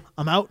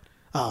 I'm out.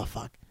 Oh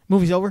fuck.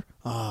 Movie's over.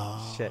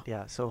 Oh shit.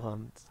 Yeah. So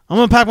I'm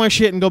gonna pack my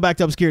shit and go back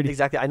to obscurity.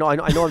 Exactly. I know.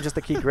 I'm just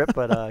the key grip,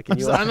 but can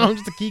you? I know I'm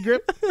just the key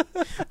grip.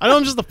 I know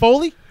I'm just the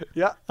Foley.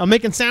 Yeah. I'm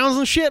making sounds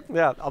and shit.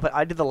 Yeah.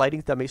 I did the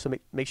lighting to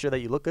make sure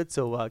that you look good.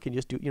 So can you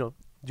just do do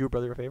your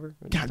brother a favor?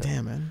 God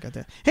damn, man. God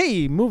damn.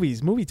 Hey,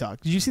 movie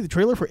talk. Did you see the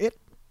trailer for It?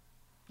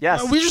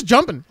 Yes. We're just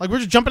jumping. Like we're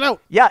just jumping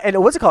out. Yeah.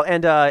 And what's it called?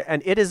 And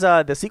it is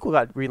the sequel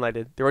got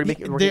greenlighted. They're already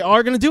making. They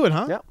are gonna do it,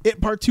 huh? Yeah.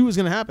 It Part 2 is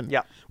gonna happen.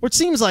 Yeah. Which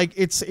seems like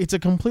it's a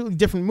completely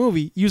different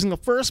movie using the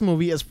first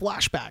movie as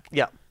flashback.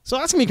 Yeah. So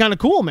that's gonna be kind of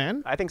cool,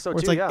 man. I think so Where too.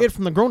 It's like yeah. It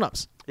from the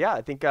grown-ups. Yeah,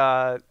 I think.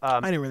 I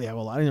didn't really have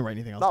a lot. I didn't write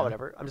anything else. No, down.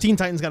 whatever. Teen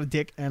Titans got a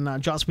dick,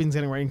 and Joss Whedon's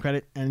getting writing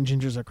credit, and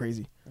Gingers are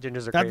crazy.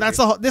 Gingers are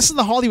crazy. This is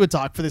the Hollywood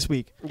talk for this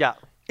week. Yeah.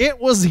 It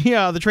was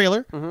the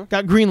trailer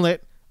got greenlit.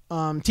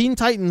 Teen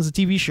Titans,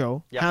 the TV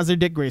show, has their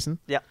Dick Grayson.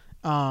 Yeah.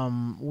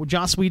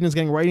 Joss Whedon is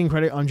getting writing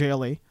credit on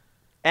JLA.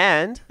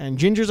 And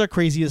gingers are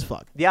crazy as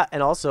fuck. Yeah,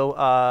 and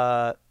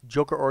also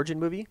Joker origin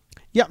movie.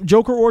 Yeah,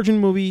 Joker origin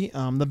movie.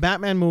 The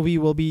Batman movie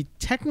will be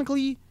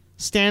technically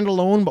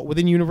standalone, but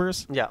within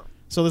universe. Yeah.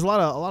 So there's a lot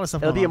of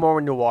stuff. It'll be a more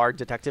noir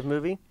detective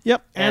movie.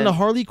 Yep, and the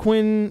Harley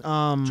Quinn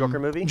Joker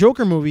movie.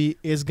 Joker movie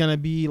is gonna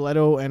be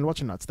Leto and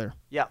what's-her-nuts there.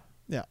 Yeah.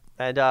 Yeah.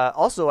 And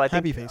also, I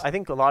Happy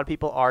think a lot of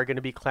people are going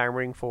to be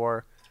clamoring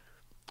for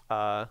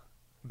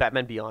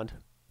Batman Beyond.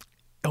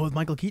 Oh, with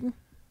Michael Keaton.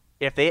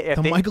 If they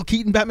Michael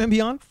Keaton Batman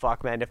Beyond.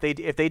 Fuck, man! If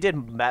they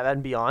did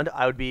Batman Beyond,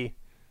 I'd be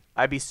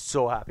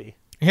so happy.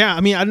 Yeah,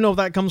 I mean, I don't know if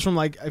that comes from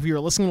like if you were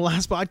listening to the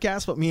last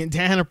podcast, but me and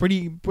Dan are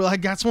we're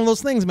like, that's one of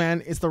those things,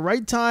 man. It's the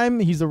right time.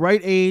 He's the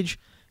right age.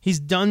 He's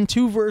done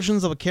 2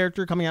 versions of a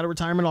character coming out of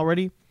retirement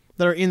already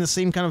that are in the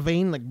same kind of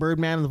vein, like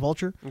Birdman and the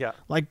Vulture. Yeah.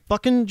 Like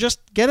fucking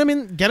just get him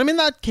in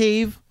that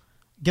cave,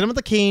 get him at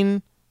the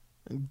cane,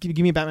 give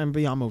me a Batman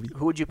Beyond movie.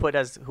 Who would you put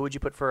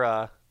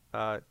for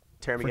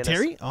Terry McGinnis? For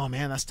Terry? Oh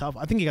man, that's tough.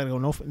 I think you got to go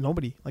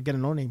nobody. Like get a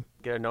no name.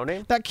 Get a no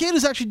name. That kid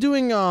is actually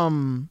doing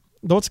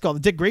what's it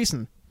called? Dick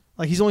Grayson.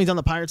 Like he's only done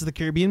the Pirates of the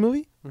Caribbean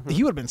movie. Mm-hmm.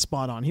 He would have been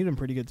spot on. He'd been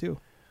pretty good too.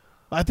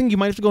 But I think you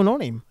might have to go no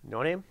name.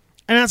 No name.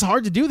 And that's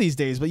hard to do these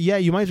days. But yeah,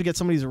 you might have to get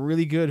somebody who's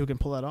really good who can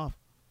pull that off.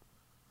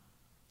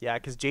 Yeah,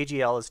 because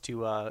JGL is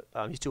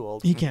he's too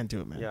old. He can't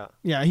do it, man. Yeah.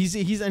 Yeah,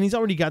 he's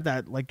already got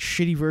that like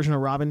shitty version of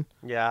Robin.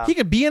 Yeah. He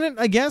could be in it,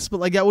 I guess, but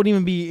like that wouldn't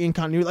even be in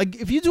continuity.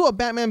 Like if you do a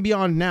Batman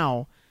Beyond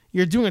now,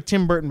 you're doing a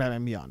Tim Burton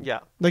Batman Beyond. Yeah.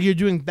 Like you're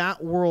doing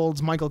that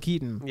world's Michael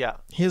Keaton. Yeah.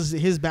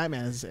 His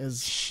Batman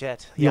is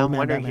shit. Yeah, I'm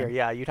wondering Batman. here.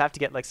 Yeah, you'd have to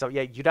get like some.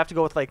 Yeah, you'd have to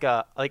go with like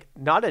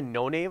not a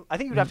no name. I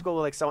think you'd have to go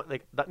with like someone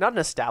like not an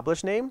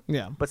established name.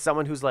 Yeah. But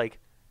someone who's like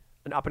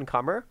an up and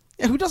comer.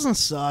 Yeah, who doesn't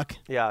suck.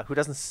 Yeah, who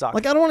doesn't suck.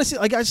 Like I don't want to see.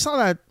 Like I saw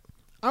that.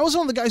 I was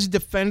one of the guys who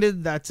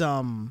defended that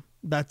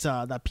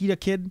PETA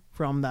kid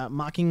from that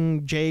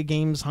Mockingjay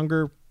Games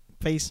Hunger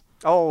Face.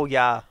 Oh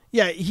yeah.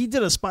 Yeah, he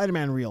did a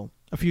Spider-Man reel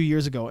a few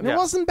years ago, and it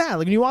wasn't bad.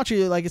 Like when you watch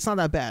it, like it's not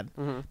that bad.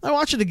 Mm-hmm. I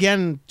watched it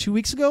again 2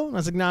 weeks ago, and I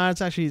was like, nah,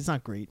 it's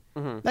not great.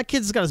 Mm-hmm. That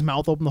kid's got his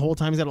mouth open the whole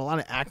time. He's got a lot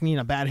of acne and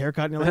a bad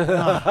haircut, and you're like,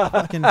 oh,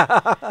 fucking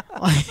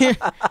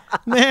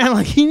man,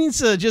 like he needs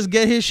to just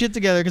get his shit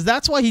together because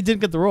that's why he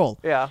didn't get the role.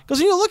 Yeah. Because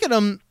when you look at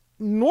him.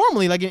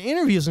 Normally, like in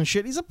interviews and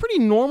shit, he's a pretty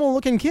normal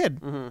looking kid.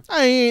 Mm-hmm.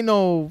 I ain't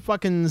no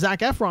fucking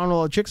Zac Efron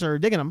while the chicks are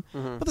digging him.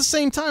 Mm-hmm. But at the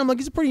same time, like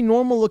he's a pretty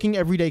normal looking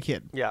everyday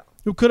kid. Yeah.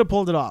 Who could have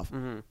pulled it off.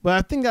 Mm-hmm. But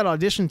I think that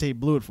audition tape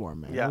blew it for him,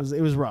 man. Yeah.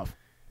 It was rough.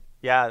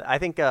 Yeah, I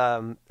think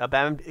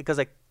Batman because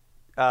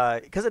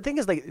the thing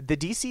is like the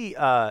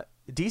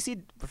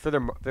DC for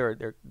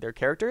their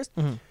characters,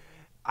 mm-hmm.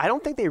 I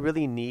don't think they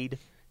really need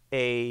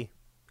a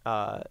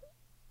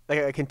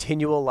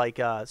continual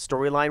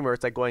storyline where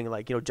it's like going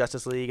like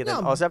Justice League and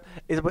then all stuff.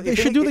 They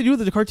do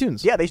the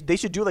cartoons. Yeah, they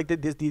should do like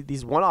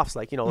these one-offs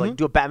like mm-hmm. like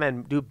do a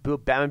Batman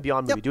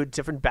Beyond movie, do a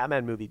different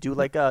Batman movie, do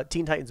like a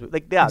Teen Titans movie.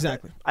 Like yeah,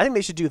 exactly. I think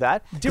they should do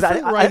that.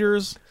 Different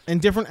writers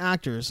and different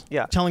actors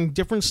telling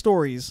different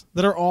stories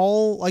that are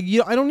all like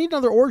I don't need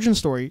another origin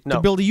story to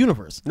build a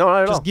universe. No,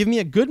 not at all. Just give me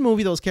a good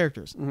movie, those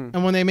characters, mm-hmm.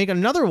 and when they make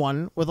another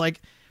one with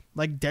like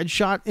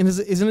Deadshot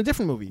is in a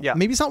different movie. Yeah.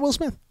 Maybe it's not Will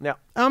Smith. Yeah.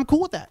 I'm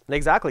cool with that.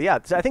 Exactly. Yeah.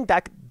 So I think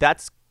that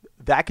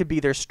could be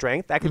their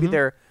strength. That could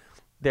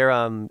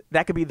mm-hmm. be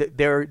that could be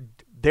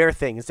their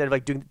thing instead of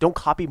like don't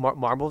copy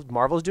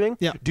Marvel's doing.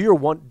 Yeah. Do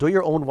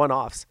your own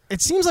one-offs.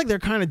 It seems like they're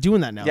kind of doing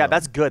that now. Yeah, though.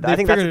 That's good. I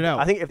think figured it out.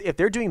 I think if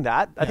they're doing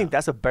that, I think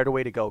that's a better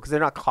way to go because they're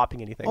not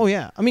copying anything. Oh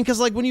yeah. I mean, because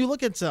like when you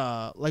look at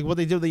like what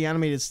they did with the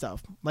animated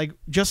stuff, like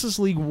Justice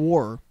League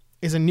War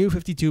is a New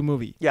 52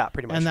 movie. Yeah,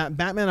 pretty much. And that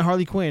Batman and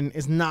Harley Quinn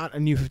is not a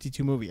New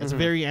 52 movie. It's mm-hmm.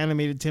 very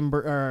animated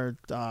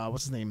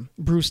what's his name?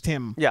 Bruce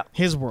Timm. Yeah.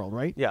 His world,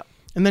 right? Yeah.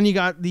 And then you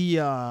got the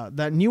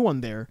that new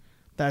one there,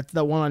 that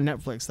one on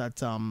Netflix, that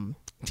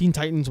Teen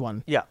Titans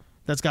one. Yeah.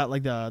 That's got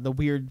like the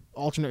weird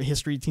alternate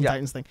history Teen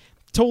Titans thing.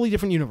 Totally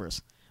different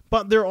universe.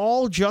 But they're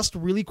all just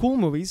really cool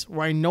movies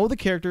where I know the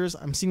characters,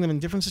 I'm seeing them in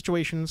different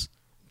situations.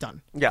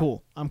 Done. Yeah.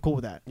 Cool. I'm cool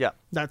with that. Yeah.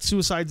 That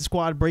Suicide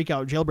Squad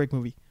Breakout Jailbreak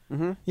movie.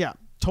 Mm-hmm. Yeah.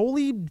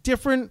 Totally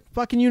different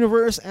fucking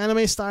universe,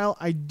 anime style.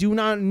 I do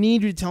not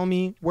need you to tell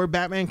me where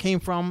Batman came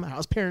from, how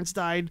his parents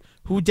died,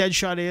 who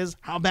Deadshot is,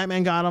 how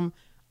Batman got him.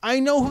 I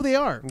know who they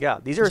are. Yeah,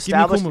 these are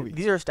established.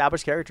 These are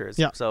established characters.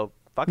 Yeah. So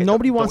fuck it.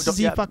 Nobody wants to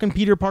see fucking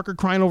Peter Parker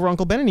crying over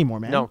Uncle Ben anymore,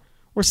 man. No,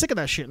 we're sick of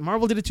that shit.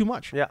 Marvel did it too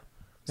much. Yeah.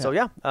 So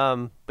yeah,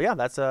 but yeah,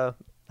 that's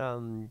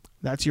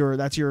that's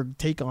your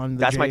take on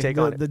that's my take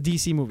on the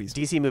DC movies.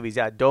 DC movies,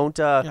 yeah. Don't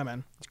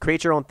man.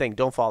 Create your own thing.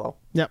 Don't follow.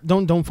 Yeah,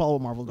 don't follow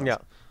what Marvel does. Yeah.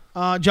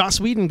 Joss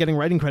Whedon getting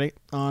writing credit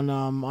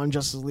on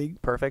Justice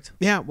League. Perfect.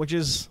 Yeah, which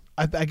is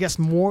I guess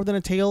more than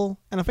a tail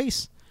and a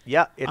face.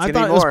 Yeah, it's I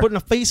thought it was putting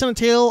a face and a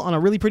tail on a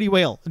really pretty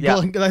whale. Yeah.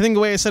 I think the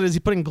way I said it is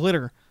he's putting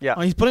glitter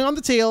Yeah. He's putting on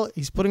the tail,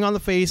 he's putting on the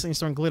face, and he's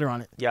throwing glitter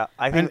on it. Yeah,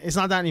 I think and it's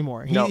not that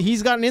anymore. No.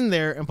 He's gotten in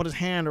there and put his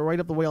hand right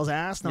up the whale's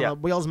ass. Now Yeah. the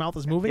whale's mouth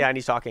is moving. Yeah, and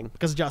he's talking.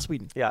 Because of Joss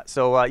Whedon. Yeah,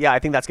 so yeah, I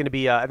think that's gonna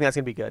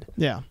be good.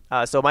 Yeah.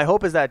 So my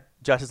hope is that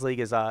Justice League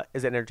is an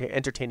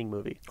entertaining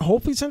movie.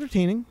 Hopefully it's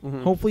entertaining.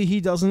 Mm-hmm. Hopefully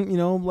he doesn't,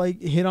 like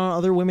hit on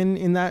other women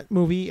in that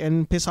movie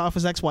and piss off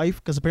his ex-wife,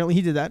 because apparently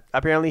he did that.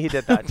 Apparently he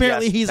did that.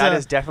 Apparently yes, he's that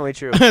is definitely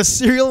true. A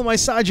serial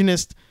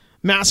misogynist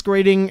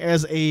masquerading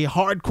as a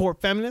hardcore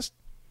feminist.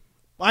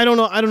 I don't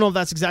know if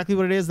that's exactly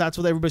what it is. That's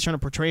what everybody's trying to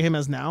portray him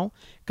as now.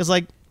 Because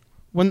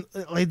when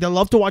they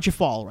love to watch you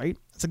fall, right?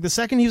 It's like the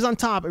second he was on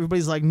top,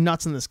 everybody's like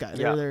nuts in this guy.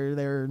 Yeah.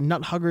 They're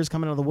nut huggers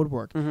coming out of the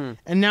woodwork. Mm-hmm.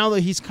 And now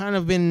that he's kind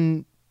of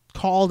been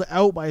called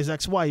out by his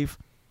ex-wife,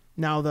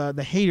 now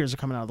the haters are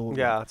coming out of the woodwork.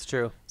 Yeah, that's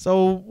true.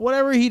 So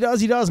whatever he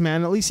does,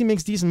 man. At least he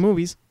makes decent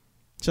movies.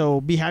 So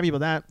be happy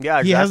about that.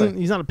 Yeah, exactly.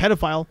 He's not a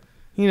pedophile.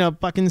 He's a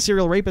fucking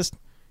serial rapist.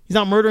 He's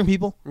not murdering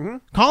people. Mm-hmm.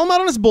 Call him out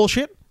on his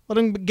bullshit. Let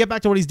him get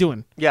back to what he's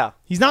doing. Yeah.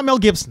 He's not Mel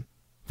Gibson.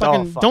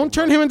 Don't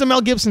turn him into Mel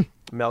Gibson.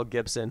 Mel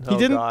Gibson. He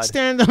didn't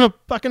stand on a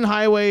fucking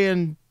highway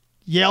and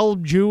yell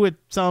Jew at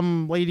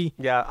some lady.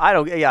 Yeah, I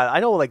don't. Yeah,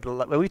 I know. Like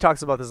we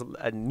talked about this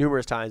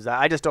numerous times.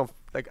 I just don't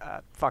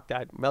fuck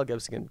that. Mel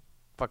Gibson can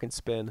fucking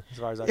spin as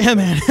far as I. Yeah,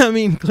 man. I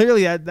mean,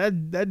 clearly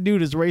that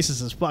dude is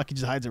racist as fuck. He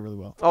just hides it really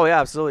well. Oh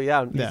yeah, absolutely.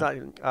 Yeah, he's not.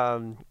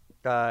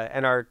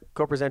 And our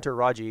co-presenter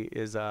Raji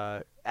is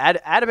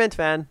adamant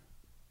fan.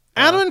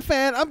 Adamant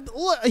fan.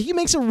 He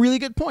makes a really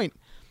good point.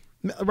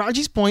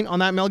 Raji's point on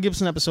that Mel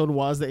Gibson episode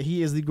was that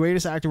he is the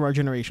greatest actor of our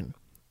generation,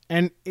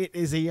 and it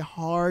is a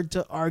hard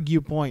to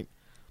argue point,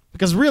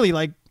 because really,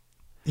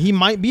 he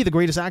might be the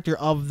greatest actor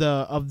of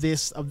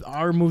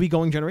our movie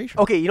going generation.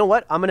 Okay, you know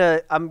what?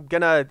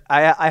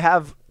 I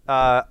have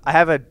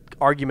an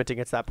argument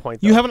against that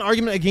point. Though. You have an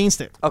argument against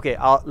it. Okay,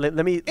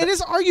 let me. It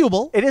is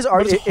arguable. It is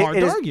arguable. It's hard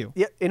to argue.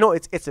 Yeah,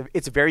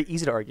 it's very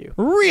easy to argue.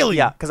 Really?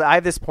 Yeah, because I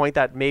have this point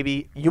that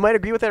maybe you might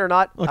agree with it or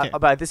not. Okay.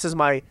 But this is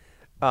my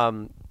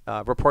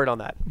report on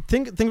that.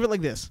 Think of it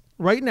like this.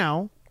 Right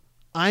now,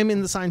 I'm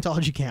in the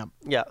Scientology camp.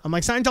 Yeah. I'm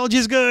like, Scientology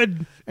is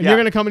good, and you're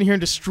gonna come in here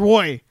and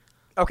destroy.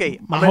 Okay.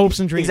 My hopes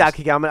and dreams.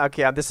 Exactly.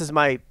 This is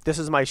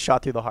my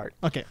shot through the heart.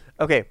 Okay.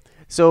 Okay.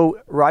 So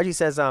Raji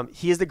says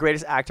he is the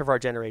greatest actor of our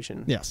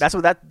generation. Yes. That's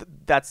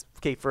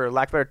okay, for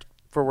lack of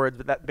better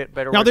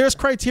better Now words. there's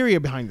criteria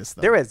behind this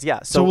though. There is, yeah.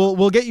 So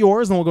we'll get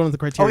yours and we'll go into the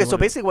criteria. Okay, so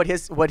basically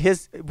what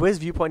his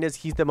viewpoint is,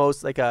 he's the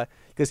most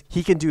because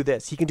he can do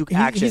this. He can do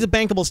action. He's a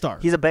bankable star.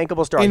 He's a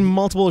bankable star in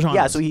multiple genres.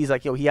 Yeah, so he's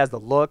he has the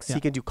looks, Yeah.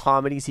 he can do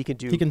comedies, he can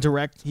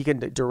direct. He can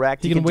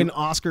win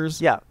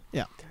Oscars. Yeah.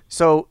 Yeah.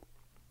 So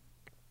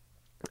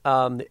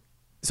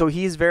so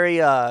he's very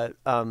so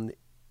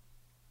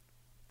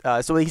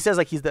he says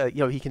he's the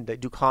he can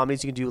do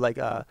comedies, you can do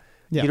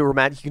you can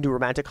do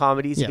romantic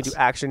comedies, you can do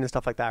action and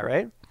stuff like that,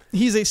 right?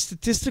 He's a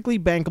statistically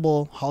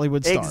bankable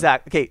Hollywood star.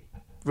 Exactly. Okay.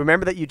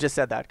 Remember that you just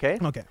said that, okay?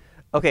 Okay.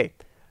 Okay.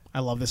 I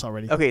love this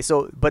already. Okay,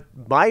 so but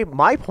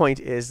my point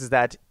is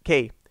that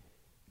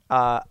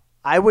I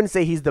wouldn't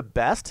say he's the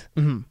best.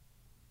 Mm-hmm.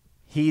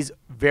 He's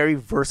very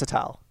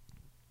versatile.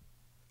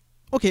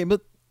 Okay,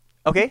 but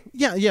okay,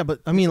 yeah, but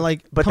I mean,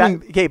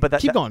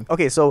 keep going.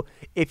 Okay, so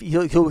if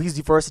he's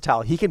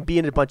versatile, he can be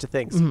in a bunch of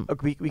things.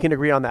 Mm-hmm. We can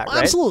agree on that, right?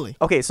 Absolutely.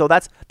 Okay, so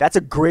that's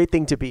a great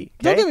thing to be.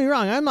 Okay? Don't get me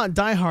wrong, I'm not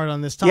diehard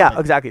on this topic. Yeah,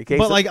 exactly. Okay,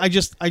 but I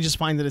just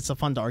find that it's a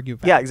fun to argue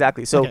about. Yeah,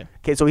 exactly. So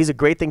okay, so he's a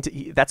great thing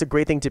to. That's a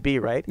great thing to be,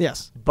 right?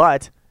 Yes.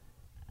 But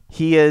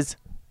he is.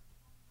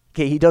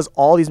 Okay, he does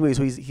all these movies.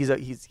 So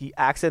he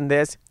acts in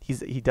this.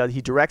 He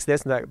directs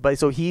this and that. But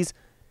so he's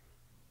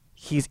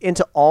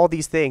into all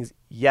these things.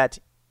 Yet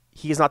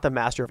he is not the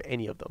master of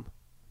any of them.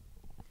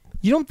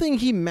 You don't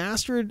think he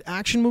mastered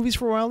action movies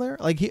for a while there?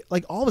 Like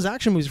all of his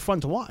action movies are fun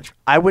to watch.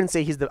 I wouldn't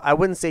say he's the.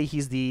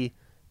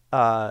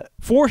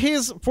 For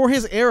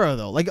his era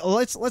though.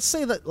 Let's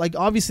say that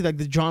obviously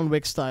the John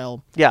Wick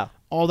style. Yeah.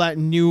 All that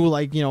new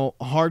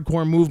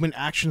hardcore movement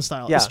action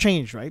style. Yeah. It's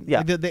changed, right?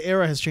 Yeah. The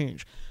era has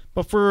changed.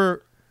 But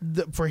for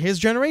his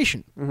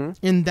generation,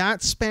 in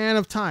that span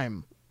of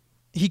time,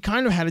 he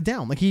kind of had it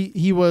down.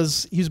 He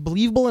was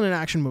believable in an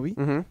action movie.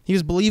 Mm-hmm. He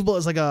was believable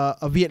as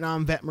a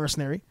Vietnam vet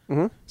mercenary.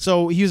 Mm-hmm.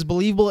 So he was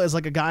believable as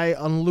a guy,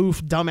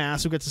 aloof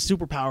dumbass who gets a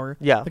superpower.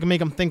 Yeah. That can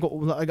make him think,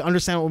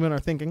 understand what women are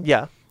thinking.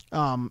 Yeah.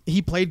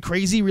 He played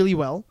crazy really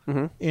well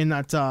in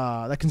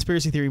that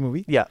conspiracy theory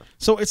movie. Yeah.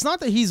 So it's not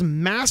that he's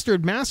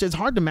mastered. It's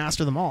hard to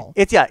master them all.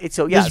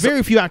 There's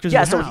very few actors.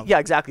 Yeah. Who have. Yeah.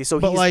 Exactly. So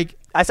but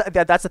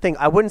that's the thing.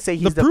 I wouldn't say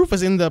he's the proof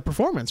is in the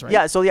performance, right?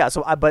 Yeah. So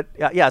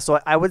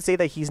I would say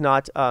that he's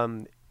not.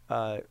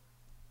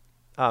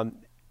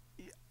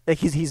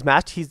 He's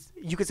matched.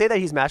 You could say that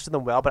he's mastered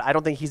them well, but I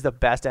don't think he's the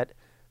best at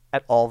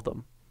all of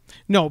them.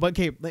 No, but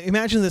okay.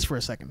 Imagine this for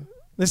a second.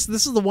 This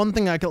is the one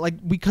thing I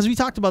could because we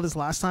talked about this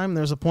last time.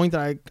 There's a point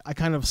that I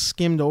kind of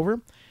skimmed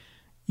over.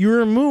 You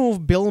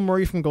remove Bill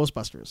Murray from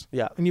Ghostbusters,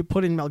 yeah, and you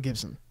put in Mel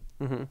Gibson.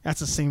 Mm-hmm. That's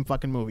the same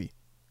fucking movie.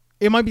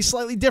 It might be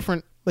slightly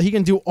different, but he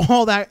can do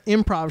all that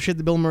improv shit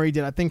that Bill Murray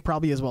did. I think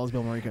probably as well as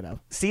Bill Murray could have.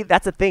 See,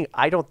 that's the thing.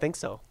 I don't think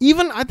so.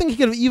 I think he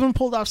could have even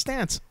pulled off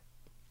Stance.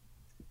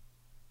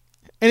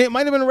 And it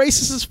might have been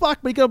racist as fuck,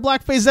 but he could have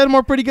blackfaced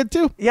Zeddemore pretty good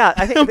too. Yeah,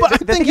 I think. But I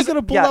think he could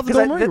have pulled out the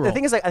Bill Murray role. The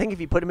thing is, like, I think if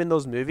you put him in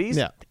those movies,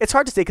 Yeah. it's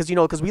hard to say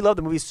because we love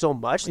the movies so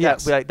much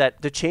Yes.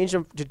 that to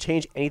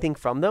change anything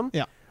from them,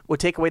 Yeah. would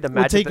take away the Would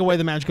magic. take away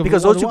the magic of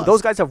because what it was.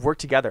 those guys have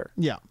worked together.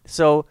 Yeah.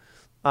 So,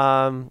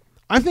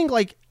 I think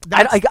like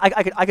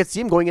I could see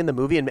him going in the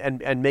movie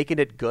and making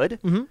it good.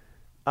 Mm-hmm.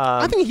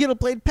 I think he could have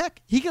played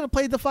Peck. He could have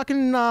played the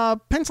fucking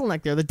pencil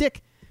neck there, the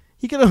dick.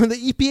 He could have the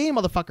EPA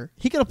motherfucker.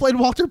 He could have played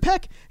Walter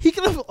Peck. He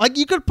could have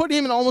you could put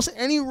him in almost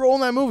any role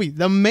in that movie.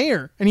 The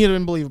mayor, and he'd have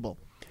been believable.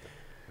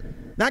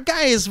 That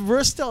guy is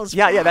versatile as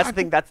Yeah, fuck. that's the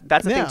thing. That's the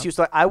thing too.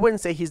 So I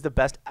wouldn't say he's the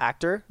best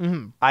actor.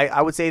 Mm-hmm.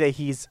 I would say that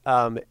he's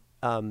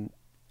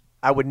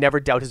I would never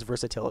doubt his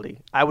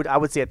versatility. I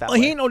would say it that way.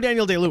 He ain't no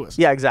Daniel Day-Lewis.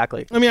 Yeah,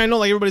 exactly. I mean, I know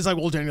like everybody's like,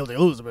 well, Daniel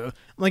Day-Lewis. I'm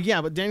like,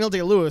 yeah, but Daniel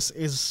Day-Lewis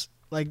is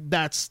like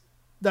that's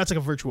like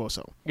a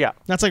virtuoso. Yeah.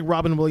 That's like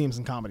Robin Williams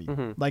in comedy.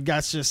 Mm-hmm. Like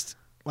that's just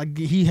like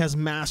he has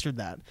mastered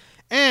that,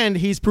 and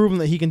he's proven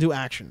that he can do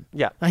action.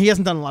 Yeah. Now he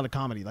hasn't done a lot of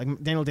comedy.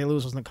 Like Daniel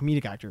Day-Lewis wasn't a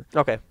comedic actor.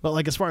 Okay. But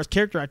like as far as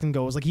character acting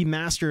goes, like he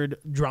mastered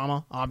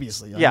drama.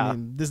 Obviously. Yeah. I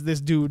mean, this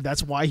dude.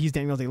 That's why he's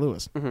Daniel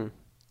Day-Lewis. Mm-hmm.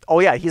 Oh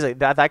yeah, he's like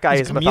that guy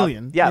He's is a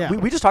chameleon. Yeah, Yeah.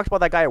 We just talked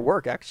about that guy at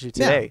work actually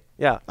today.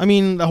 Yeah. I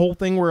mean, the whole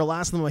thing where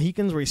Last of the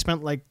Mohicans, where he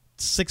spent like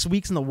 6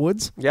 weeks in the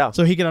woods. Yeah.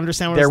 So he could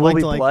understand what There it's will like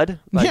be to like blood.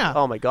 Like, yeah.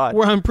 Oh my god.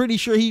 Where I'm pretty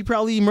sure he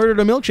probably murdered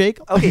a milkshake.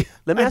 Okay,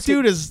 let me ask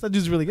you. That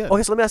dude's really good.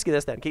 Okay, so let me ask you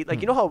this then. Okay, like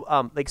you know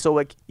how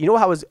you know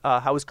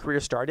how his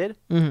career started?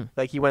 Mm-hmm.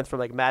 Like he went from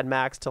like Mad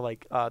Max to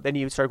like then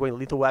he started going to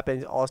Lethal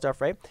Weapon, all that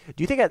stuff, right?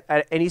 Do you think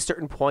at any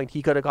certain point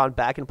he could have gone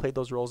back and played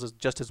those roles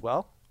just as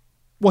well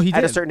Well, he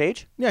at did. a certain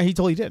age? Yeah, he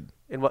totally did.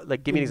 In what?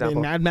 Like, give me an In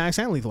example. Mad Max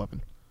and Lethal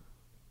Weapon.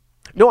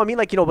 No, I mean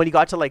like when he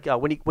got to like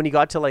when he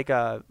got to like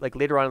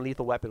later on in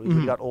Lethal Weapon when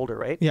he got older,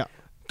 right? Yeah.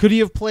 Could he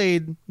have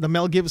played the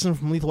Mel Gibson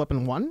from Lethal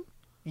Weapon 1?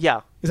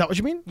 Yeah. Is that what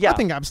you mean? Yeah. I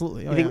think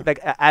absolutely. You think like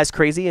as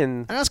crazy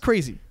and That's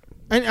crazy.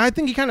 And I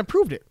think he kind of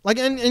proved it. Like,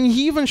 and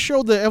he even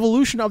showed the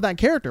evolution of that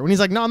character when he's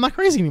like, no, I'm not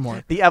crazy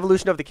anymore. the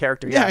evolution of the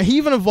character? Yeah, he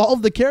even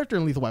evolved the character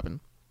in Lethal Weapon.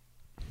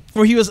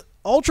 Where he was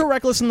ultra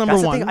reckless in number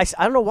That's the one. thing.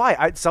 I don't know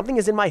why. Something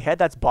is in my head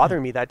that's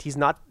bothering me that he's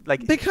not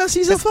like Because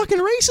he's a fucking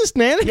racist,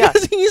 man. Yeah.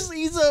 Because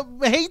he's a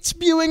hate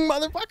spewing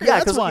motherfucker.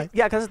 Yeah, that's why.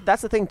 Yeah, because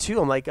that's the thing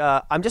too. I'm like,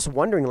 I'm just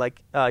wondering,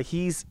 like,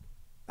 he's,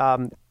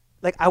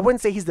 like, I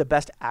wouldn't say he's the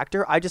best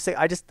actor. I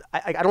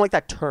don't like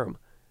that term.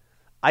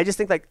 I just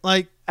think like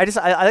I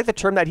like the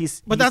term that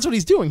But that's what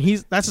he's doing.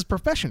 That's his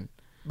profession.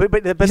 But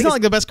He's not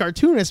like the best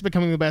cartoonist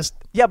becoming the best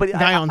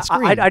guy on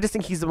screen. I just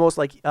think he's the most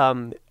like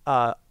I'm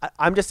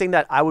just saying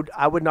that I would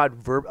not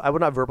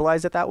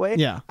verbalize it that way.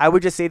 Yeah. I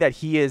would just say that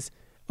he is.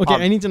 Okay,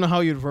 I need to know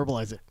how you'd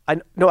verbalize it.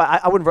 I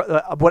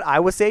wouldn't. What I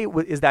would say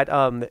is that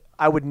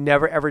I would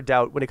never ever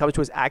doubt when it comes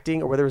to his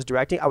acting or whether it's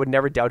directing. I would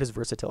never doubt his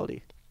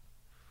versatility.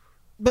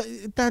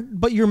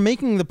 But you're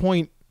making the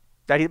point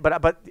That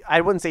but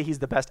I wouldn't say he's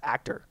the best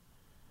actor.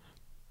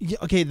 Yeah,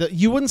 okay,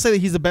 you wouldn't say that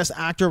he's the best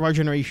actor of our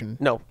generation.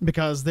 No.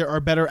 Because there are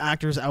better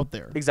actors out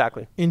there.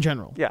 Exactly. In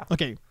general. Yeah.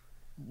 Okay.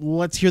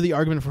 Let's hear the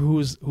argument for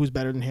who's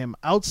better than him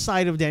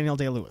outside of Daniel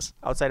Day-Lewis.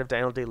 Outside of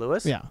Daniel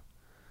Day-Lewis? Yeah.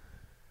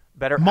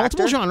 Better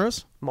Multiple actor?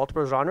 genres.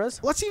 Multiple genres?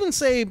 Let's even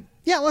say,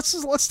 yeah, let's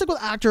stick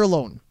with actor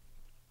alone.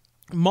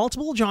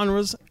 Multiple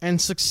genres and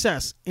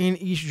success in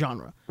each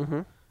genre.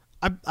 Mm-hmm.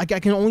 I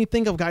can only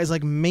think of guys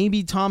like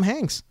maybe Tom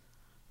Hanks.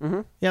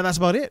 Mm-hmm. Yeah, that's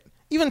about it.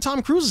 Even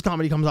Tom Cruise's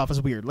comedy comes off as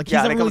weird. Like he's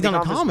Yeah, never really done a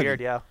comedy. comedy. Weird,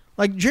 yeah.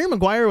 Like Jerry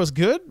Maguire was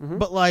good,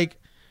 but like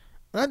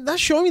that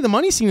Show Me the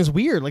Money scene is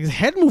weird. Like his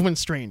head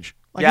movement's strange.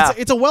 Like Yeah.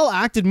 it's a well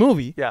acted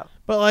movie. Yeah.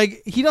 But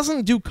like he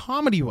doesn't do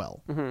comedy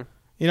well. Mm-hmm.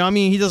 You know what I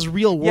mean? He does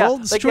real world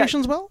like,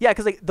 situations well. Yeah,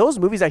 because like those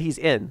movies that he's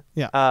in,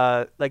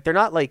 like they're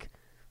not like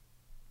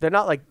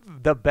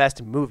the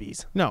best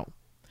movies. No.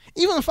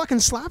 Even the fucking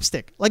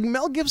slapstick. Like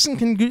Mel Gibson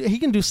can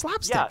do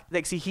slapstick. Yeah,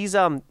 like see, he's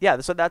So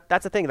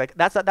that's the thing. Like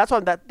that's why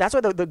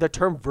the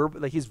term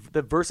like he's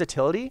the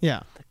versatility.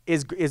 Yeah.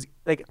 Is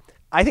like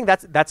I think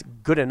that's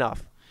good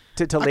enough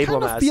to label him I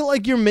kind of as. feel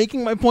like you're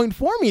making my point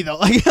for me though.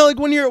 Like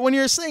when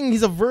you're saying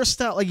he's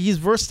versatile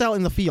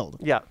in the field.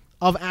 Yeah.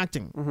 Of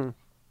acting. Mm-hmm.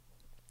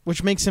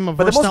 Which makes him a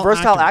but versatile the most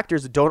versatile actor.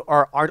 actors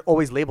aren't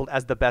always labeled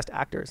as the best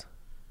actors.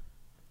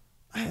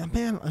 Man,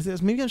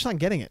 maybe I'm just not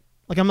getting it.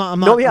 Like I'm not.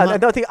 No, yeah, I'm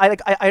not, no.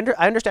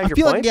 I understand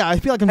your point. I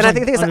feel like I'm. And I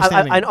think the thing is,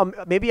 understanding.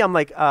 maybe I'm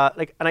like,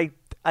 and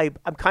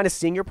I'm kind of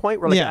seeing your point.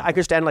 Where like Yeah. I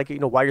understand like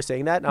why you're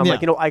saying that. And I'm Yeah.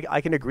 like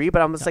I can agree,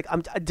 but I'm just like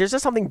there's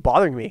just something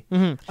bothering me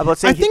Mm-hmm. about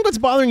saying. I think what's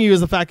bothering you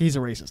is the fact that he's a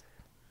racist.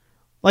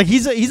 Like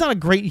he's not a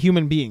great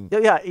human being.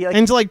 Yeah.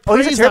 And to like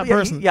praise that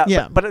person.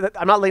 Yeah. But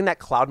I'm not letting that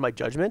cloud my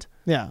judgment.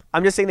 Yeah.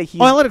 I'm just saying that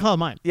he's. Oh, I let it cloud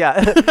mine. Yeah.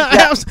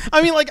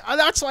 I mean, like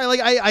that's why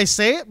like I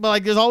say it, but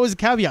like there's always a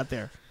caveat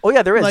there. Oh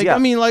yeah, there is. Like yeah. I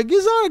mean, like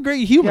he's not a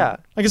great human. Yeah.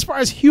 Like as far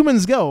as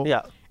humans go.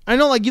 Yeah. I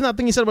know, like, you know that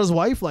thing he said about his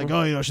wife? Like,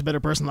 oh, she's a better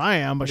person than I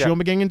am, but she won't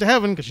be getting into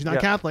heaven because she's not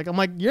Catholic. I'm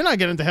like, you're not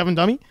getting into heaven,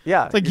 dummy.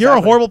 Yeah, it's like, you're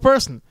a horrible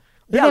person.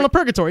 You're going to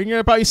purgatory. You're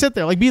going to probably sit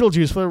there like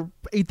Beetlejuice for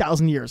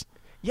 8,000 years.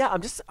 Yeah, I'm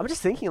just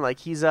thinking, like,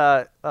 he's,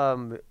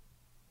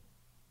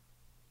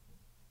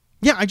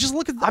 Yeah, I just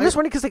look at. I'm just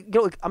wondering because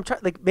like, I'm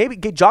trying maybe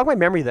jog my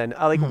memory then.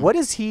 What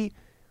is he?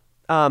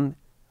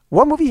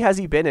 What movie has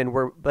he been in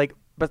where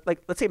but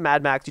let's say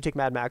Mad Max. You take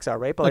Mad Max out,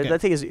 right? But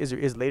let's say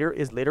his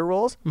later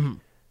roles,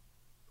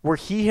 where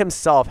he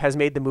himself has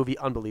made the movie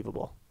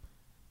unbelievable.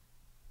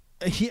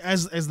 He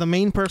as the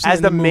main person,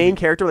 as the main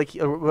character, like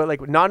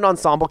not an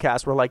ensemble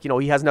cast where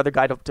he has another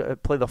guy to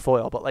play the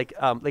foil, but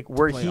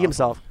where he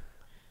himself.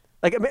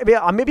 Like maybe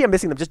I'm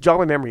missing them. Just jog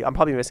my memory. I'm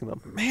probably missing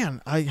them.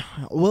 Man,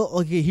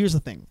 okay. Here's the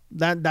thing.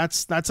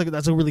 That's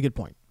a really good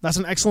point. That's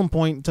an excellent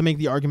point to make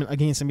the argument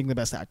against him being the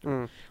best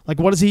actor. Like,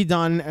 what has he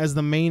done as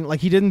the main?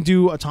 Like, he didn't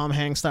do a Tom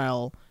Hanks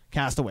style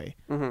Castaway,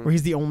 where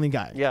he's the only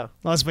guy. Yeah.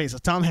 Let's face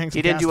it, Tom Hanks.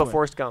 He didn't do a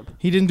Forrest Gump.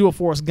 He didn't do a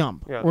Forrest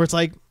Gump. Yeah. Where it's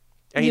like,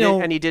 and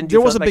he didn't. There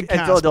was a big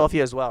cast,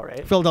 Philadelphia as well,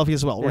 right? Philadelphia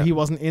as well, where he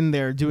wasn't in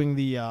there doing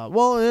the.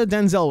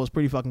 Denzel was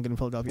pretty fucking good in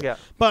Philadelphia. Yeah.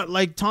 But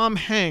like Tom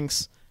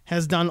Hanks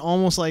has done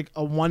almost like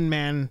a one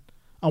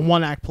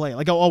act play,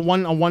 like a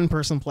one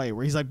person play,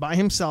 where he's like by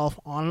himself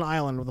on an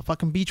island with a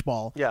fucking beach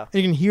ball. Yeah.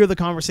 And you can hear the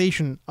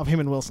conversation of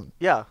him and Wilson.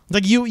 Yeah. It's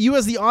like you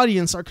as the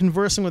audience are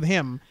conversing with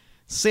him,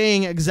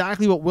 saying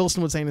exactly what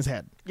Wilson would say in his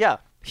head. Yeah.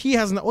 He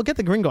has no. Well, Get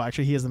the Gringo.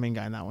 Actually, he is the main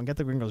guy in that one. Get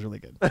the Gringo is really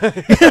good.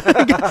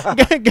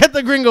 Get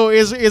the Gringo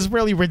is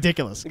really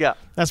ridiculous. Yeah.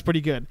 That's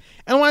pretty good.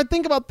 And when I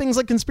think about things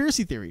like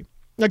conspiracy theory,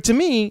 like to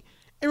me,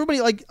 everybody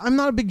I'm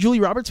not a big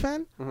Julia Roberts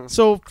fan,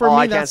 so for me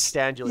I can't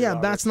stand Julia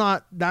Roberts.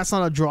 that's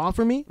not a draw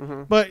for me.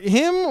 But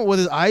him with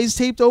his eyes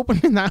taped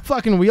open in that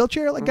fucking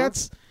wheelchair, I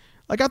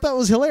thought that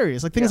was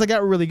hilarious. Like things like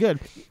that were really good,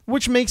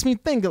 which makes me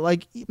think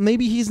that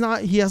maybe he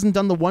hasn't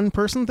done the one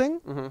person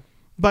thing.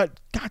 But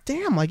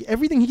goddamn,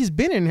 everything he's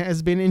been in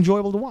has been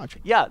enjoyable to watch.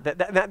 Yeah,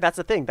 that's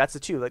the thing. That's the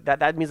two.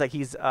 That means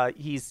he's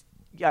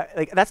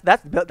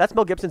that's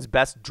Mel Gibson's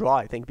best draw,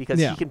 I think, because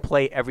he can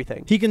play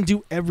everything. He can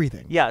do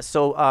everything. Yeah.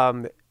 So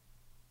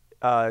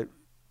and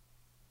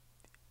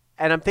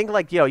I'm thinking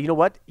you know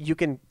what? You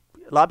can.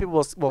 A lot of people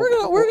will.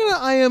 We're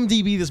gonna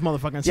IMDb this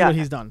motherfucker and see what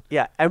he's done.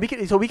 Yeah, and we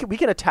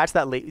can attach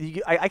that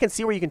label. I can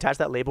see where you can attach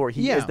that label where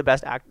he is the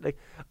best actor.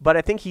 But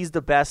I think he's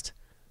the best.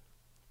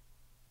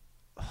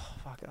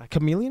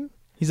 Chameleon?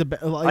 He's a.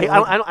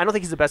 I don't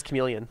think he's the best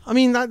chameleon. I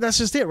mean, that's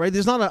just it, right?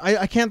 There's not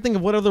I can't think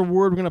of what other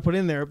word we're gonna put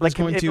in there. When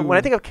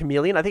I think of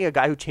chameleon, I think a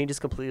guy who changes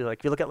completely. Like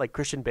if you look at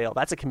Christian Bale,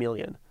 that's a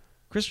chameleon.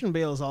 Christian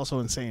Bale is also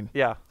insane.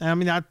 Yeah, I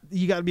mean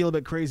you got to be a little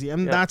bit crazy,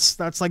 and that's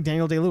like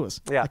Daniel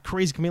Day-Lewis. Yeah,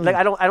 crazy chameleon.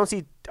 I don't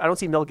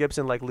see Mel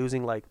Gibson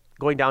losing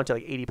going down to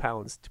 80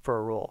 pounds for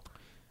a role.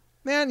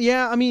 Man,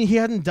 yeah, I mean he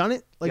hadn't done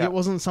it. It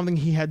wasn't something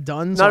he had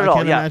done, so Not at all, I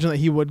can't imagine that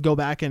he would go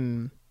back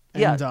and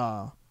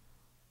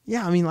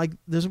I mean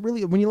there's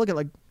really when you look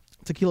at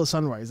Tequila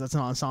Sunrise, that's an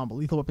ensemble.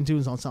 Lethal Weapon 2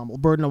 is an ensemble.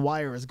 Bird and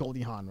Wire is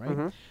Goldie Hawn,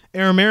 right?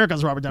 Air America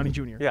is Robert Downey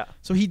Jr. Yeah,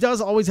 so he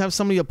does always have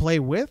somebody to play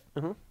with.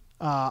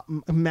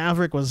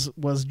 Maverick was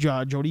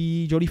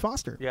Jodie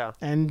Foster. Yeah.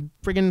 And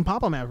friggin'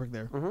 Papa Maverick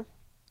there.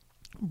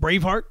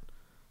 Braveheart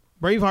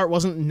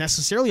wasn't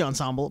necessarily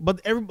ensemble,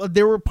 but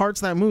there were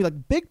parts of that movie,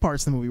 big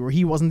parts of the movie, where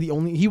he wasn't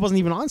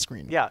even on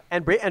screen. Yeah,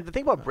 and the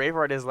thing about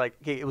Braveheart is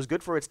it was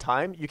good for its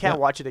time. You can't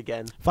watch it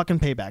again. Fucking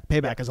Payback.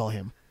 Payback is all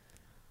him.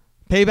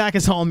 Payback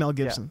is all Mel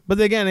Gibson. Yeah.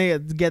 But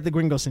again, get the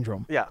Gringo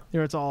syndrome. Yeah.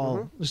 There it's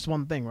all just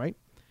one thing, right?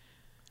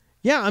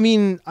 Yeah, I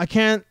mean,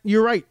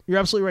 you're right. You're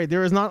absolutely right.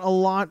 There is not a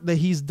lot that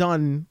he's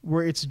done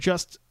where it's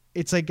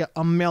like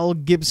a Mel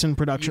Gibson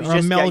production or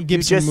a Mel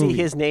Gibson movie. You just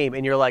see his name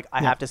and you're like,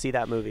 I have to see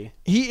that movie.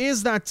 He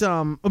is that,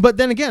 but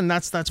then again,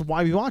 that's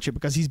why we watch it,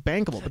 because he's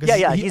bankable. Because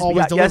he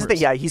always delivers. That's the thing.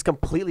 Yeah, he's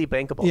completely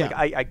bankable. Yeah.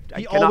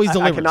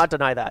 I cannot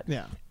deny that.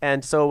 Yeah.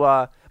 And so,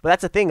 but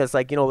that's the thing is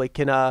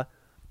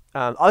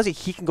obviously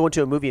he can go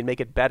into a movie and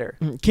make it better.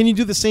 Can you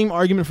do the same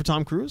argument for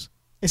Tom Cruise?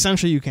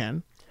 Essentially, you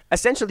can.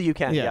 Essentially, you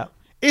can. Yeah.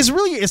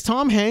 Is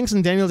Tom Hanks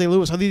and Daniel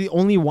Day-Lewis, are they the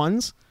only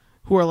ones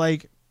who are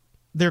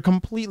they're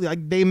completely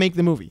they make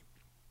the movie?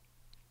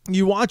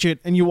 You watch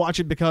it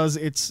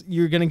because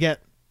you're gonna get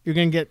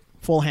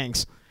full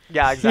Hanks.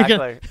 Yeah,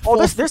 exactly.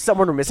 There's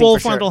someone we're missing. Full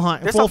frontal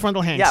Hanks.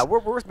 Yeah,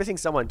 we're missing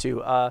someone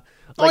too.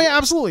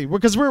 Absolutely.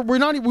 Because we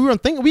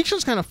weren't thinking. We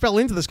just kind of fell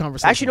into this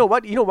conversation. Actually, you know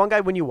what? You know one guy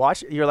when you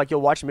watch,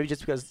 you'll watch maybe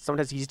just because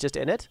sometimes he's just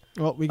in it.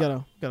 Well, we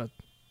gotta.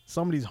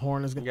 Somebody's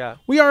horn is gonna. Yeah.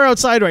 We are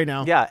outside right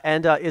now. Yeah,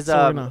 and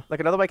another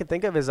one I can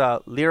think of is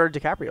Leonardo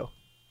DiCaprio.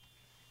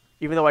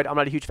 Even though I'm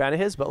not a huge fan of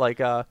his, but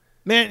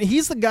man,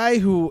 he's the guy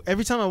who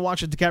every time I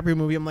watch a DiCaprio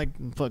movie, I'm like,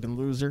 fucking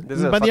loser.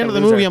 By the end of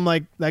the movie, I'm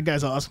like, that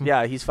guy's awesome.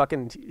 Yeah, he's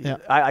fucking. Yeah.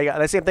 I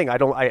the same thing. I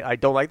don't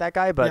like that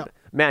guy, but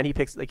man, he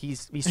picks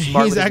he's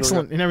smart. He's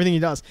excellent in everything he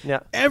does.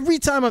 Yeah. Every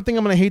time I think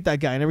I'm gonna hate that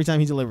guy, and every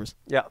time he delivers.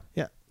 Yeah.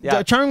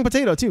 Yeah. Charming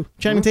Potato too.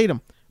 Channing Tatum.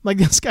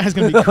 This guy's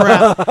gonna be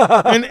crap,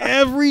 and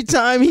every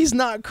time he's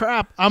not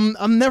crap, I'm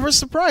never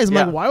surprised.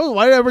 I'm like,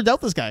 why did I ever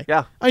doubt this guy?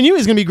 Yeah, I knew he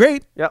was gonna be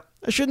great. Yeah,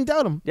 I shouldn't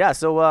doubt him. Yeah,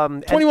 so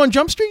 21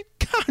 Jump Street,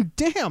 god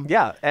damn.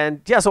 Yeah,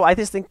 so I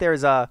just think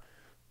there's that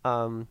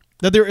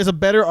there is a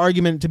better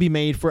argument to be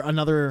made for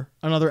another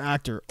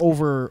actor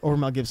over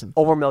Mel Gibson.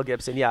 Over Mel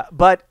Gibson, yeah,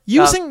 but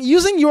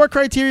using your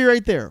criteria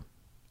right there,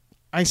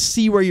 I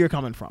see where you're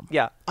coming from.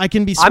 Yeah. I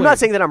can be swayed. I'm not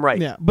saying that I'm right.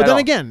 Yeah, but then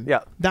again,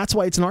 yeah, that's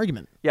why it's an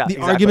argument. Yeah, the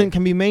exactly. argument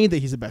can be made that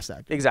he's the best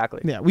actor.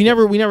 Exactly. Yeah, we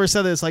never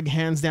said that it's like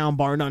hands down,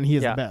 bar none, he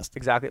is the best.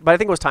 Exactly. But I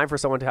think it was time for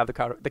someone to have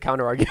the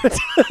counter argument.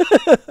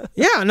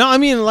 Yeah, no, I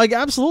mean, like,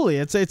 absolutely.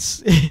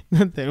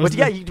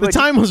 The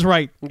time was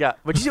right. Yeah,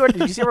 but did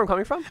you see where I'm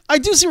coming from? I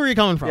do see where you're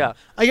coming from. Yeah.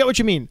 I get what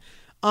you mean.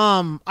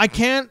 I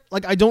can't,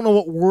 like, I don't know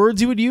what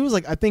words you would use.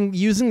 Like, I think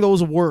using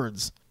those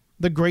words,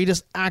 the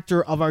greatest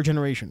actor of our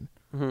generation,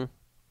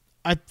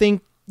 I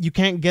think you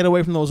can't get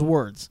away from those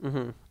words.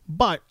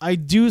 But I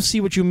do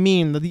see what you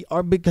mean,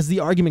 because the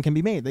argument can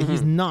be made that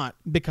he's not,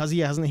 because he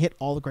hasn't hit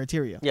all the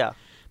criteria. Yeah.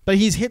 But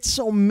he's hit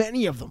so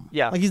many of them.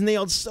 Yeah. Like, he's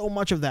nailed so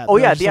much of that. Oh,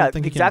 yeah,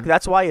 exactly.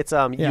 That's why it's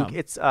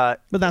but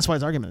that's why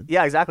it's argument.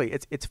 Yeah, exactly.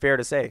 It's fair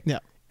to say. Yeah.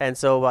 And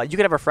so you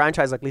could have a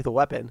franchise like Lethal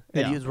Weapon,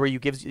 where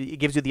it gives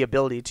you the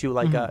ability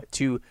to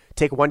to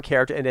take one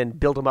character and then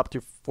build them up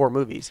through 4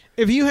 movies.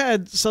 If you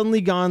had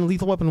suddenly gone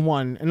Lethal Weapon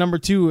 1 and number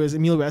 2 is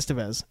Emilio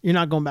Estevez, you're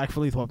not going back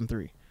for Lethal Weapon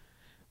 3.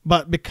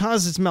 But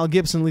because it's Mel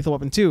Gibson, Lethal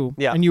Weapon 2,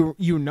 and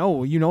you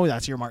know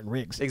that's your Martin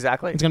Riggs.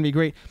 Exactly. It's going to be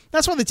great.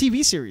 That's why the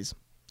TV series.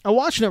 I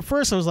watched it at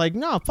first. I was like,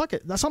 no, fuck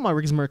it. That's not my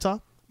Riggs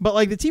Murtaugh. But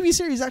like the TV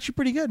series is actually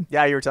pretty good.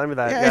 Yeah, you were telling me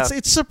that. Yeah,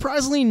 it's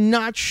surprisingly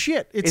not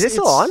shit. Is it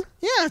still on?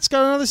 Yeah, it's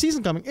got another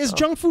season coming. It's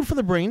junk food for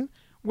the brain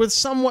with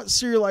somewhat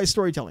serialized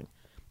storytelling.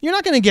 You're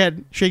not going to get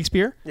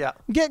Shakespeare. Yeah.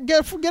 Get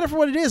it for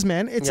what it is,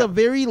 man. It's a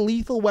very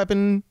Lethal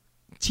Weapon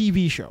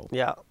TV show.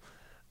 Yeah.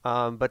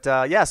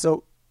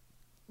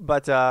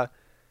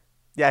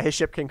 Yeah, his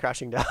ship came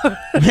crashing down.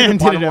 Man,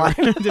 did it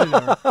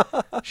ever.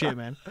 Shit,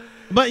 man.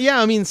 But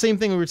yeah, I mean, same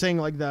thing we were saying,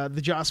 like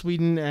the Joss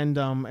Whedon and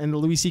the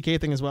Louis C.K.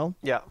 thing as well.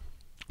 Yeah.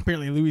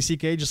 Apparently Louis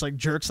C.K. just like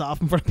jerks off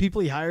in front of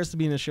people he hires to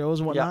be in his shows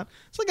and whatnot.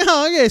 Yeah. It's like,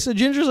 oh, okay, so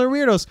gingers are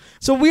weirdos.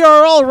 So we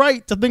are all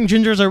right to think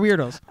gingers are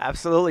weirdos.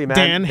 Absolutely, man.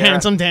 Dan,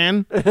 handsome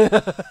Dan.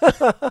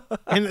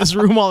 In this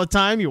room all the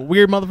time, you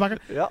weird motherfucker.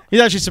 Yeah. He's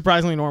actually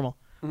surprisingly normal.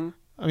 Mm-hmm.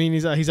 I mean,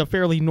 he's a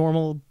fairly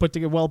normal,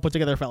 well put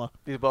together fellow.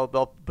 He's well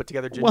put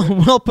together ginger.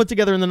 Well put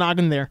together in the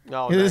noggin there.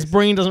 Oh, his nice.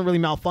 brain doesn't really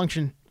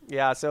malfunction.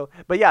 Yeah. So,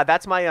 but yeah,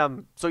 that's my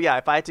So yeah,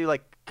 if I had to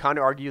like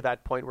counter argue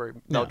that point where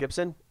Mel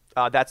Gibson,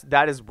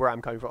 that is where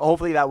I'm coming from.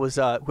 Hopefully that was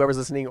whoever's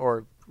listening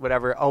or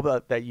whatever. I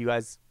hope that you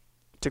guys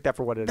took that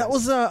for what it is. That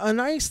was a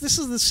nice. This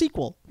is the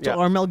sequel to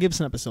our Mel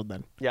Gibson episode.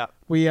 Then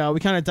we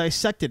kind of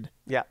dissected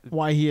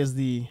why he is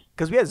the.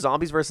 Because we had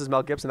Zombies versus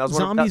Mel Gibson. That was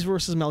Zombies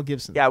versus Mel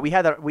Gibson. Yeah, we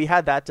had that.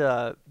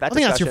 I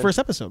think that's your first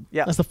episode.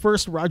 Yeah, that's the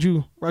first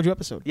Raju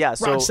episode. Yeah,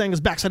 so Raj saying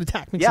his backside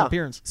attack makes an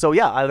appearance. So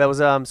yeah, that was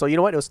So you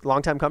know what? It was a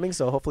long time coming.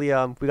 So hopefully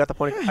we got the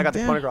point. I got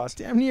the point across.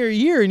 Damn near a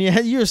year, and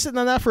you were sitting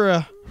on that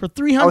for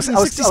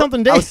 360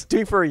 something days. I was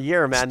doing for a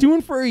year, man.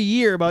 Doing for a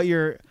year about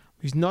your.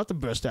 He's not the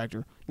best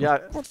actor. Yeah,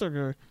 what's that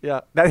guy? Yeah,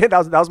 that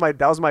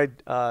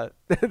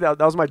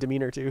was my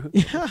demeanor too.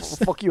 Yeah, well,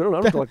 fuck you.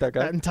 I don't like that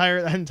guy. That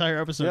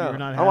entire episode. Yeah. You're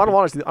not. I don't want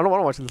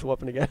to watch Lethal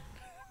Weapon again.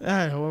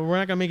 Well, we're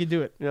not gonna make you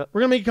do it. Yeah,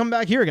 we're gonna make you come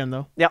back here again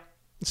though. Yeah.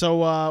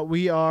 So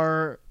we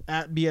are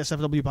at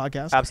BSFW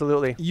Podcast.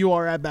 Absolutely. You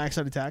are at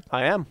Backside Attack.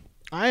 I am.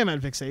 I am at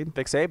Vic Sabe.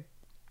 Vic Sabe.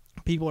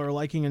 People are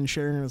liking and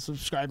sharing and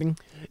subscribing.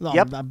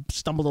 Yep. I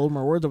stumbled over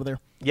my words over there.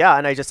 Yeah,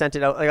 and I just sent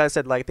it out. Like I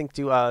said, I think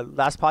to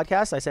last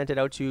podcast, I sent it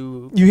out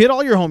to. You hit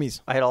all your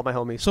homies. I hit all my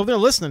homies. So if they're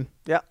listening,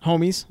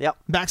 homies. Yep.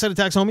 Backside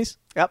Attacks homies.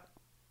 Yep.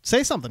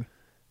 Say something.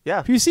 Yeah.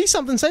 If you see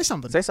something, say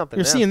something. Say something.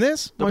 You're seeing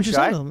this. Why don't you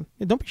say something?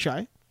 Yeah, don't be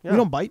shy. Yeah. We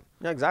don't bite.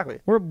 Yeah, exactly.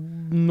 We're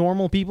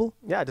normal people.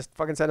 Yeah, just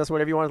fucking send us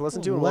whatever you want to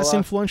listen to. Less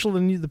influential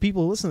than the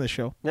people who listen to this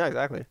show. Yeah,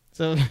 exactly.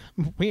 So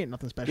we ain't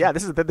nothing special. Yeah,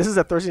 this is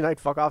a Thursday night.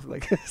 Fuck off.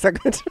 Like, is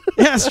that good?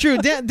 Yeah, it's true.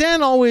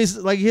 Dan always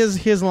like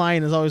his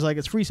line is always like,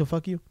 "It's free, so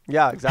fuck you."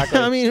 Yeah, exactly.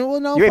 I mean,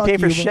 well, no, you ain't fuck paying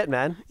for you, shit,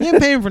 man. You ain't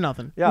paying for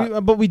nothing. Yeah,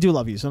 but we do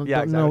love you. So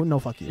yeah, exactly. no,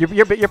 fuck you.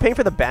 You're paying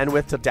for the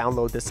bandwidth to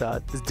download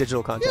this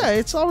digital content. Yeah,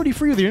 it's already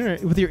free with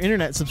your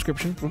internet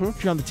subscription. Mm-hmm.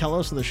 If you're on the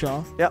Telos or the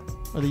Shaw. Yep.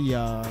 Or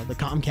the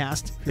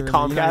Comcast. If you're in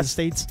the United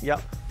States. Yep.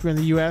 If you're in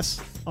the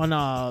U.S. on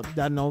I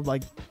don't know,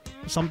 like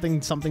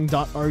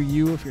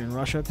something.ru if you're in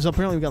Russia, because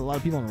apparently we got a lot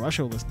of people in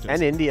Russia who listen to us.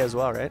 And India as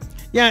well, right?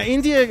 Yeah,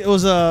 India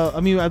was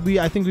I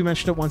think we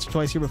mentioned it once or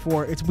twice here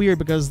before. It's weird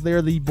because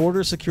they're the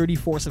Border Security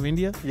Force of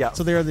India. Yeah.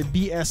 So they're the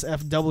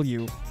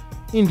BSFW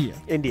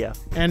India.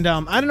 And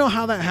I don't know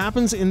how that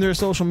happens in their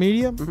social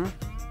media,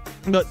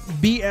 but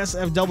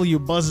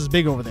BSFW buzzes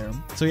big over there.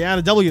 So you add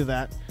a W to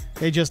that.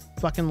 They just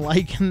fucking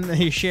like and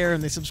they share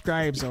and they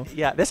subscribe. So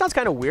yeah, this sounds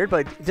kind of weird,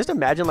 but just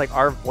imagine like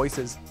our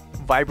voices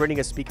vibrating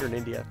a speaker in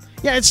India.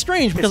 Yeah, it's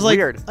strange because it's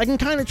weird. I can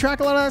kind of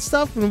track a lot of that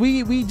stuff, and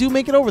we do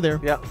make it over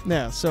there.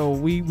 Yeah. So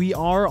we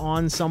are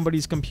on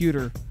somebody's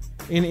computer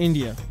in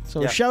India.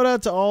 So shout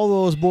out to all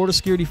those Border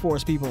Security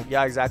Force people.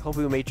 Yeah, exactly.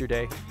 Hopefully we made your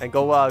day. And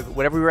go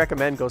whatever we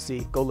recommend, go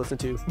listen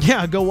to.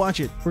 Yeah, go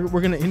watch it.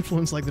 We're gonna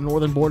influence like the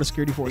Northern Border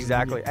Security Force.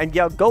 Exactly. And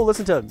yeah, go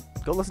listen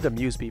to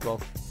Muse,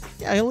 people.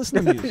 Yeah, I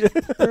listen to Muse.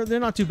 they're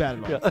not too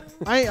bad at all. Yeah.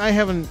 I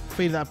haven't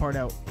faded that part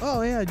out.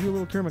 Oh yeah, I do a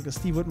little Kermit because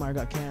Steve Whitmire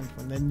got canned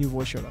when that new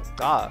voice showed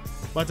up.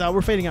 But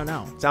we're fading out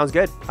now. Sounds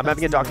good. I'm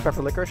having a Dr.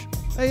 Pepper licorice.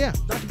 Hey, yeah,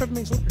 Dr. Pepper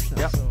makes licorice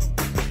now. Yeah. So.